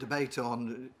the debate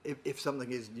on if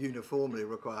something is uniformly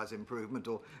requires improvement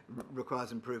or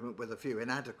requires improvement with a few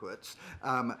inadequates,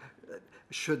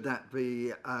 should that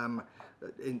be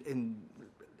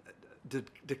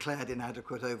declared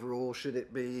inadequate overall? Should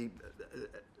it be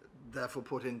therefore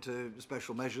put into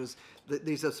special measures?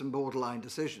 These are some borderline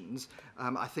decisions.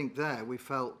 I think there we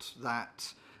felt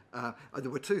that there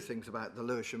were 2 things about the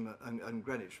Lewisham and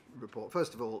Greenwich report.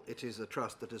 First of all, it is a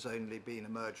trust that has only been a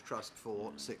merged trust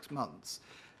for 6 months.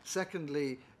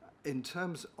 Secondly, in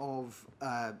terms of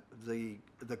the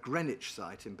Greenwich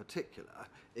site in particular,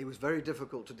 it was very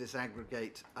difficult to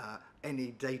disaggregate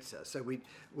any data. So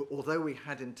although we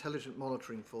had intelligent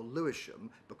monitoring for Lewisham,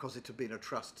 because it had been a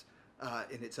trust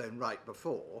in its own right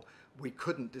before, we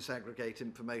couldn't disaggregate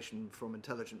information from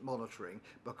intelligent monitoring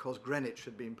because Greenwich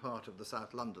had been part of the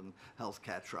South London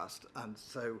Healthcare Trust, and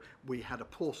so we had a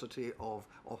paucity of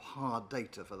hard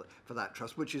data for that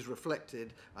trust, which is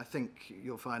reflected, I think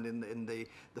you'll find in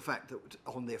the fact that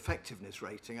on the effectiveness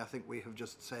rating, I think we have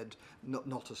just said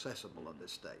not accessible at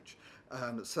this stage.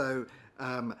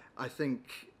 I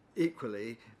think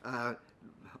equally,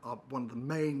 one of the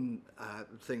main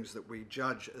things that we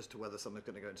judge as to whether something's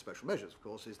going to go into special measures, of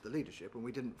course, is the leadership, and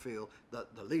we didn't feel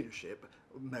that the leadership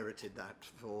merited that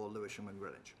for Lewisham and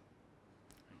Greenwich.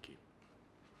 Thank you.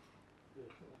 Good.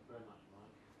 Thank you very much,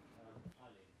 Mike.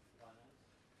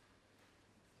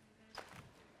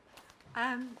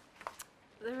 Eileen, finance?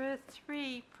 There are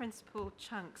three principal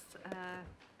chunks,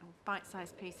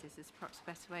 bite-sized pieces is perhaps a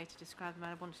better way to describe them.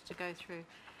 I wanted to go through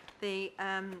the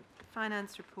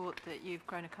finance report that you've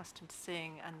grown accustomed to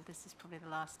seeing, and this is probably the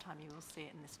last time you will see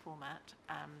it in this format.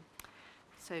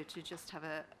 So to just have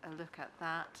a look at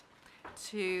that,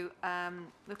 to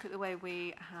look at the way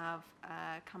we have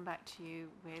come back to you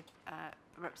with a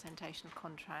representation of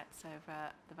contracts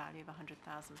over the value of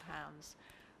 £100,000,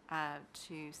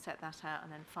 to set that out,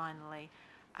 and then finally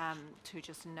to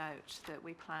just note that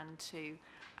we plan to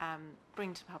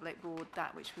bring to public board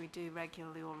that which we do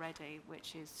regularly already,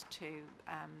 which is to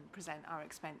present our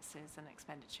expenses and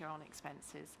expenditure on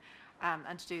expenses,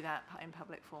 and to do that in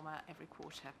public format every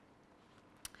quarter.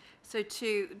 So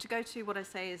to go to what I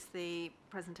say is the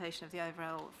presentation of the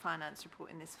overall finance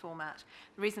report in this format,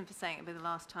 the reason for saying it will be the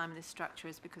last time in this structure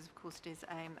is because, of course, it is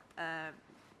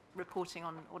reporting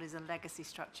on what is a legacy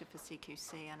structure for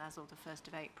CQC, and as of the 1st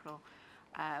of April,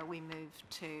 we moved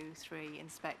to 3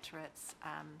 inspectorates,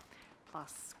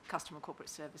 plus customer corporate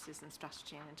services and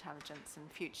strategy and intelligence, and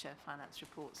future finance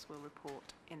reports will report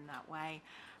in that way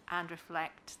and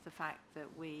reflect the fact that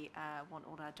we want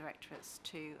all our directorates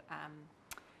to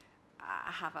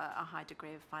have a high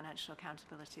degree of financial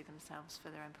accountability themselves for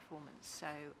their own performance. So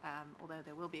although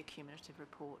there will be a cumulative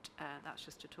report, that's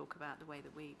just to talk about the way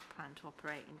that we plan to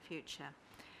operate in future.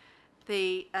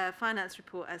 The finance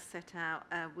report, as set out,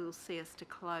 will see us to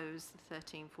close the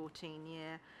 13-14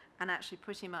 year, and actually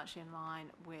pretty much in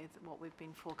line with what we've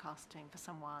been forecasting for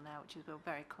some while now, which is we're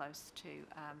very close to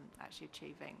actually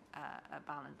achieving a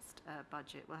balanced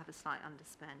budget. We'll have a slight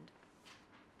underspend.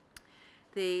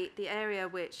 The area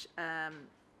which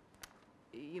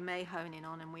you may hone in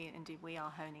on, and we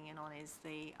are honing in on, is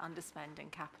the underspend in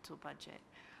capital budget,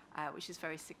 which is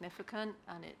very significant,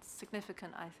 and it's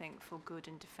significant, I think, for good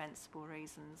and defensible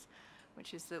reasons,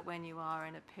 which is that when you are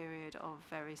in a period of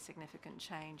very significant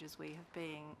change, as we have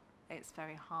been, it's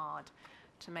very hard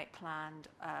to make planned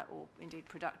or indeed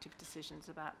productive decisions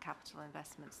about capital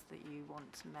investments that you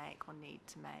want to make or need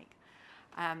to make.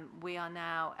 We are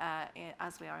now,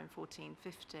 as we are in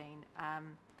 14-15,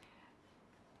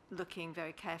 looking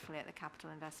very carefully at the capital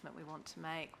investment we want to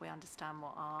make. We understand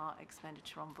what our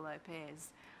expenditure envelope is,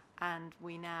 and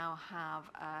we now have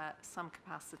some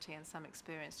capacity and some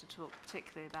experience to talk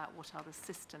particularly about what are the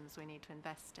systems we need to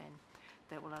invest in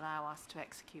that will allow us to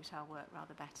execute our work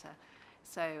rather better.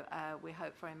 So we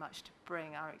hope very much to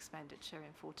bring our expenditure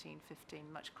in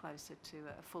 14-15 much closer to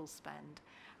a full spend.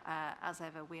 As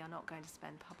ever, we are not going to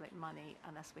spend public money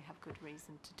unless we have good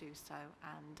reason to do so.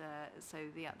 And so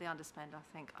the underspend,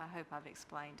 I hope I've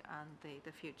explained, and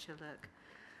the future look.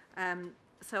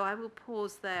 So I will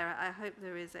pause there. I hope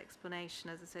there is explanation.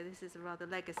 As I say, this is a rather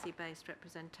legacy-based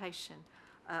representation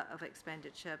of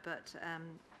expenditure, but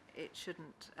it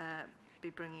shouldn't be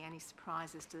bringing any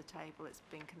surprises to the table. It's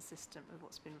been consistent with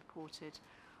what's been reported,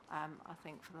 I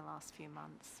think, for the last few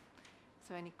months.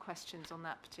 So any questions on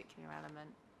that particular element?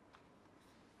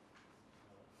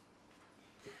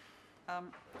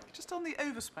 Just on the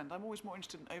overspend, I'm always more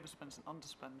interested in overspends than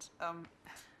underspends.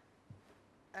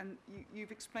 And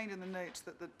you've explained in the notes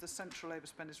that the central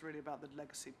overspend is really about the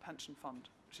legacy pension fund,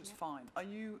 which is fine.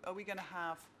 Are we going to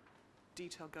have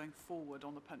detail going forward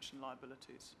on the pension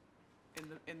liabilities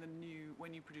in the new,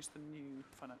 when you produce the new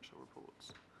financial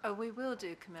reports? Oh, we will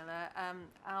do, Camilla.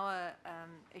 Our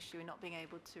issue in not being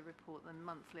able to report them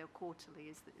monthly or quarterly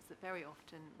is that very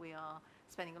often we are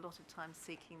spending a lot of time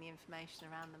seeking the information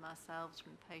around them ourselves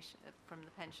from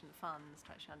the pension funds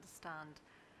to actually understand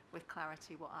with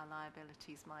clarity what our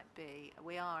liabilities might be.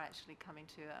 We are actually coming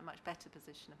to a much better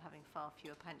position of having far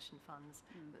fewer pension funds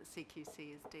that the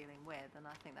CQC is dealing with, and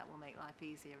I think that will make life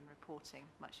easier and reporting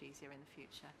much easier in the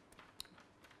future.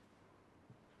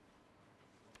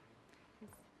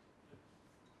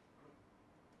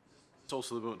 just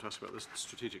also the moment to ask about the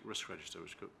strategic risk register,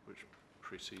 which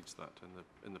precedes that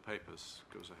in the papers,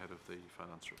 goes ahead of the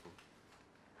finance report.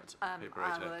 That's paper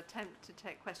I 8A. will attempt to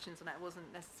take questions on it. I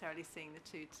wasn't necessarily seeing the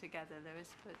two together, Lewis,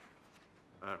 but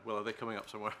Well, are they coming up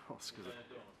somewhere else?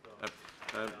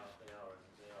 They are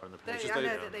in the they, paper. I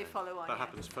know that they follow on. That yes.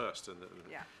 happens first.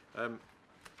 Yeah.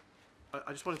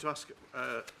 I just wanted to ask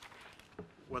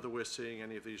whether we're seeing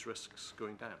any of these risks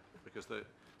going down, because there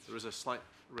is a slight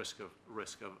risk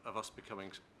of us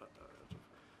becoming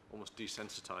almost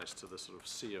desensitised to the sort of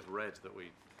sea of red that we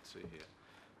see here.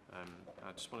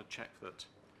 I just want to check that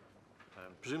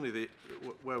presumably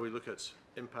where we look at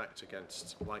impact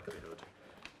against likelihood,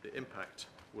 the impact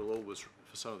will always,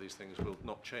 for some of these things, will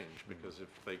not change, because if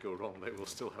they go wrong, they will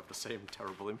still have the same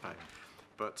terrible impact.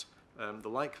 But the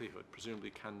likelihood presumably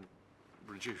can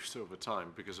reduce over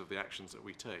time because of the actions that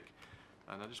we take.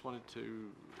 And I just wanted to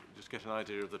just get an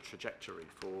idea of the trajectory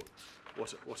for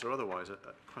what are otherwise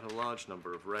quite a large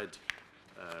number of red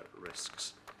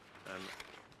risks.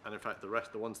 And in fact,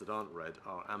 the ones that aren't red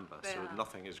are amber, They so are.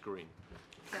 nothing is green.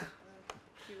 Yeah.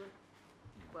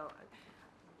 Well,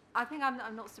 I think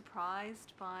I'm not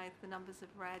surprised by the numbers of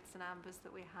reds and ambers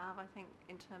that we have. I think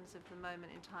in terms of the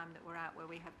moment in time that we're at, where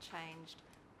we have changed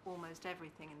almost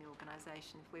everything in the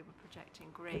organisation, if we were projecting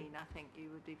green, I think you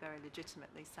would be very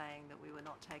legitimately saying that we were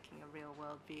not taking a real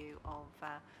world view of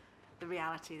the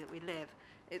reality that we live.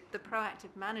 The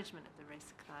proactive management of the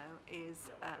risk, though, is...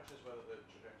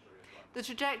 the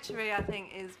trajectory, I think,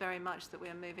 is very much that we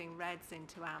are moving reds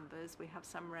into ambers. We have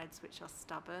some reds which are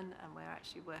stubborn, and we're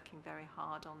actually working very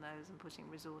hard on those and putting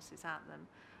resources at them.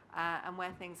 And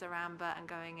where things are amber and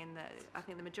going in I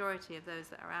think the majority of those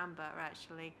that are amber are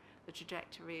actually, the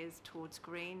trajectory is towards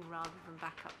green rather than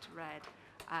back up to red.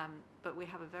 But we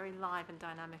have a very live and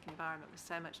dynamic environment with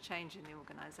so much change in the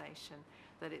organisation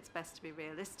that it's best to be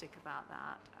realistic about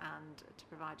that and to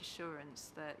provide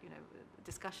assurance that, you know,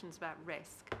 discussions about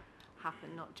risk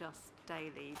happen not just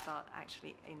daily but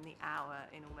actually in the hour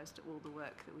in almost all the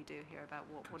work that we do here about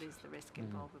what is the risk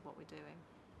involved with what we're doing.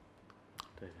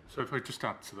 David. So if I just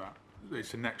add to that,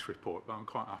 it's the next report, but I'm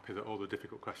quite happy that all the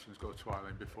difficult questions go to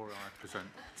Eileen before I present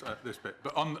this bit.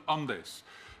 But on this,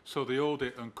 so the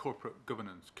Audit and Corporate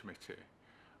Governance Committee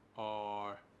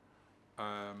are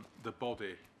the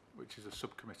body, which is a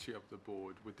subcommittee of the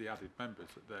board with the added members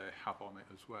that they have on it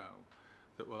as well,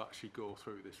 that will actually go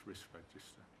through this risk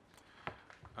register.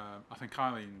 I think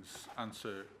Eileen's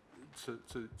answer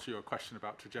to your question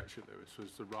about trajectory, Lewis,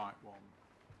 was the right one.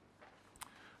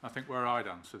 I think where I'd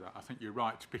answer that, I think you're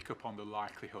right to pick up on the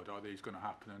likelihood, are these going to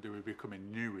happen, and do we become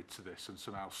inured to this and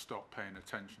somehow stop paying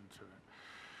attention to it?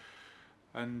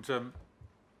 And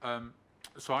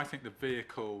so I think the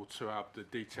vehicle to have the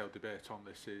detailed debate on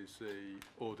this is the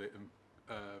Audit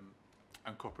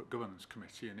and Corporate Governance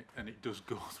Committee, and it does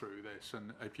go through this.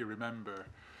 And if you remember,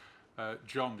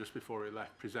 John, just before he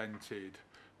left, presented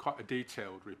quite a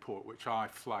detailed report, which I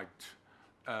flagged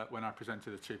when I presented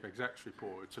the Chief Exec's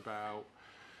report, about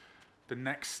the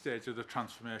next stage of the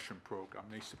transformation programme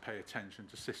needs to pay attention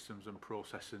to systems and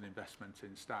process and investment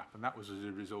in staff. And that was as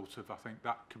a result of, I think,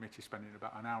 that committee spending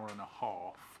about an hour and a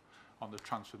half on the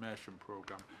transformation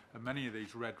programme. And many of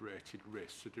these red-rated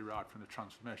risks are derived from the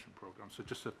transformation programme. So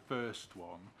just the first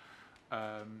one,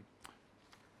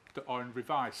 that our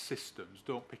revised systems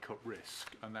don't pick up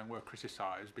risk, and then we're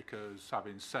criticised because,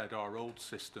 having said our old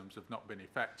systems have not been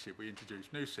effective, we introduce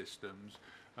new systems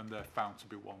and they're found to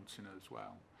be wanting as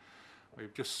well.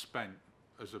 We've just spent,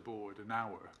 as a board, an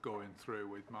hour going through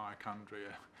with Mike,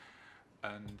 Andrea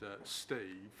and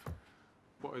Steve,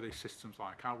 what are these systems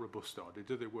like? How robust are they?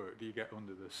 Do they work? Do you get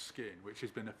under the skin? Which has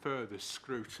been a further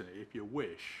scrutiny, if you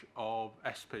wish, of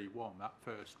SP1, that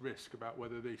first risk, about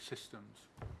whether these systems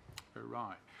are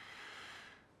right.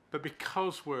 But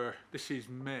because this is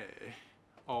May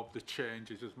of the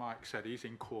changes, as Mike said, he's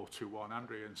in quarter one,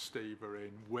 Andrea and Steve are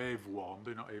in wave one,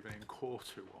 they're not even in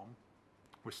quarter one.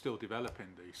 We're still developing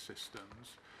these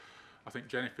systems. I think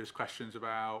Jennifer's questions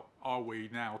about, are we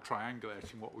now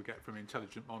triangulating what we get from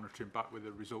intelligent monitoring back with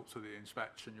the results of the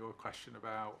inspection, your question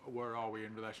about where are we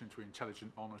in relation to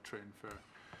intelligent monitoring for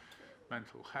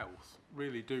mental health,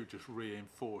 really do just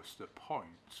reinforce the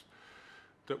point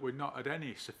that we're not at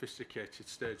any sophisticated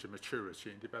stage of maturity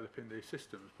in developing these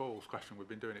systems. Paul's question, we've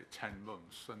been doing it 10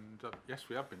 months, and yes,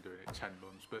 we have been doing it 10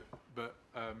 months, but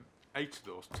 8 of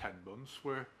those 10 months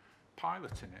we're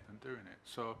piloting it and doing it.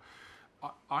 So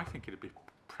I think it'd be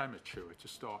premature to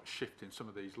start shifting some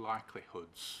of these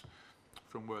likelihoods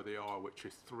from where they are, which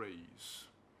is 3s,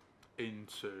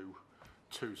 into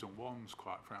 2s and 1s,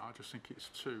 quite frankly. I just think it's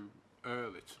too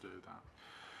early to do that.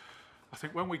 I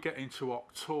think when we get into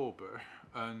October,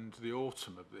 and the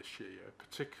autumn of this year,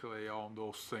 particularly on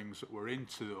those things that were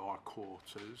into our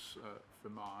quarters for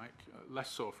Mike, less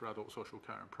so for adult social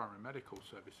care and primary medical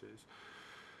services,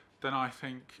 then I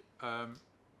think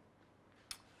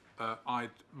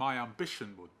my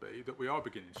ambition would be that we are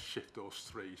beginning to shift those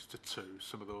 3s to 2,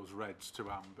 some of those reds to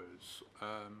ambers.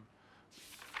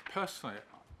 Personally,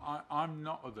 I'm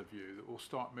not of the view that we'll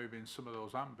start moving some of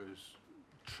those ambers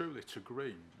truly to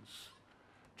greens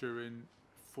during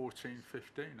 14-15.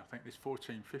 I think this 14-15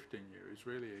 year is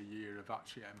really a year of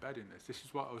actually embedding this. This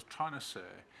is what I was trying to say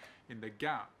in the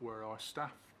gap where our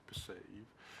staff perceive.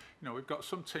 You know, we've got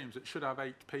some teams that should have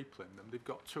 8 people in them. They've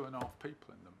got 2.5 people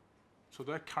in them. So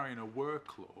they're carrying a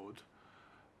workload,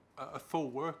 a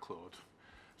full workload.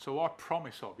 So our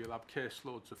promise of you'll have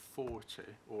caseloads of 40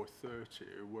 or 30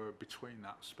 who were between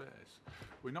that space.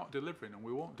 We're not delivering, and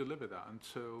we won't deliver that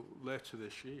until later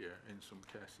this year in some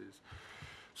cases.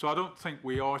 So I don't think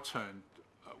we are turned.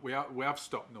 We have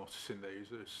stopped noticing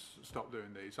these, stopped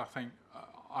doing these. I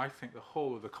think the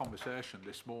whole of the conversation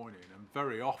this morning, and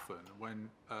very often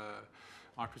when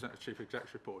I present a chief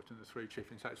exec's report and the 3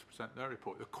 chief execs present their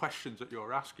report, the questions that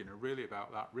you're asking are really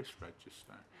about that risk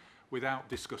register, without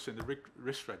discussing the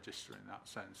risk register in that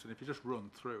sense. And if you just run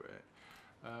through it,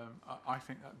 I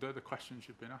think that they're the questions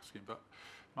you've been asking. But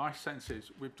my sense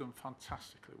is we've done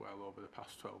fantastically well over the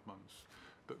past 12 months,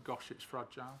 but gosh, it's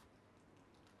fragile.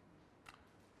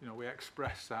 You know, we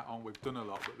express that on we've done a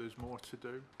lot, but there's more to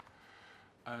do.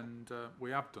 And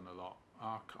we have done a lot.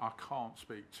 I can't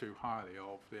speak too highly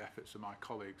of the efforts of my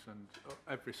colleagues and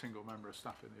every single member of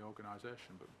staff in the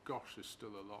organisation, but gosh, there's still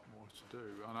a lot more to do.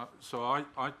 And so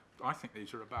I think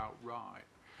these are about right.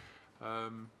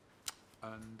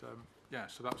 Yeah,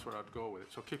 so that's where I'd go with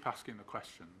it. So keep asking the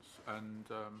questions, and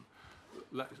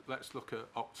let's look at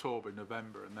October,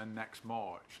 November, and then next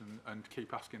March, and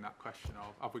keep asking that question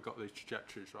of, have we got these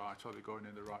trajectories right? Are they going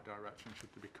in the right direction? Should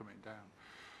they be coming down?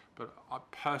 But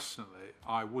personally,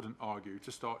 I wouldn't argue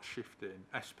to start shifting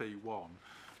SP1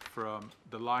 from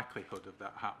the likelihood of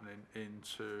that happening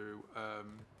into,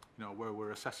 you know, where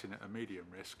we're assessing it a medium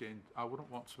risk. I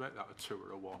wouldn't want to make that a 2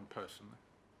 or a 1 personally.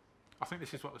 I think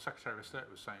this is what the Secretary of State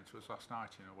was saying to us last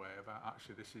night in a way about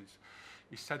actually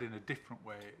he said in a different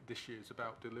way, this year's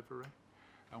about delivery,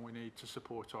 and we need to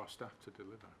support our staff to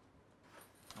deliver.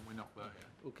 And we're not there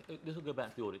yet. Okay, this will go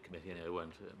back to the audit committee anyway,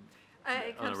 won't it?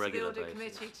 It On a comes to the regular audit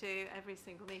basis. committee to every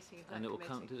single meeting of that And it will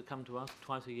committee. come. Does it come to us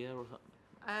twice a year or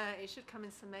something? It should come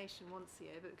in summation once a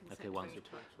year, but it can Okay, send once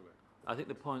through a I think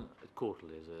the point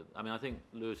quarterly is I mean, I think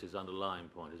Lewis's underlying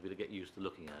point is we to get used to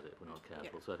looking at it if we're not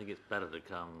careful. So I think it's better to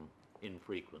come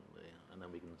infrequently, and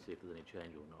then we can see if there's any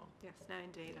change or not. Yes, no,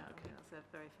 indeed. Yeah, I think that's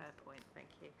a very fair point. Thank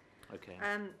you. Okay.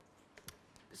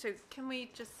 So can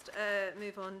we just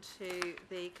move on to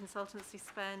the consultancy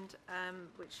spend,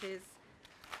 which is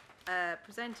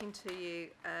presenting to you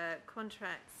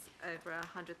contracts over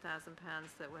 £100,000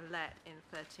 that were let in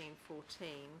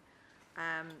 13-14,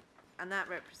 and that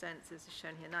represents, as is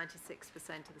shown here,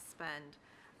 96% of the spend.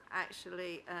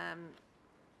 Actually,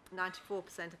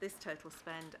 94% of this total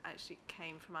spend actually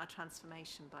came from our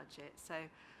transformation budget. So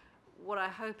what I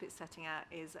hope it's setting out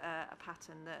is a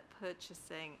pattern that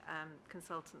purchasing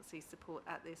consultancy support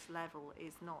at this level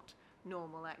is not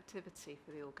normal activity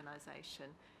for the organisation.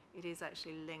 It is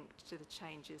actually linked to the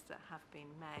changes that have been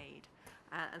made.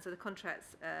 And so the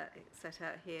contracts set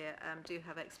out here do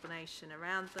have explanation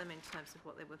around them in terms of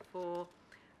what they were for,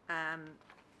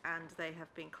 and they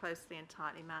have been closely and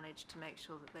tightly managed to make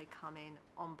sure that they come in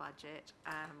on budget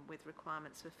with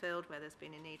requirements fulfilled. Where there's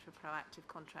been a need for proactive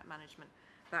contract management,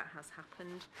 that has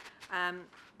happened.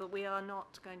 But we are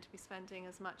not going to be spending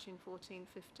as much in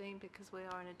 14-15 because we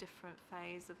are in a different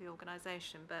phase of the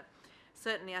organisation. But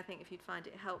certainly I think if you'd find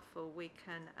it helpful, we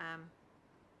can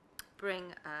bring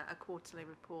a quarterly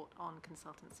report on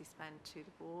consultancy spend to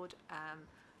the board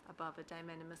above a de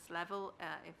minimis level,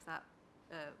 if that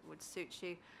would suit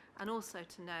you. And also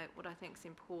to note what I think is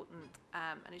important,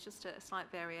 and it's just a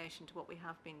slight variation to what we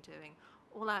have been doing.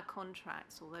 All our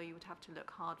contracts, although you would have to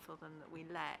look hard for them, that we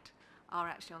let are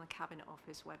actually on the Cabinet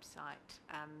Office website,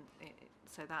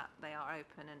 so that they are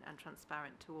open and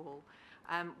transparent to all.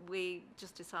 We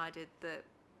just decided that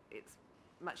it's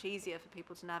much easier for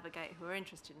people to navigate who are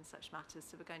interested in such matters,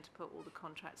 so we're going to put all the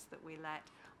contracts that we let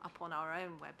up on our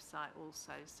own website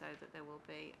also, so that there will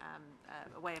be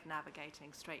a way of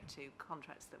navigating straight to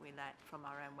contracts that we let from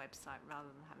our own website rather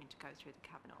than having to go through the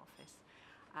Cabinet Office.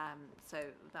 So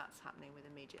that's happening with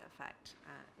immediate effect,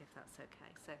 if that's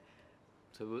okay.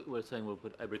 So we're saying we'll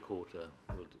put every quarter.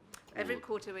 Every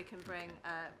quarter we can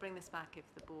bring this back if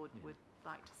the board would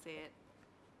like to see it.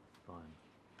 Fine.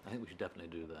 I think we should definitely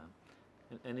do that.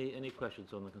 Any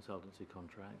questions on the consultancy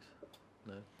contracts?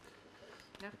 No?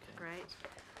 No, Okay. great.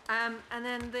 And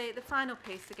then the final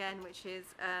piece again, which is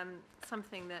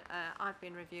something that I've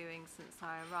been reviewing since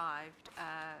I arrived,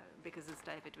 because as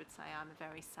David would say, I'm a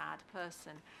very sad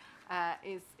person,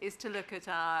 is to look at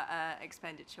our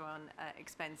expenditure on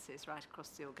expenses right across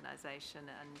the organisation.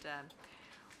 And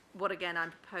what again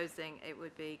I'm proposing it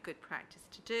would be good practice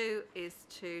to do is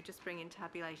to just bring in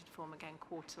tabulated form again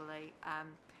quarterly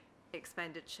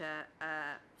expenditure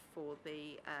for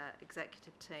the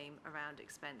executive team around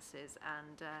expenses,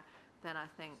 and then I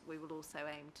think we will also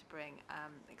aim to bring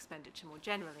expenditure more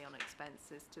generally on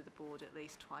expenses to the board at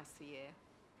least twice a year.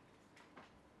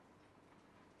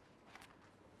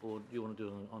 Or do you want to do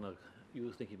it on a, you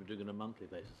were thinking of doing it on a monthly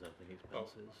basis, I think,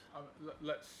 expenses? Well,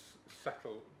 let's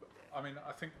settle. I mean,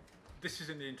 I think this is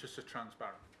in the interest of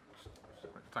transparency.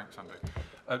 Thanks,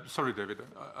 Andy. Sorry, David.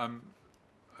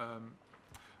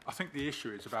 I think the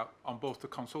issue is about, on both the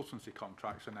consultancy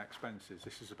contracts and expenses,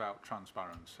 this is about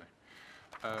transparency.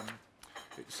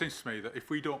 It seems to me that if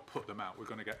we don't put them out, we're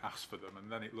going to get asked for them,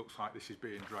 and then it looks like this is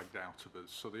being dragged out of us.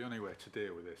 So the only way to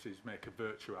deal with this is make a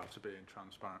virtue out of being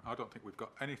transparent. I don't think we've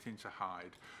got anything to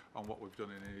hide on what we've done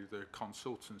in either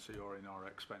consultancy or in our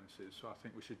expenses. So I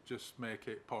think we should just make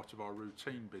it part of our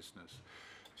routine business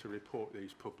to report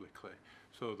these publicly,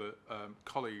 so that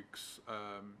colleagues,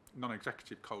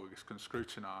 non-executive colleagues, can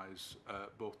scrutinise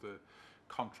both the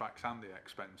contracts and the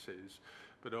expenses,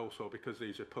 but also because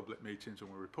these are public meetings and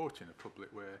we're reporting a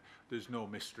public way, there's no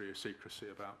mystery or secrecy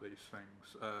about these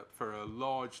things. For a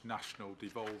large national,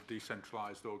 devolved,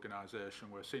 decentralised organisation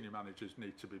where senior managers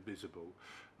need to be visible,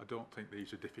 I don't think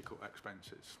these are difficult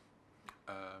expenses.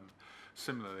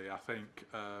 Similarly, I think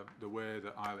the way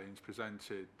that Eileen's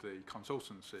presented the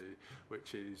consultancy,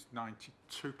 which is 92%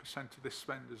 of this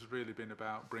spend, has really been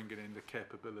about bringing in the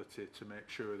capability to make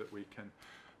sure that we can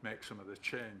make some of the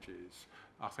changes.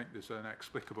 I think there's an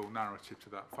explicable narrative to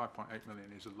that. 5.8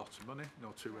 million is a lot of money,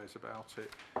 no two ways about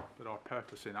it, but our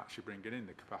purpose in actually bringing in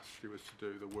the capacity was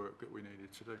to do the work that we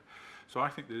needed to do. So I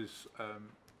think there's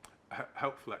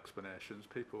helpful explanations.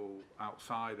 People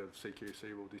outside of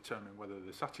CQC will determine whether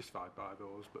they're satisfied by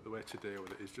those, but the way to deal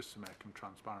with it is just to make them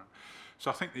transparent.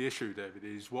 So I think the issue, David,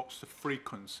 is what's the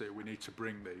frequency we need to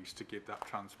bring these to give that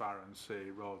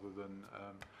transparency rather than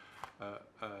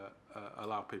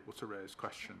allow people to raise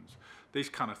questions. These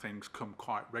kind of things come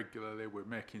quite regularly. We're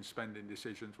making spending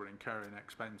decisions, we're incurring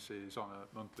expenses on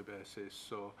a monthly basis,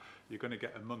 so you're going to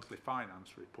get a monthly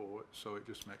finance report, so it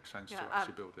just makes sense to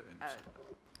actually build it in.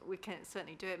 We can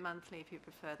certainly do it monthly if you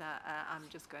prefer that. I'm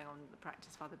just going on the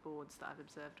practice of other boards that I've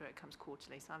observed where it comes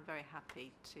quarterly, so I'm very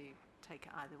happy to take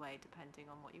it either way depending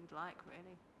on what you would like,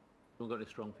 really. Anyone got any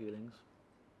strong feelings?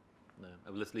 No.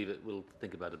 Let's leave it. We'll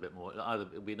think about it a bit more. Either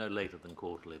it'll be no later than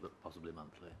quarterly, but possibly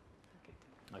monthly. Okay.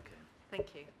 Okay.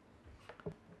 Thank you.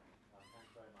 Thanks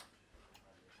very much.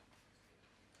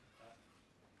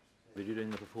 Are you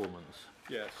doing the performance?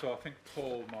 Yeah, so I think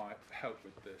Paul might help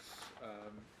with this,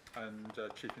 and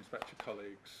Chief Inspector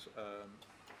colleagues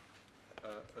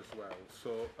as well.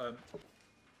 So, and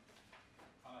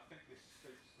I think this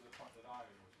speaks to the point that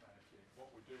Eileen was making. What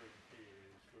we're doing here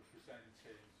is we're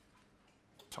presenting.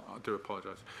 I do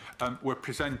apologise. We're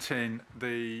presenting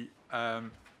the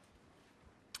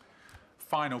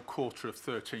final quarter of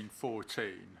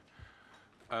 13-14.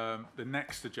 The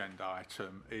next agenda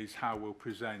item is how we'll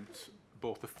present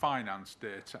both the finance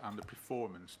data and the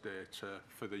performance data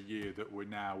for the year that we're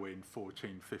now in,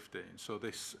 14-15. So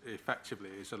this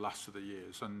effectively is the last of the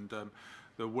years. And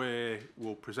the way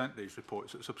we'll present these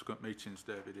reports at subsequent meetings,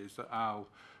 David, is that I'll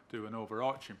do an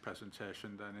overarching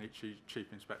presentation, then each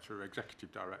Chief Inspector or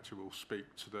Executive Director will speak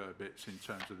to their bits in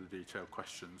terms of the detailed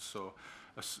questions. So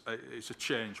it's a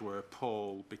change where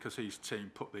Paul, because his team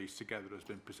put these together, has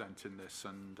been presenting this,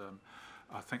 and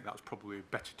I think that's probably a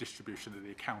better distribution of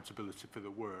the accountability for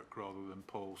the work rather than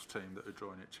Paul's team that are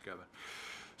drawing it together.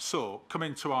 So,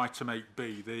 coming to item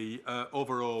 8B, the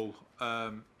overall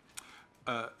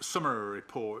summary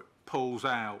report pulls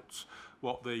out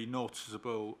what the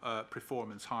noticeable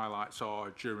performance highlights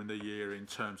are during the year in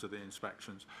terms of the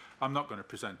inspections. I'm not going to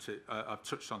present it. I've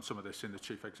touched on some of this in the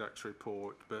Chief Exec's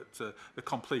report, but the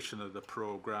completion of the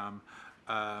programme,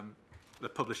 the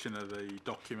publishing of the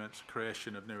documents,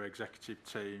 creation of new executive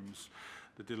teams,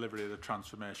 the delivery of the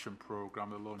transformation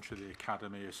programme, the launch of the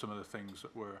academy are some of the things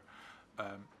that we're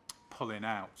pulling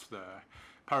out there.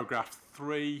 Paragraph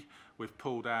 3, we've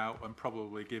pulled out and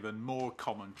probably given more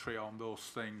commentary on those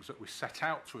things that we set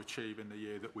out to achieve in the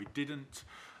year that we didn't.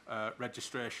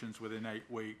 Registrations within 8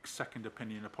 weeks, second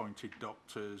opinion appointed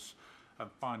doctors, and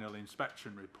final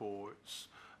inspection reports.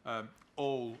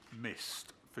 all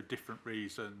missed for different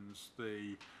reasons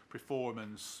the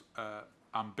performance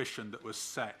ambition that was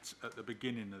set at the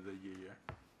beginning of the year.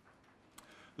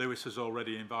 Lewis has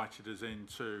already invited us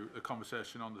into a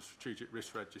conversation on the strategic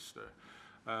risk register,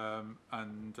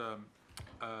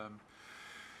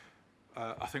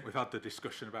 I think we've had the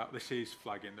discussion about this is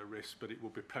flagging the risk, but it will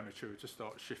be premature to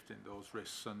start shifting those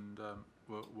risks, and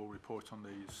we'll report on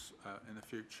these in the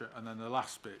future. And then the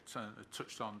last bit,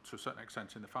 touched on to a certain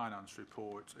extent in the finance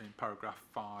report, in paragraph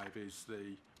 5, is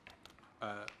the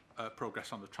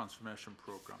progress on the transformation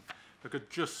programme. If I could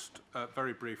just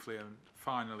very briefly and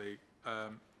finally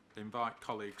invite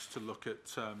colleagues to look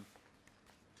at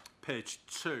page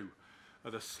 2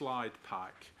 of the slide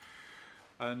pack.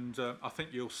 And I think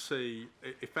you'll see,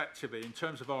 effectively, in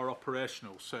terms of our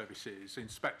operational services,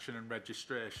 inspection and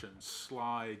registration,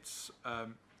 slides,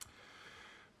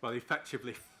 well,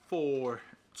 effectively 4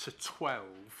 to 12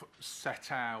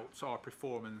 set out our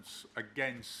performance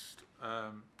against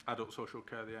adult social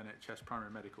care, the NHS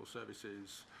primary medical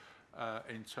services,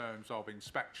 in terms of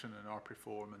inspection and our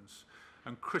performance,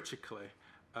 and critically,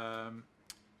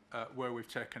 where we've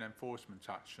taken enforcement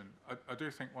action. I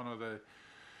do think one of the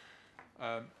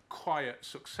quiet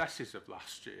successes of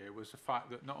last year was the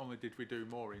fact that not only did we do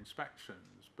more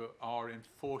inspections, but our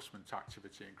enforcement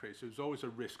activity increased. There was always a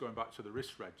risk, going back to the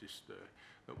risk register,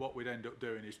 that what we'd end up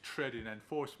doing is trading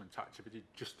enforcement activity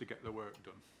just to get the work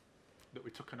done, that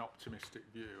we took an optimistic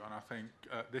view. And I think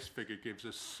this figure gives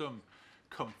us some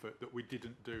comfort that we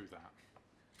didn't do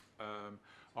that.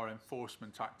 Our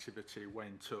enforcement activity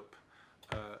went up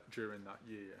during that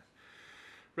year.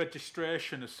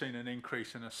 Registration has seen an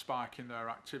increase and a spike in their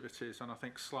activities, and I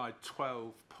think slide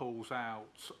 12 pulls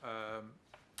out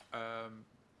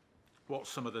what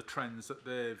some of the trends that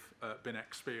they've been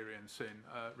experiencing.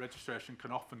 Registration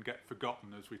can often get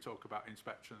forgotten as we talk about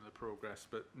inspection and the progress,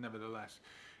 but nevertheless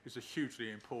is a hugely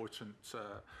important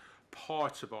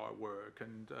part of our work,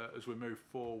 and as we move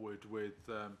forward with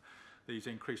these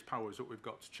increased powers that we've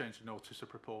got to change the notice of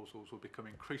proposals will become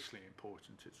increasingly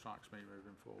important, it strikes me,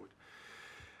 moving forward.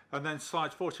 And then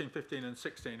slides 14, 15 and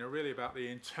 16 are really about the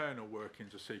internal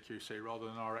workings of CQC rather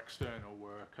than our external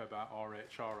work about our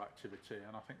HR activity.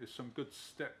 And I think there's some good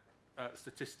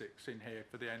statistics in here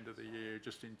for the end of the year,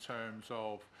 just in terms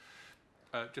of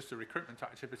just the recruitment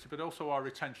activity, but also our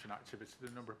retention activity,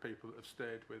 the number of people that have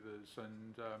stayed with us,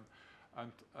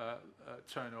 and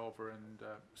turnover and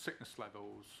sickness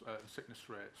levels, sickness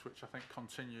rates, which I think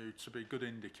continue to be good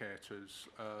indicators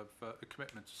of the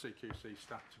commitment to CQC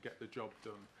staff to get the job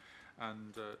done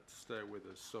and to stay with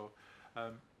us. So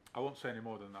I won't say any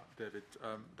more than that, David.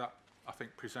 That, I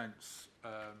think, presents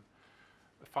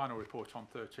a final report on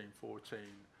 13-14.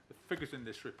 The figures in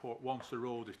this report, once they're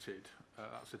audited,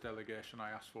 that's a delegation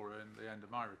I asked for in the end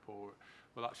of my report,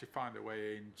 will actually find their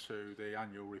way into the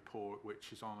annual report,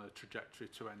 which is on a trajectory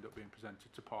to end up being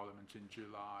presented to Parliament in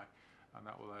July, and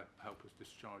that will help us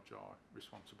discharge our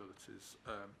responsibilities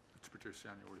to produce the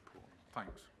annual report.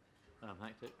 Thanks.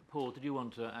 Thanks. Paul, did you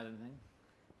want to add anything?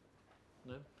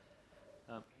 No?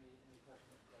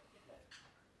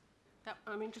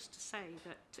 I mean, just to say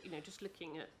that, you know, just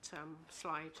looking at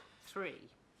slide 3,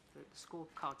 the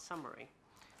scorecard summary,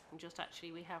 and just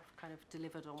actually we have kind of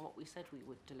delivered on what we said we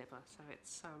would deliver. So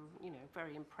it's, you know,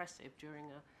 very impressive during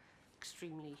a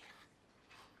extremely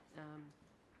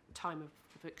time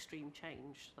of extreme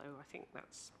change. So I think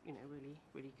that's, you know, really,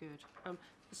 really good.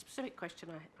 The specific question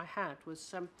I had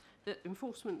was that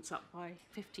enforcement's up by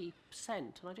 50%, and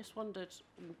I just wondered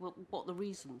what the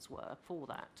reasons were for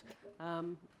that.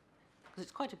 Because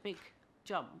it's quite a big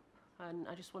jump, and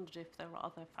I just wondered if there were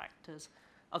other factors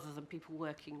other than people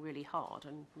working really hard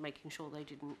and making sure they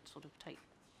didn't sort of take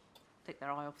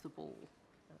their eye off the ball.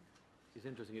 It's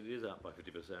interesting, it is up by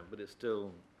 50%, but it's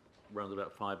still around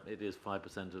about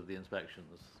 5% of the inspections,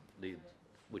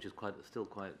 which is still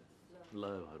quite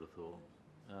low, I would have thought.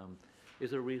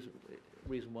 Is there a reason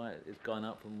why it's gone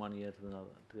up from one year to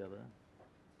the other?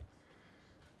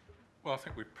 Well, I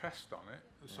think we pressed on it.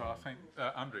 So I think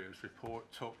Andrea's report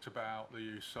talked about the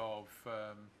use of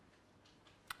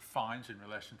fines in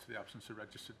relation to the absence of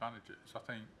registered managers.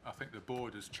 I think the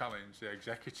board has challenged the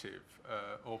executive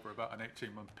over about an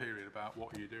 18-month period about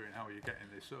what are you doing, how are you getting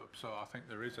this up. So I think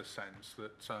there is a sense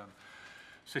that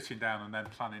sitting down and then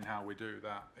planning how we do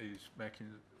that is making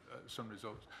some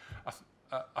results.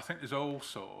 I think there's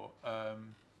also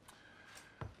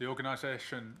The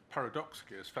organisation,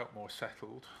 paradoxically, has felt more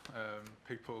settled.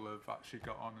 People have actually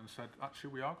got on and said, actually,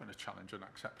 we are going to challenge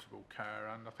unacceptable care,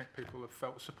 and I think people have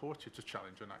felt supported to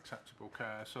challenge unacceptable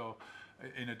care. So,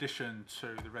 in addition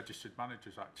to the registered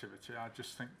manager's activity, I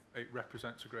just think it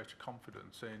represents a greater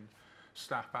confidence in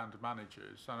staff and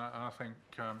managers, and I think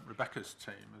Rebecca's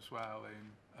team as well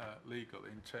in legal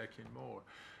in taking more.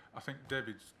 I think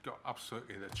David's got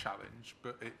absolutely the challenge,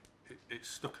 but it's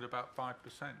stuck at about 5%.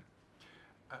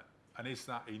 And is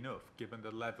that enough given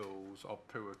the levels of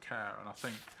poor care? And I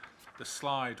think the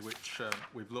slide which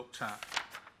we've looked at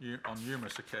on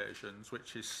numerous occasions,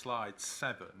 which is slide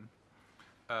 7,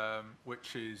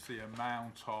 which is the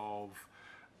amount of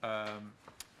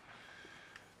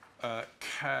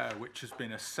care which has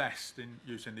been assessed in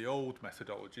using the old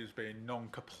methodology as being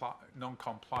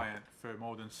non-compliant for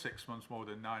more than 6 months, more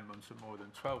than 9 months, and more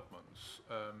than 12 months,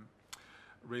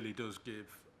 really does give,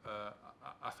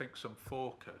 I think, some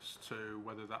focus to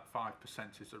whether that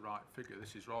 5% is the right figure.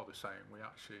 This is rather saying we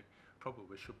actually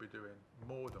probably should be doing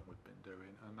more than we've been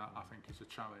doing, and that, I think, is a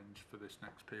challenge for this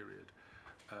next period.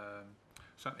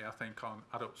 Certainly, I think on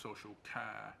adult social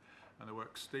care and the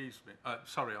work Steve's been,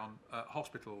 on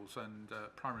hospitals and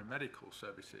primary medical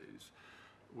services,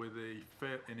 with the,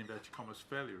 in inverted commas,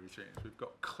 failure regimes, we've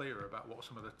got clear about what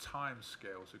some of the time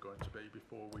scales are going to be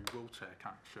before we will take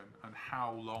action, and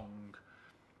how long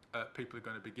people are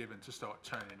going to be given to start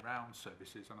turning around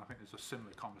services. And I think there's a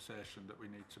similar conversation that we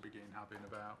need to begin having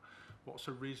about what's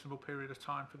a reasonable period of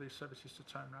time for these services to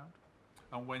turn around,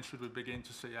 and when should we begin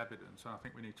to see evidence. And I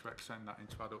think we need to extend that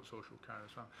into adult social care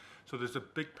as well. So there's a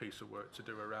big piece of work to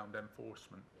do around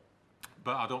enforcement,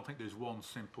 but I don't think there's one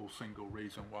single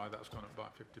reason why that's gone up by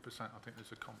 50%. I think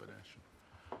there's a combination.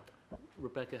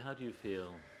 Rebecca, how do you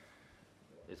feel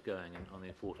it's going on the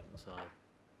enforcement side?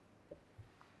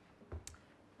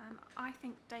 I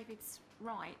think David's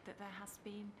right that there has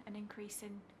been an increase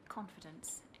in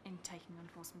confidence in taking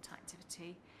enforcement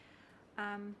activity,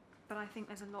 but I think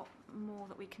there's a lot more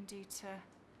that we can do to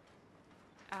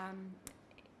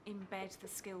embed the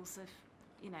skills of,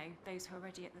 you know, those who are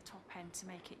already at the top end to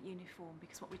make it uniform,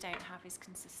 because what we don't have is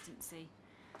consistency.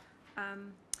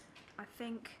 I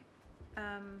think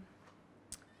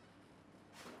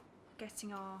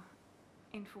getting our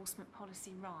enforcement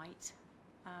policy right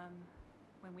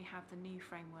when we have the new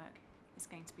framework is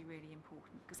going to be really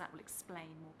important, because that will explain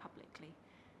more publicly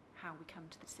how we come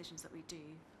to the decisions that we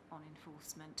do on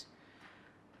enforcement.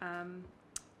 And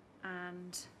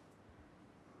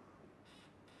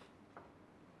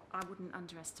I wouldn't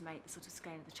underestimate the sort of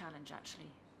scale of the challenge, actually,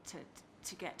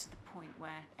 to get to the point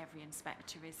where every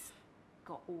inspector has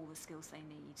got all the skills they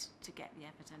need to get the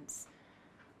evidence,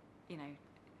 you know,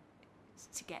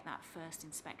 to get that first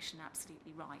inspection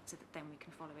absolutely right, so that then we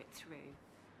can follow it through.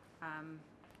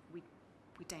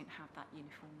 We don't have that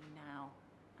uniformly now,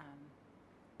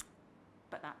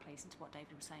 but that plays into what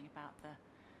David was saying about the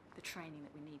training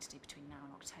that we need to do between now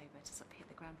and October to sort of hit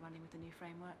the ground running with the new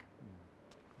framework.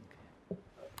 Okay.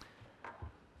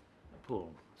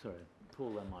 Paul,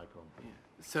 then Michael. Yeah.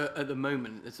 So at the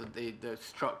moment, the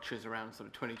structures around sort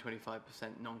of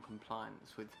 20-25%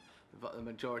 non-compliance, with the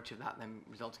majority of that then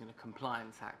resulting in a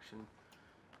compliance action,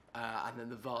 and then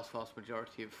the vast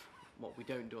majority of what we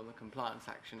don't do on the compliance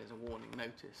action is a warning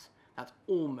notice. That's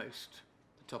almost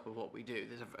the top of what we do.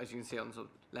 There's as you can see on the sort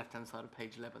of left-hand side of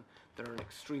page 11, there are an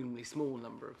extremely small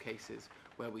number of cases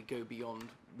where we go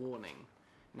beyond warning.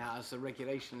 Now, as the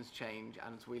regulations change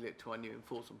and as we look to our new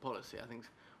enforcement policy, I think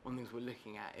one of the things we're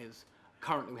looking at is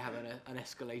currently we have an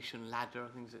escalation ladder, I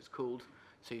think it's called,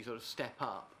 so you sort of step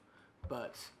up,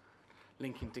 but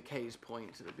linking to Kay's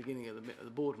point at the beginning of the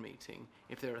board meeting,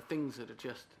 if there are things that are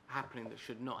just happening that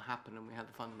should not happen, and we have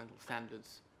the fundamental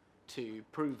standards to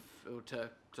prove or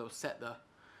to sort of set the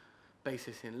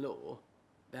basis in law,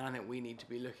 then I think we need to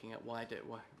be looking at why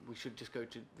we should just go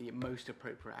to the most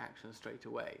appropriate action straight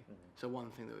away. Mm-hmm. So one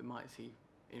thing that we might see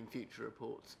in future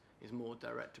reports is more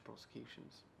direct to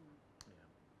prosecutions.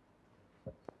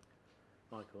 Yeah.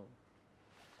 Michael?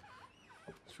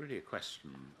 It's really a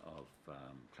question of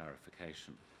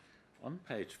clarification. On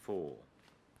page 4,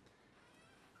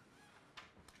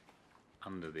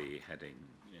 under the heading,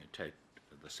 take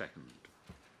the second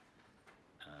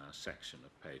section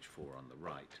of page 4 on the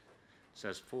right, it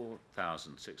says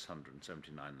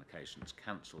 4,679 locations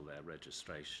cancel their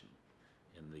registration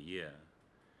in the year.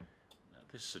 Now,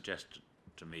 this suggested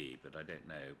to me, but I don't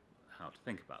know how to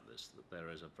think about this, that there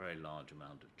is a very large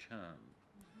amount of churn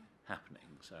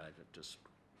happening. So I just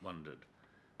wondered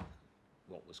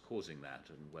what was causing that,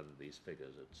 and whether these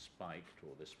figures had spiked,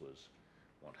 or this was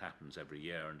what happens every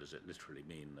year, and does it literally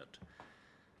mean that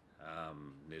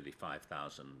nearly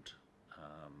 5,000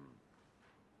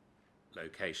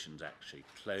 locations actually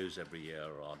close every year,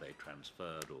 or are they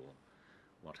transferred, or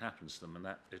what happens to them? And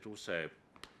that it also,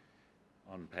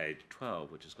 on page 12,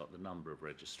 which has got the number of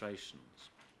registrations,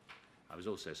 I was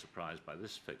also surprised by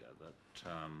this figure that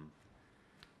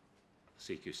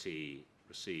CQC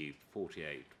received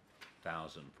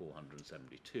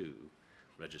 48,472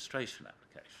 registration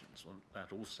applications. Well,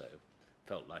 that also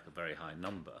felt like a very high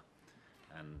number,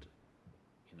 and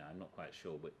I'm not quite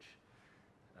sure which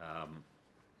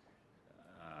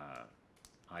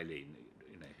Eileen,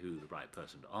 who the right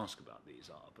person to ask about these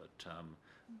are, but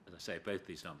as I say, both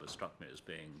these numbers struck me as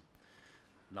being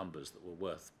numbers that were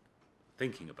worth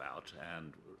thinking about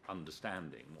and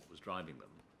understanding what was driving them.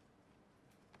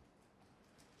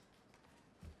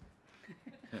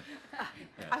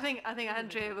 I think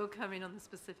Andrea will come in on the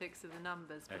specifics of the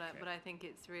numbers, but Okay. I think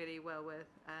it's really well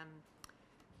worth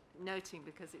noting,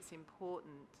 because it's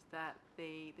important that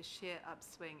the sheer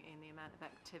upswing in the amount of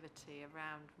activity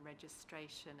around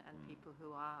registration and people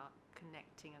who are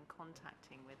connecting and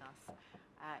contacting with us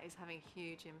is having a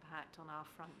huge impact on our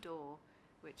front door,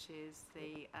 which is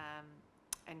the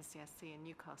NCSC in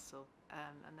Newcastle,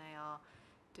 and they are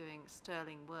doing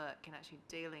sterling work in actually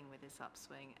dealing with this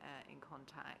upswing in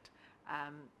contact.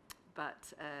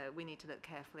 But we need to look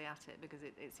carefully at it, because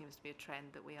it seems to be a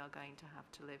trend that we are going to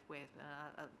have to live with.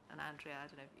 And Andrea, I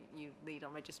don't know if you lead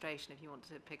on registration, if you want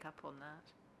to pick up on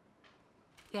that.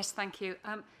 Yes, thank you.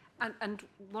 And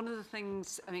one of the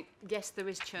things, I mean, yes, there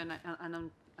is churn,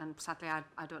 and sadly, I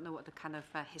don't know what the kind of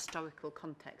historical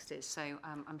context is. So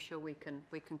I'm sure we can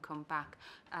come back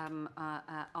on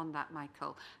that,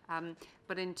 Michael.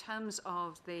 But in terms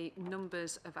of the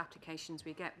numbers of applications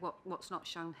we get, what's not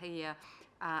shown here,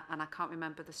 and I can't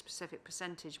remember the specific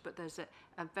percentage, but there's a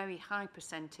very high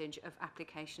percentage of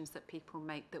applications that people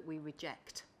make that we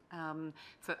reject.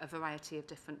 For a variety of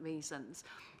different reasons.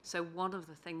 So one of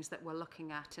the things that we're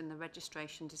looking at in the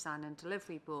Registration Design and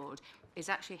Delivery Board is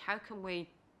actually how can we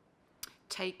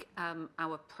take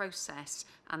our process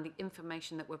and the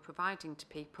information that we're providing to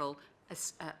people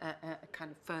as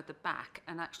kind of further back,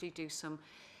 and actually do some,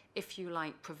 if you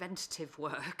like, preventative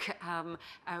work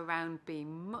around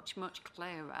being much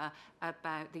clearer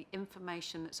about the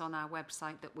information that's on our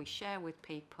website that we share with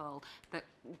people, that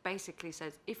basically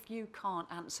says, if you can't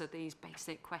answer these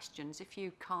basic questions, if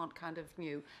you can't kind of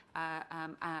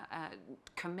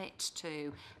commit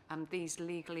to these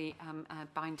legally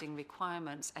binding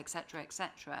requirements, etc.,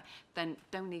 then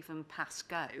don't even pass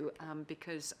go,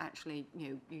 because actually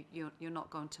you're not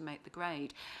going to make the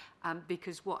grade.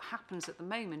 Because what happens at the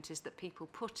moment is that people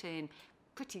put in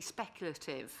pretty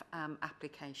speculative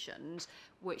applications,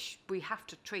 which we have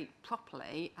to treat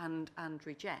properly and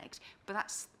reject, but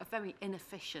that's a very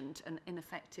inefficient and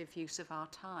ineffective use of our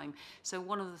time. So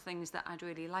one of the things that I'd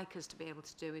really like us to be able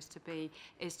to do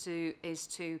is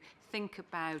to think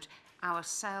about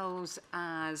ourselves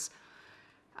as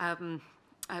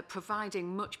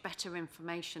providing much better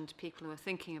information to people who are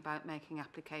thinking about making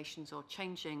applications or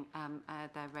changing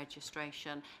their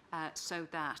registration, so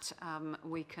that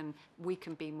we can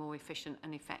be more efficient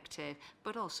and effective,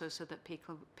 but also so that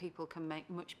people can make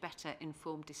much better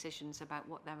informed decisions about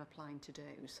what they're applying to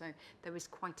do. So there is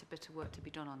quite a bit of work to be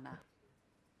done on that.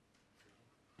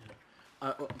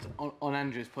 On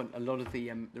Andrew's point, a lot of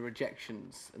the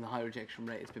rejections and the high rejection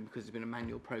rate has been because it's been a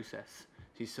manual process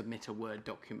to submit a Word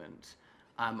document.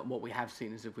 What we have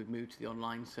seen is if we've moved to the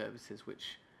online services,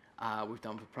 which we've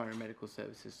done for primary medical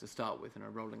services to start with and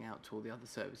are rolling out to all the other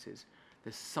services,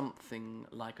 there's something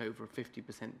like over a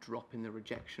 50% drop in the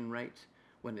rejection rate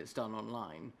when it's done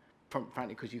online,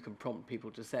 frankly because you can prompt people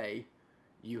to say,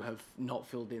 you have not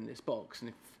filled in this box, and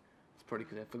if it's probably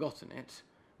because they've forgotten it,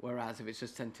 whereas if it's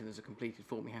just sent in as a completed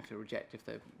form, you have to reject if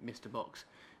they've missed a box.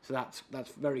 So that's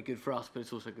very good for us, but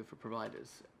it's also good for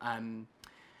providers.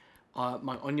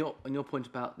 On your point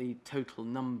about the total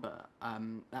number,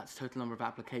 that's total number of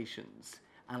applications,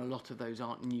 and a lot of those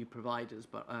aren't new providers,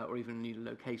 but or even new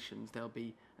locations. There'll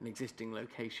be an existing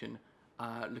location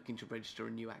looking to register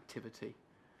a new activity.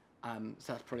 So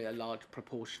that's probably a large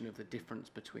proportion of the difference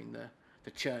between the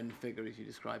churn figure, as you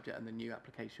described it, and the new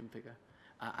application figure.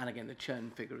 And again, the churn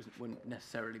figure wouldn't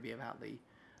necessarily be about the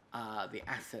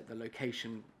asset, the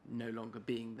location no longer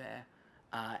being there,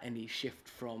 any shift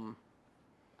from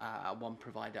one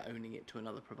provider owning it to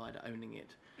another provider owning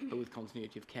it, but with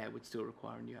continuity of care would still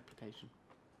require a new application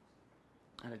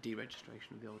and a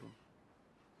deregistration of the old one.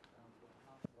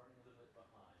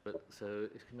 But so,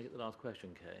 can we get the last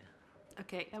question, Kay?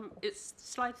 Okay, it's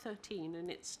slide 13, and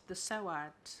it's the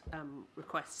SOAD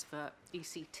requests for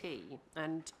ECT.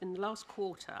 And in the last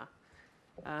quarter,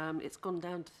 it's gone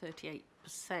down to 38%,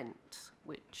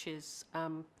 which is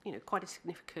quite a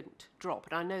significant drop.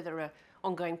 And I know there are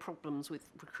ongoing problems with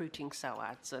recruiting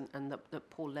SOADs, and that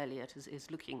Paul Elliott is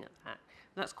looking at that.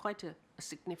 And that's quite a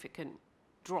significant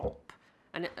drop.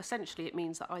 And essentially it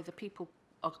means that either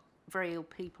very ill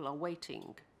people are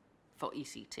waiting for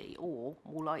ECT, or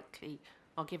more likely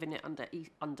are given it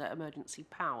under emergency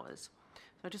powers.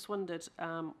 So I just wondered,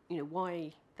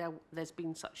 why there's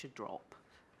been such a drop,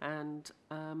 and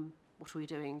what are we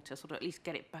doing to sort of at least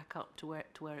get it back up to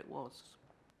where it was?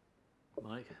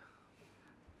 Mike?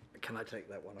 Can I take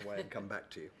that one away and come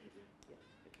back to you?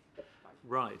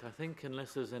 Right, I think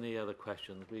unless there's any other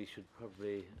questions, we should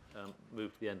probably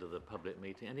move to the end of the public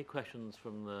meeting. Any questions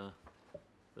from the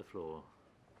floor?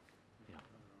 Yeah.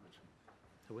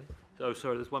 Have we? Oh,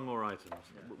 sorry, there's one more item.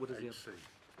 What is the other?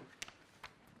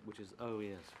 Which is, oh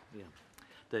yes, yeah.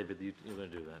 David, you're going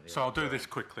to do that. Yeah. So I'll do this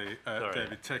quickly,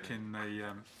 David, taking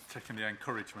the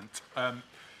encouragement.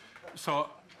 So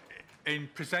in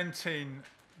presenting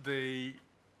the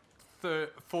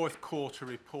fourth quarter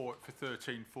report for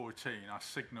 13-14, I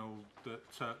signalled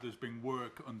that there's been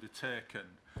work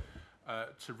undertaken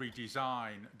to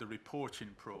redesign the reporting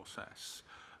process.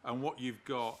 And what you've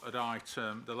got at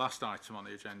the last item on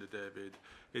the agenda, David,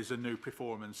 is a new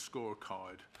performance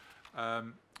scorecard.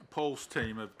 Paul's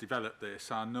team have developed this.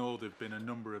 I know there have been a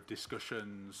number of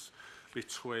discussions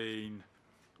between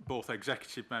both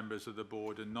executive members of the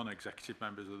board and non-executive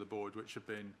members of the board, which have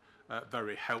been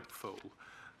very helpful.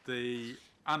 The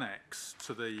annex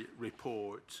to the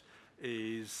report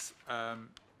is a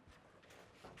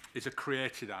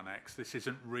created annex. This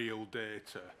isn't real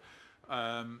data,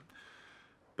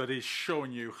 but is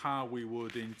showing you how we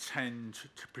would intend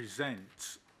to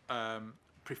present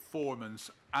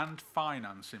performance and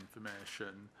finance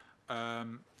information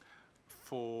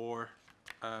for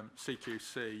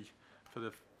CQC for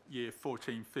the year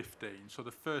 14-15. So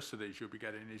the first of these you'll be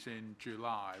getting is in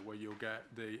July, where you'll get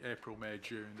the April, May,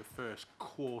 June, the first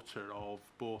quarter of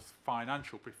both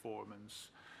financial performance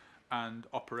and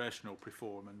operational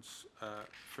performance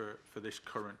for this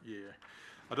current year.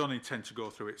 I don't intend to go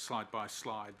through it slide by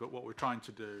slide, but what we're trying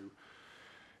to do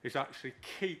is actually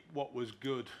keep what was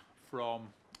good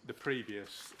from the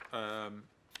previous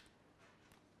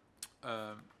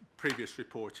previous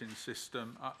reporting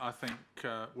system. I think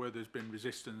where there's been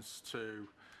resistance to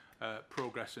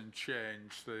progress and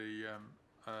change, the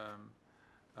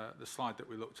slide that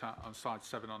we looked at on slide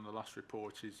 7 on the last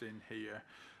report is in here,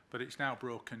 but it's now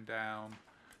broken down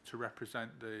to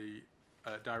represent the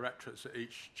directorates that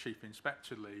each chief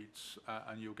inspector leads,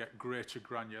 and you'll get greater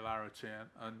granularity.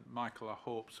 And Michael, I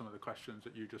hope some of the questions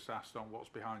that you just asked on what's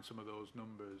behind some of those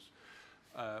numbers,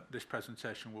 this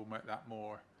presentation will make that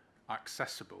more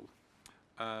accessible.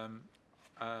 So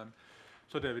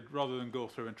David, rather than go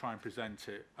through and try and present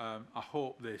it, I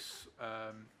hope this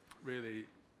really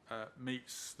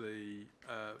meets the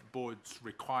board's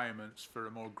requirements for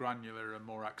a more granular and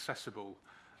more accessible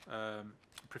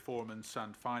performance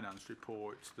and finance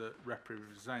report that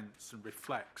represents and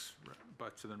reflects,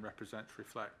 better than represents,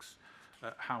 reflects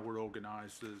how we're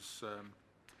organised as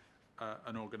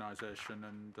an organisation,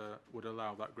 and would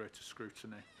allow that greater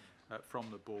scrutiny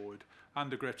from the board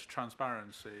and a greater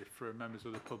transparency for members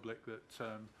of the public, that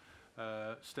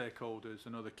stakeholders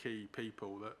and other key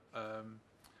people that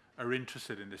are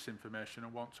interested in this information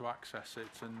and want to access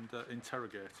it and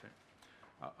interrogate it.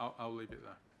 I'll leave it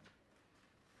there.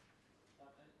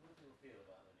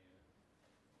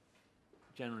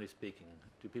 Generally speaking,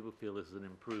 do people feel this is an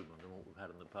improvement on what we've had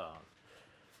in the past?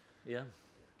 Yeah?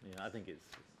 Yeah, I think it's,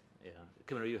 yeah.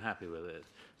 Camilla, are you happy with it?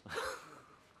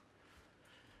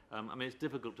 I mean, it's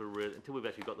difficult to really, until we've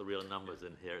actually got the real numbers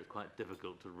in here, it's quite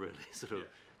difficult to really sort of,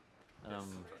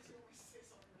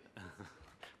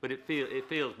 but it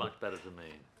feels much better to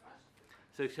me.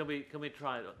 So can we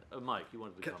try it? Mike, you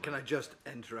wanted to comment. Can I just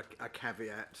enter a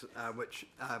caveat, which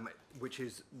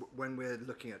is when we're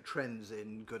looking at trends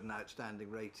in good and outstanding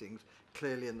ratings,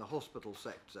 clearly in the hospital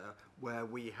sector, where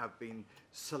we have been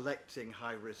selecting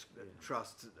high-risk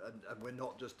trusts, and we're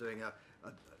not just doing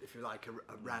if you like, a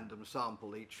random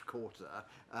sample each quarter,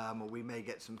 we may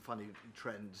get some funny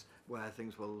trends where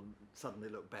things will suddenly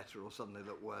look better or suddenly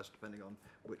look worse, depending on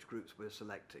which groups we're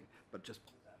selecting. But just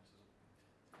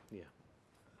yeah.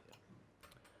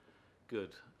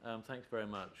 Good. Thanks very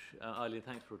much. Eileen,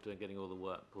 thanks for getting all the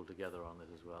work pulled together on this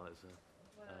as well. It's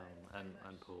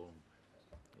and Paul.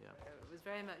 Yeah. It was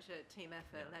very much a team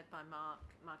effort, led by Mark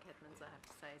Edmonds, I have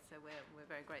to say. So we're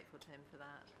very grateful to him for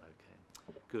that. Okay.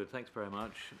 Good. Thanks very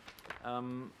much.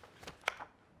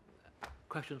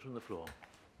 Questions from the floor.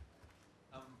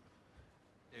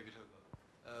 David,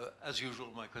 as usual,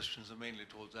 my questions are mainly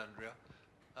towards Andrea.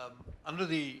 Under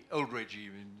the old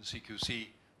regime in the CQC,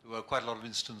 there were quite a lot of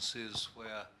instances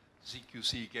where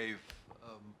CQC gave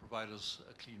providers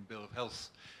a clean bill of health,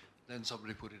 then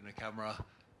somebody put in a camera,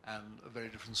 and a very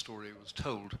different story was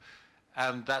told.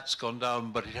 And that's gone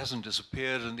down, but it hasn't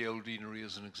disappeared, and the old deanery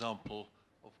is an example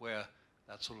of where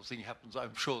that sort of thing happens.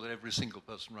 I'm sure that every single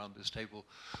person around this table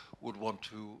would want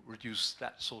to reduce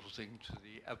that sort of thing to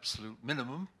the absolute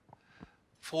minimum.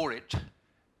 For it,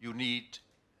 you need,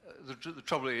 the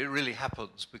trouble, it really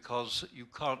happens because you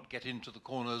can't get into the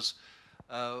corners,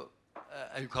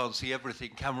 you can't see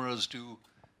everything. Cameras do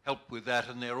help with that,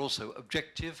 and they're also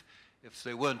objective. If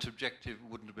they weren't objective,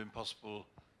 it wouldn't have been possible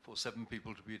for 7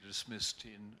 people to be dismissed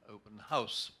in open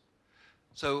house.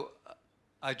 So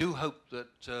I do hope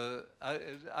that,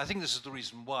 I think this is the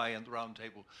reason why in the round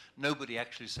table nobody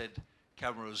actually said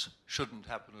cameras shouldn't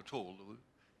happen at all. There were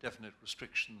definite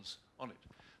restrictions on it.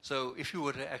 So if you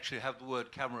were to actually have the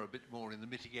word camera a bit more in the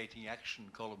mitigating action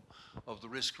column of the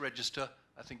risk register,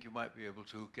 I think you might be able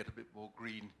to get a bit more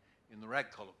green in the RAG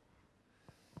column.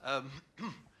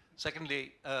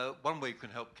 Secondly, one way you can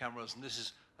help cameras, and this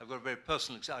is, I've got a very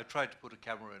personal example. I tried to put a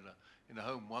camera in a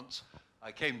home once.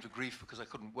 I came to grief because I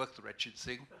couldn't work the wretched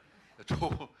thing at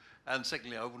all. And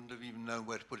secondly, I wouldn't have even known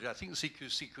where to put it. I think the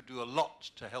CQC could do a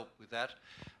lot to help with that.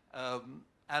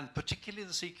 And particularly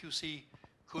the CQC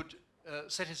could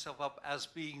set itself up as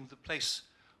being the place,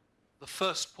 the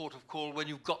first port of call when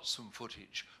you've got some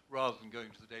footage, rather than going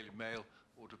to the Daily Mail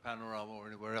or to Panorama or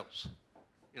anywhere else.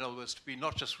 In other words, to be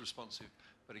not just responsive,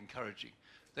 but encouraging.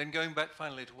 Then going back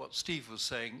finally to what Steve was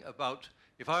saying about,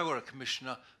 if I were a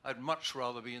commissioner, I'd much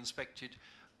rather be inspected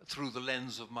through the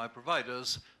lens of my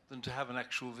providers than to have an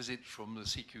actual visit from the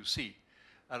CQC.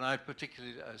 And I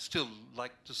particularly still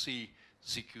like to see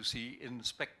the CQC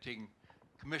inspecting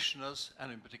commissioners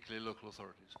and in particular local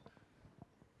authorities.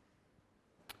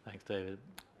 Thanks, David.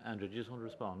 Andrew, do you just want to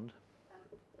respond?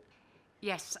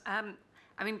 Yes. I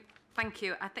mean, thank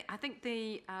you. I think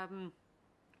the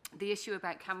issue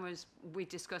about cameras we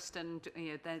discussed, and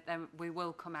we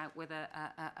will come out with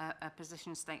a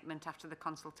position statement after the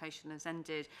consultation has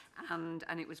ended, and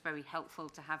it was very helpful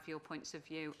to have your points of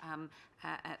view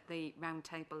at the round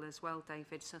table as well,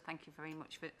 David, so thank you very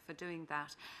much for doing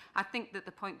that. I think that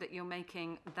the point that you're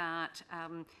making, that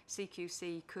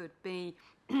CQC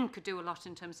could do a lot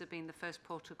in terms of being the first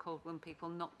port of call when people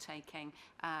not taking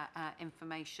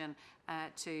information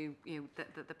to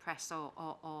the press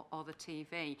or the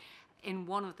TV. In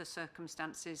one of the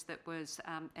circumstances that was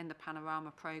in the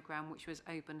Panorama programme, which was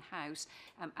open house,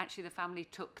 actually the family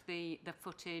took the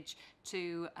footage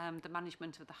to the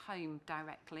management of the home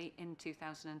directly in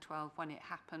 2012 when it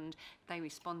happened. They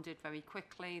responded very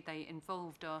quickly, they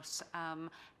involved us,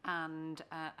 and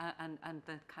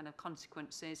the kind of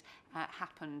consequences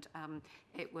happened.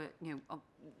 It were,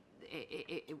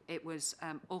 it was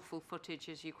awful footage,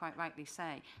 as you quite rightly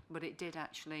say, but it did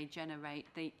actually generate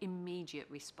the immediate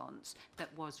response that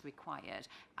was required,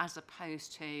 as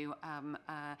opposed to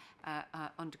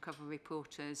undercover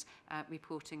reporters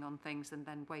reporting on things and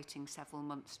then waiting several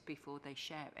months before they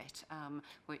share it,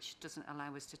 which doesn't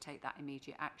allow us to take that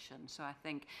immediate action. So I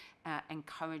think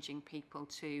encouraging people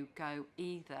to go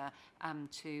either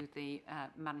to the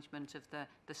management of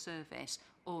the service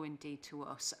or indeed to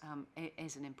us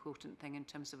is an important thing in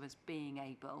terms of us being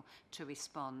able to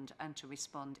respond, and to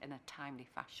respond in a timely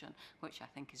fashion, which I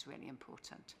think is really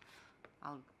important.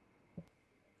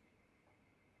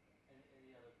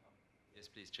 Yes,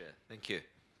 please, Chair. Thank you.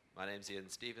 My name's Ian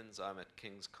Stevens. I'm at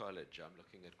King's College. I'm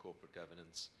looking at corporate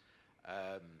governance.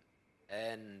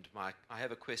 And I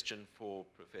have a question for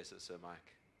Professor Sir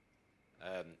Mike.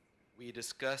 We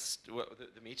discussed,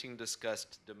 the meeting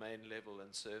discussed domain level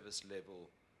and service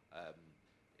level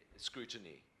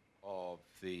scrutiny of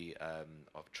the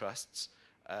of trusts.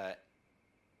 I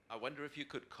wonder if you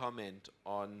could comment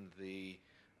on the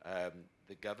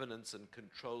governance and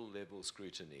control level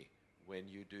scrutiny when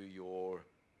you do your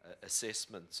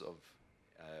assessments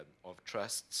of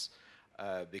trusts,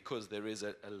 because there is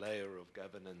a layer of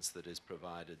governance that is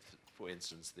provided. For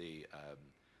instance, the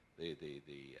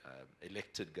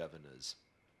elected governors,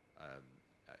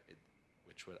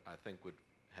 which I think would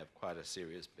have quite a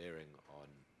serious bearing on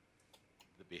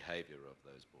the behaviour of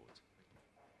those boards.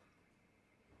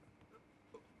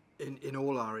 In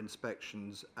all our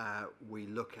inspections, we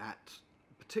look at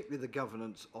particularly the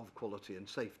governance of quality and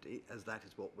safety, as that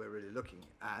is what we're really looking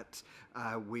at.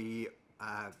 We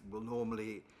will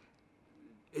normally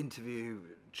interview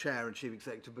chair and chief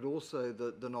executive, but also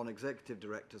the non-executive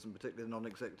directors, and particularly the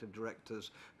non-executive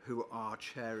directors who are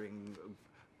chairing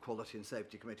quality and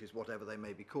safety committees, whatever they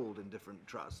may be called in different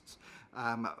trusts.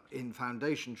 In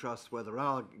foundation trusts where there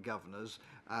are governors,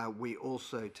 we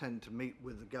also tend to meet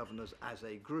with the governors as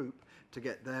a group to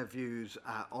get their views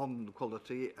on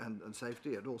quality and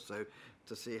safety, and also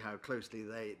to see how closely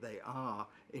they are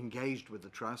engaged with the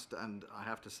trust. And I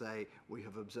have to say we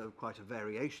have observed quite a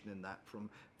variation in that from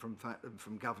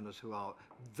governors who are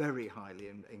very highly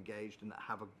engaged and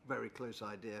have a very close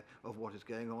idea of what is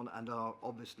going on and are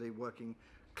obviously working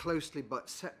closely but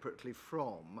separately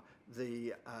from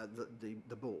the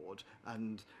board.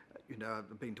 And you know,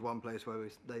 I've been to one place where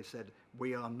they said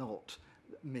we are not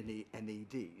mini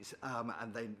NEDs,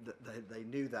 and they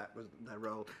knew that was their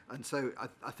role. And so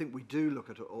I think we do look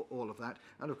at all of that.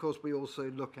 And of course we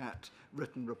also look at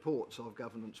written reports of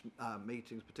governance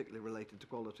meetings, particularly related to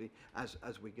quality, as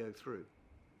we go through.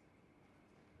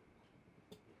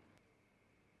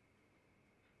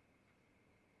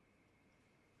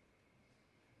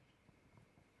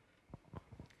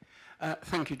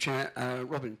 Thank you, Chair.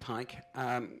 Robin Pike.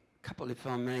 Couple, if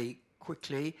I may,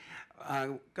 quickly.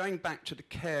 Going back to the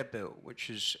care bill, which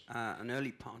is an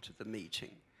early part of the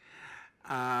meeting,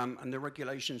 and the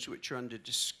regulations which are under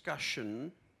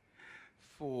discussion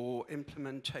for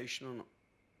implementation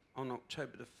on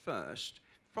October the 1st,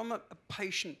 from a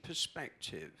patient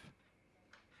perspective,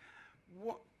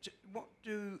 what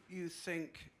do you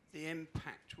think the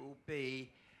impact will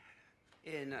be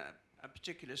in a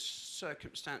particular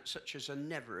circumstance such as a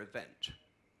never event?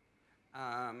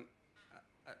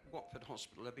 At Watford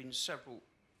Hospital, there have been several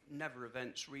never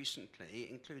events recently,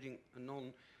 including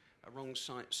a wrong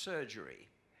site surgery.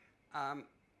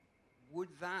 Would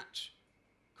that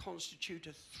constitute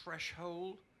a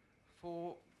threshold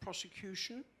for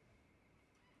prosecution?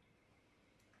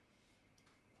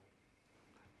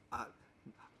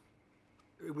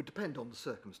 It would depend on the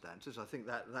circumstances. I think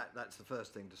that's the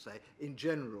first thing to say. In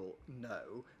general,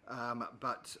 no,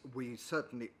 but we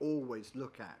certainly always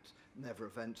look at never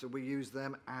events, and we use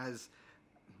them as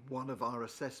one of our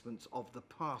assessments of the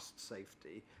past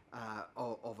safety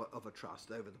of a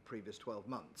trust over the previous 12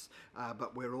 months.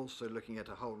 But we're also looking at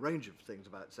a whole range of things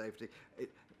about safety.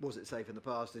 Was it safe in the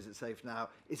past? Is it safe now?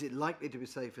 Is it likely to be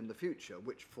safe in the future?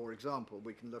 Which, for example,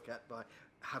 we can look at by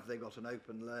have they got an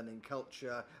open learning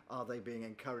culture? Are they being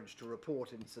encouraged to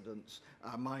report incidents,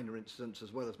 minor incidents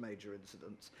as well as major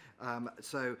incidents?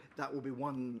 So that will be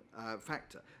one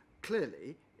factor.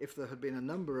 Clearly, if there had been a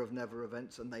number of never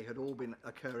events and they had all been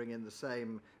occurring in the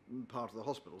same part of the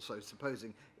hospital, so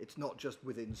supposing it's not just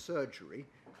within surgery,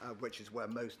 which is where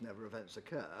most never events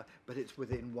occur, but it's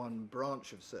within one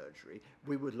branch of surgery,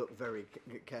 we would look very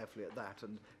carefully at that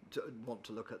and want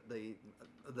to look at the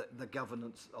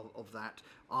governance of that.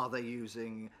 Are they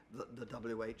using the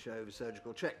WHO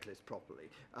surgical checklist properly?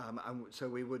 And so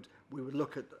we would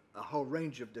look at a whole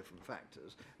range of different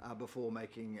factors before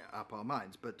making up our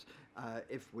minds. But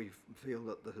if we feel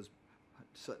that there has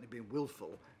certainly been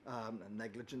willful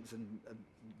negligence and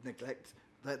neglect,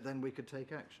 then we could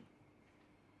take action.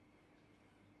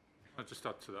 I'll just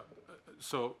add to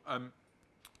that.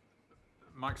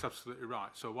 Mike's absolutely right.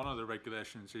 So one of the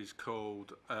regulations is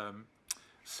called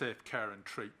safe care and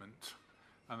treatment,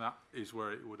 and that is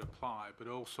where it would apply. But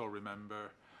also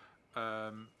remember,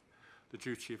 the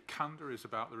duty of candour is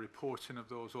about the reporting of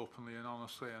those openly and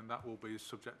honestly, and that will be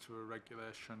subject to a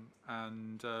regulation.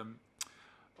 And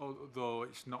although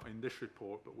it's not in this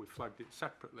report, but we flagged it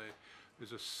separately,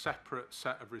 there's a separate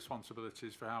set of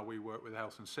responsibilities for how we work with the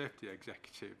Health and Safety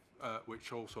Executive,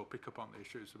 which also pick up on the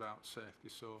issues about safety.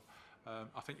 So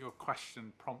I think your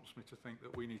question prompts me to think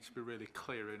that we need to be really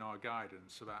clear in our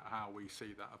guidance about how we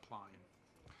see that applying.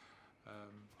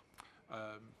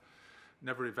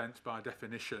 Never events by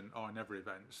definition are never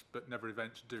events, but never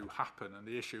events do happen, and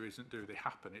the issue isn't do they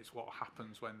happen, it's what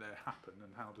happens when they happen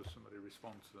and how does somebody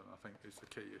respond to them, I think is the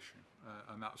key issue.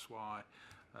 And that's why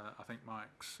I think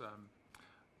Mike's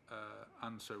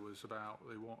answer was about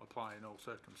they won't apply in all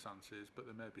circumstances, but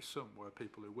there may be some where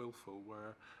people are willful,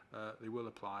 where they will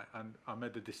apply. And I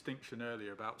made a distinction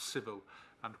earlier about civil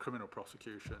and criminal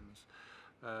prosecutions.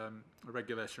 A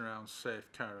regulation around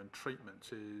safe care and treatment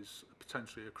is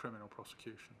potentially a criminal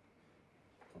prosecution.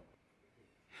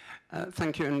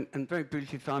 Thank you, and very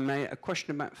briefly, if I may, a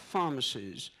question about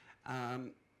pharmacies.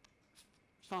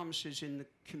 Pharmacies in the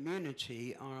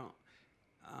community are,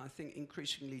 I think,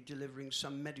 increasingly delivering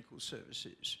some medical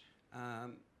services,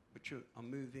 which are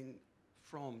moving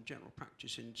from general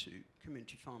practice into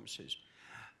community pharmacies.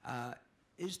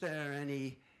 Is there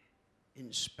any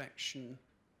inspection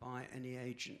by any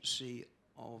agency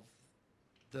of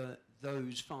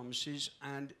those pharmacies,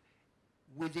 and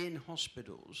within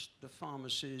hospitals, the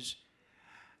pharmacies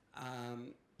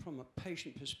from a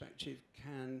patient perspective,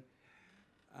 can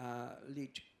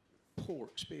lead to poor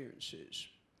experiences,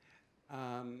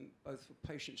 both for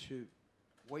patients who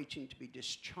are waiting to be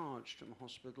discharged from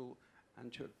hospital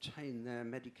and to obtain their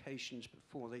medications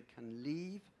before they can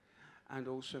leave, and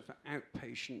also for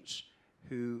outpatients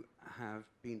who have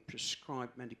been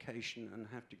prescribed medication and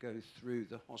have to go through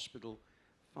the hospital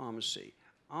pharmacy.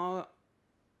 Are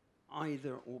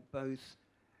either or both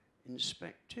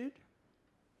inspected?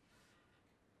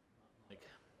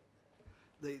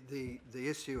 The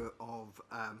issue of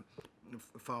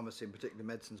pharmacy, and particularly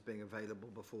medicines, being available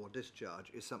before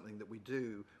discharge is something that we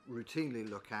do routinely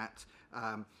look at.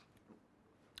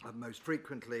 Most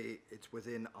frequently, it's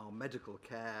within our medical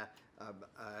care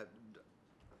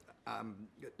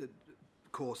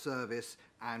core service,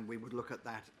 and we would look at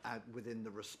that within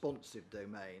the responsive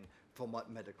domain for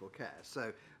medical care.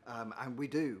 So, and we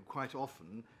do quite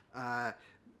often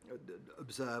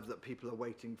observe that people are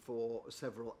waiting for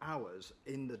several hours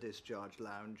in the discharge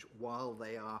lounge while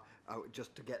they are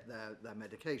just to get their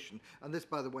medication. And this,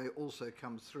 by the way, also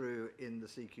comes through in the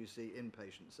CQC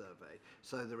inpatient survey.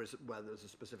 So there's a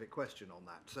specific question on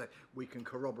that. So we can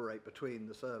corroborate between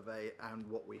the survey and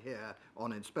what we hear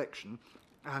on inspection.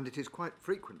 And it is quite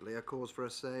frequently a cause for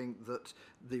us saying that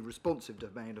the responsive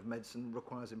domain of medicine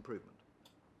requires improvement.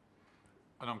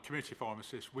 And on community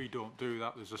pharmacists, we don't do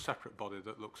that. There's a separate body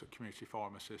that looks at community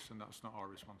pharmacists, and that's not our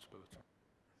responsibility.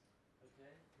 Okay,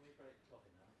 can we break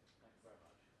coffee now? Thanks very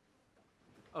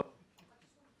much. Oh.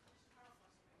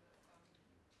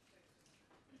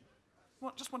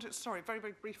 Well, just wanted, sorry, very,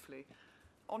 very briefly,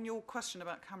 on your question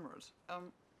about cameras.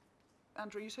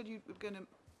 Andrew, you said you were going to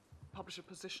publish a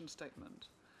position statement.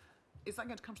 Is that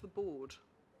going to come to the board?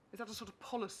 Is that a sort of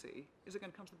policy? Is it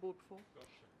going to come to the board before?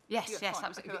 Yes, Yeah, yes, fine.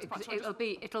 absolutely. Okay, that's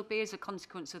fine. It'll be as a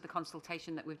consequence of the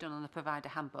consultation that we've done on the provider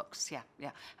handbooks. Yeah,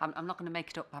 yeah. I'm not going to make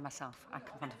it up by myself. I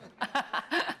can.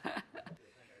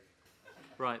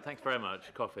 Right, thanks very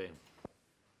much. Coffee.